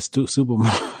cookies at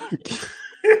supermarket.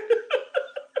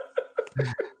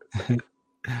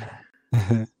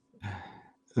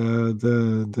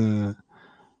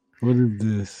 What is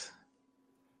this?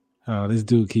 Oh, this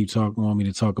dude want me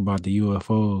to talk about the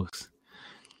UFOs.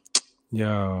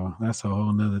 Yo, that's a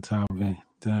whole nother topic.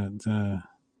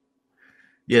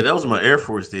 Yeah, that was my Air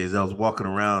Force days. I was walking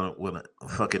around with a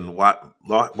fucking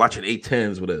watching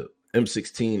A-10s with a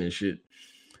M16 and shit.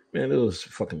 Man, it was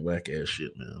fucking whack ass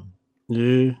shit, man.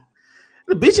 Yeah.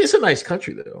 The beach is a nice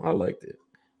country though. I liked it.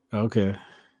 Okay.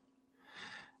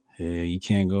 Yeah, you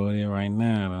can't go there right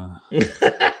now, though.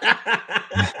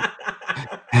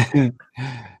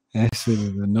 That shit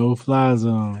is a no-fly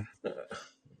zone.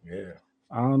 Yeah.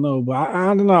 I don't know, but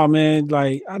I don't know, man.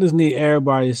 Like, I just need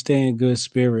everybody to stay in good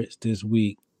spirits this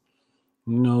week.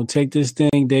 Take this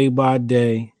thing day by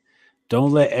day.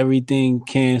 Don't let everything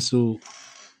cancel.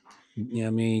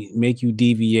 Make you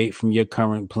deviate from your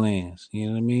current plans. You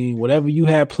know what I mean? Whatever you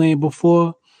had planned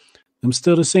before, them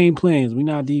still the same plans. We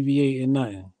not deviating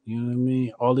nothing. You know what I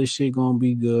mean? All this shit gonna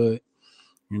be good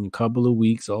in a couple of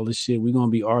weeks. All this shit, we're gonna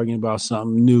be arguing about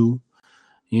something new.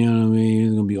 You know what I mean?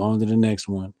 It's gonna be on to the next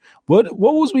one. What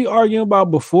was we arguing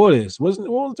about before this? What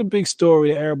was the big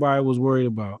story that everybody was worried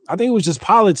about? I think it was just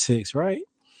politics, right?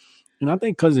 And I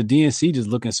think because the DNC just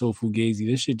looking so fugazi,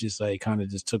 this shit just like kind of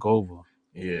just took over.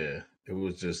 Yeah, it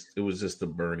was just the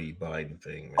Bernie Biden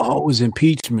thing. Man. Oh, it was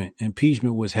impeachment.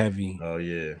 Impeachment was heavy. Oh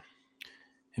yeah,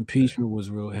 impeachment was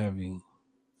real heavy.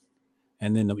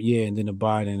 And then the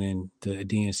Biden and the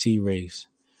DNC race.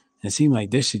 It seemed like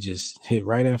this should just hit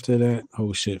right after that.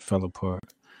 Whole shit fell apart.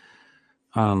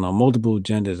 I don't know. Multiple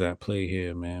agendas at play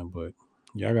here, man. But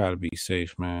y'all gotta be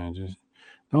safe, man. Just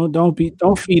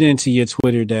don't feed into your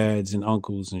Twitter dads and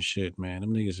uncles and shit, man.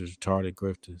 Them niggas are retarded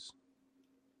grifters.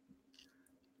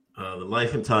 The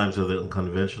life and times of the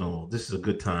unconventional. This is a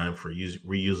good time for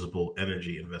reusable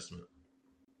energy investment.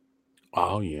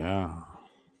 Oh yeah.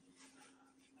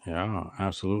 Yeah,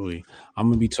 absolutely. I'm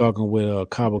gonna be talking with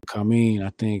Kaba Kamin,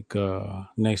 I think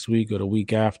next week or the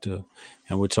week after,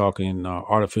 and we're talking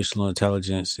artificial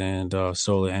intelligence and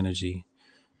solar energy.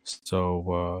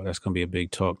 So that's gonna be a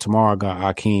big talk. Tomorrow I got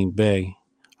Akeem Bey.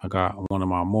 I got one of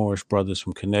my Moorish brothers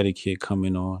from Connecticut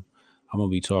coming on. I'm gonna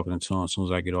be talking to him as soon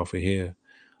as I get off of here.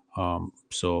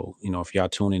 So if y'all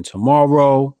tune in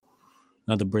tomorrow,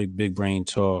 another big brain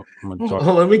talk. I'm gonna talk.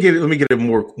 Hold on, let me get a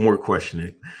more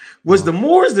questioning. Was the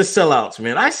Moors the sellouts,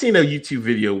 man? I seen a YouTube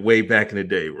video way back in the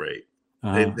day, right?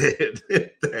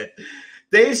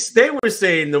 They were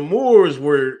saying the Moors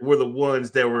were the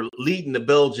ones that were leading the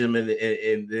Belgium and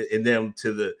them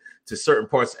to certain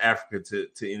parts of Africa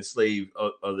to enslave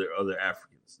other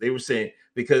Africans. They were saying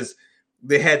because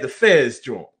they had the Fez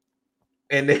drawn.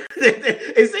 And did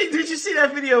you see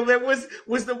that video? That was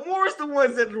the Moors the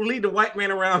ones that lead the white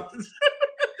man around?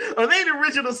 Are they the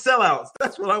original sellouts?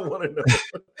 That's what I want to know.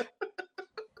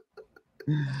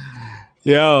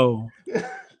 Yo,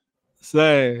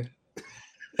 say,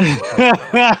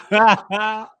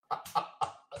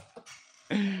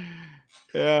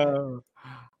 yo,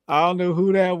 I don't know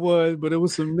who that was, but it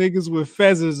was some niggas with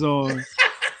feathers on.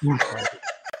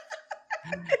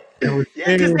 Yeah,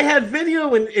 because they had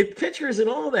video and pictures and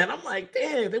all that. I'm like,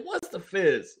 damn, it was the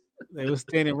Fizz. They were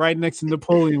standing right next to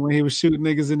Napoleon when he was shooting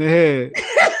niggas in the head.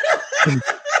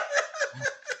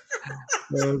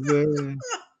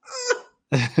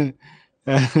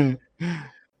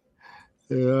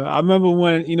 Yeah, I remember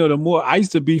when the Moor. I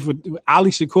used to beef with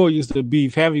Ali Shakur. Used to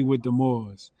beef heavy with the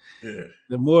Moors. Yeah.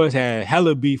 The Moors had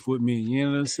hella beef with me. You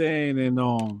know what I'm saying? And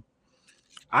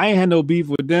I ain't had no beef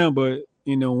with them, but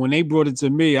when they brought it to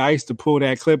me, I used to pull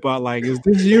that clip out like, "Is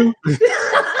this you?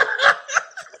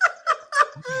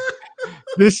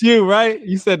 This you, right?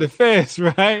 You said the Fez,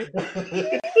 right?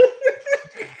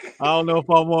 I don't know if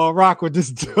I'm on rock with this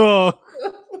dog."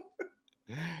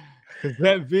 Because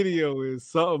that video is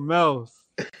something else.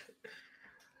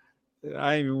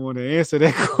 I didn't even want to answer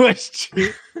that question.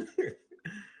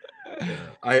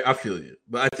 I feel you.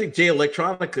 But I think Jay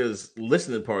Electronica's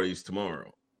listening parties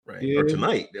tomorrow, right? Yeah. Or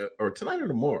tonight or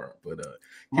tomorrow. But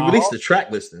he released the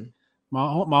track listing. My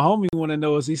homie want to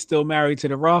know, is he still married to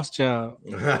the Rothschild?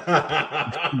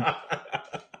 I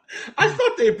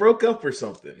thought they broke up or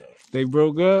something. They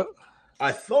broke up?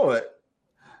 I thought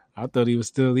he was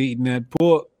still eating that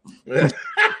pork.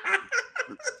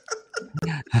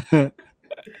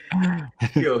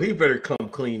 Yo, he better come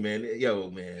clean, man. Yo,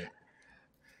 man.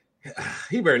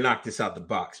 He better knock this out the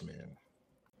box, man.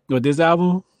 With this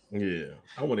album? Yeah.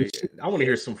 I want to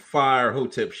hear some fire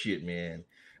Hotep shit, man.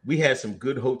 We had some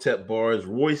good Hotep bars.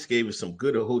 Royce gave us some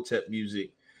good Hotep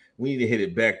music. We need to hit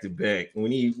it back to back. We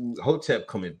need Hotep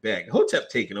coming back. Hotep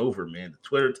taking over, man. The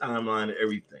Twitter timeline and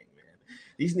everything, man.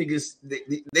 These niggas,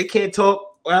 they can't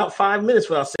talk out 5 minutes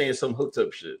without saying some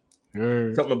Hotep shit.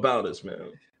 Something about us,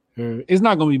 man. It's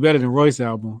not gonna be better than Royce's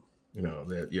album.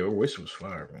 Royce was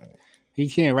fire, man. He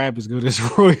can't rap as good as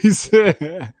Royce.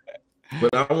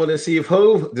 But I want to see if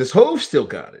Hove still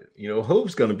got it.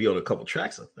 Hove's gonna be on a couple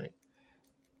tracks, I think.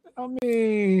 I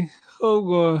mean, Hove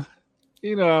gonna,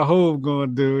 how Hove gonna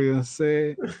do, you know what I'm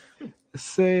saying?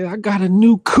 Say, I got a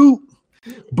new coupe.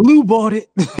 Blue bought it.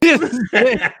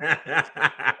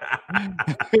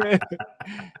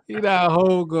 How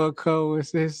Hove gonna come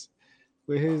with his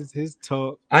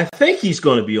talk. I think he's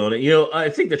gonna be on it. I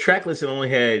think the track list only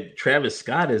had Travis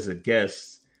Scott as a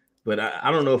guest, but I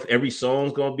don't know if every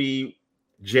song's gonna be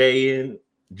J and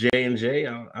J.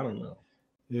 I don't know.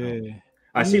 Yeah.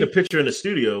 I seen a picture in the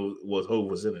studio was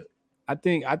Hove was in it. I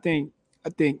think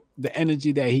the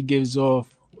energy that he gives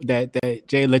off, that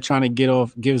Jay Electronic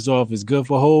gives off is good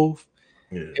for Hove.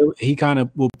 Yeah. He kind of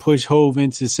will push Hove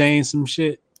into saying some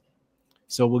shit.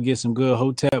 So we'll get some good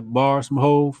Hotep bars from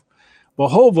Hove. But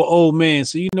Hove an old man,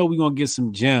 so we're gonna get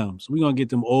some gems. We're gonna get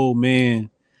them old man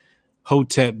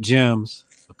Hotep gems,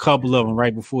 a couple of them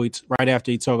right after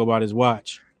he talk about his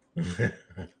watch.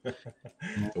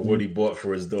 What he bought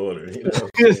for his daughter.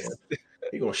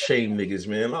 He gonna shame niggas,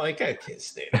 man. I can't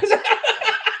stand it.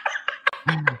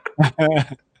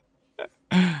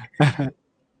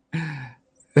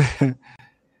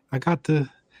 I got the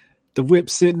whip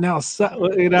sitting outside.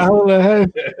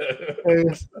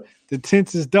 The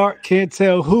tent is dark, can't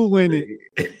tell who in it.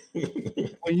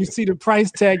 When you see the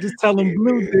price tag, just tell them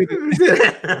Blue did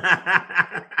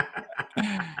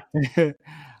it.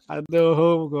 I know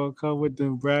Hove gonna come with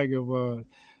them bragging bars.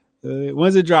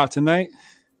 When's it drop tonight?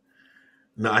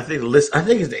 No, I think it's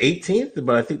the 18th,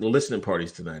 but I think the listening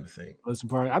party's tonight. Listening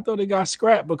party. I thought they got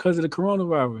scrapped because of the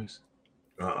coronavirus.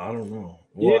 I don't know.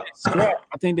 Yeah, they scrapped.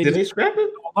 I think did they scrap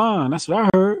it? Online. That's what I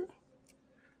heard.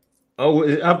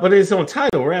 But it's on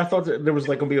title, right? I thought that there was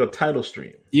like gonna be a title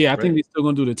stream. Yeah, I right? think they're still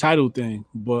gonna do the title thing,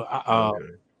 but Okay.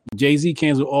 Jay-Z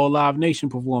canceled all Live Nation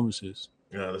performances.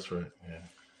 Yeah, that's right.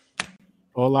 Yeah.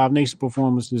 All Live Nation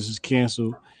performances is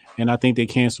canceled, and I think they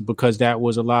canceled because that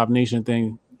was a Live Nation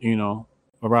thing, you know,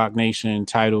 a Rock Nation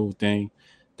title thing.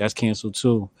 That's canceled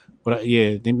too. But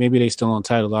yeah, maybe they still on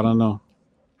title. I don't know.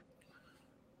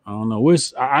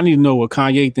 I need to know what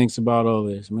Kanye thinks about all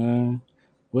this, man.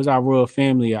 Where's our royal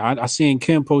family? I seen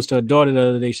Kim post her daughter the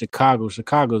other day, Chicago.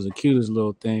 Chicago's the cutest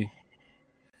little thing.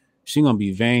 She gonna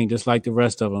be vain just like the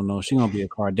rest of them, though. She gonna be a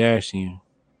Kardashian.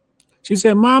 She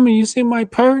said, "Mommy, you see my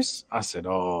purse?" I said,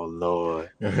 "Oh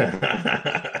Lord."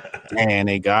 Man,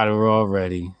 they got her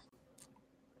already.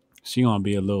 She gonna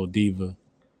be a little diva.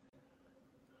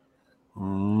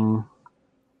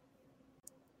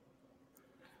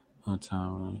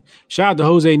 Shout out to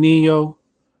Jose Nino.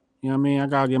 You know what I mean? I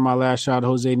gotta give my last shout out to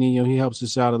Jose Nino. He helps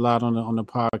us out a lot on the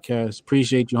podcast.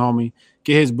 Appreciate you, homie.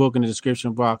 Get his book in the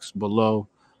description box below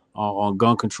on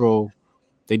gun control.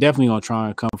 They definitely gonna try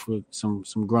and come for some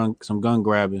gun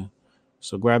grabbing.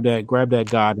 So grab that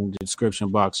guide in the description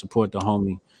box. Support the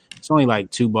homie. It's only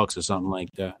like $2 or something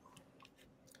like that.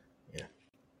 Yeah.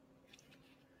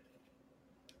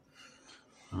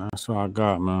 That's all I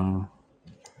got, man.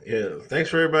 Yeah. Thanks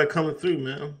for everybody coming through,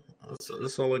 man.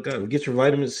 That's all I got. Get your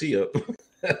vitamin C up.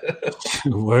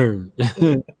 Word.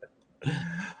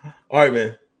 All right,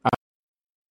 man.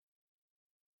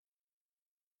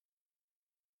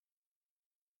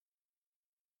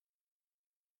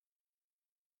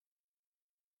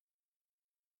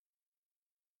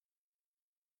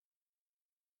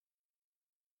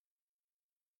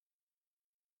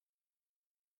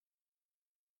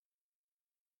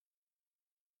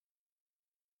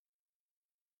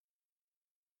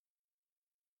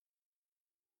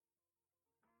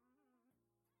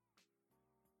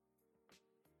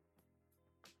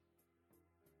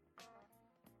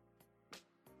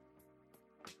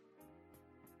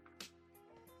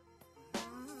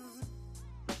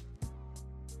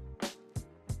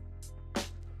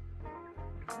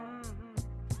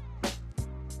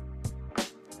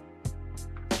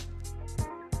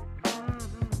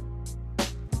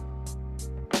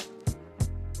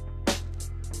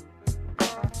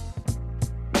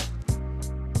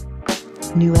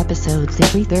 New episodes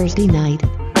every Thursday night.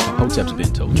 Hotep's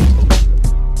been told you.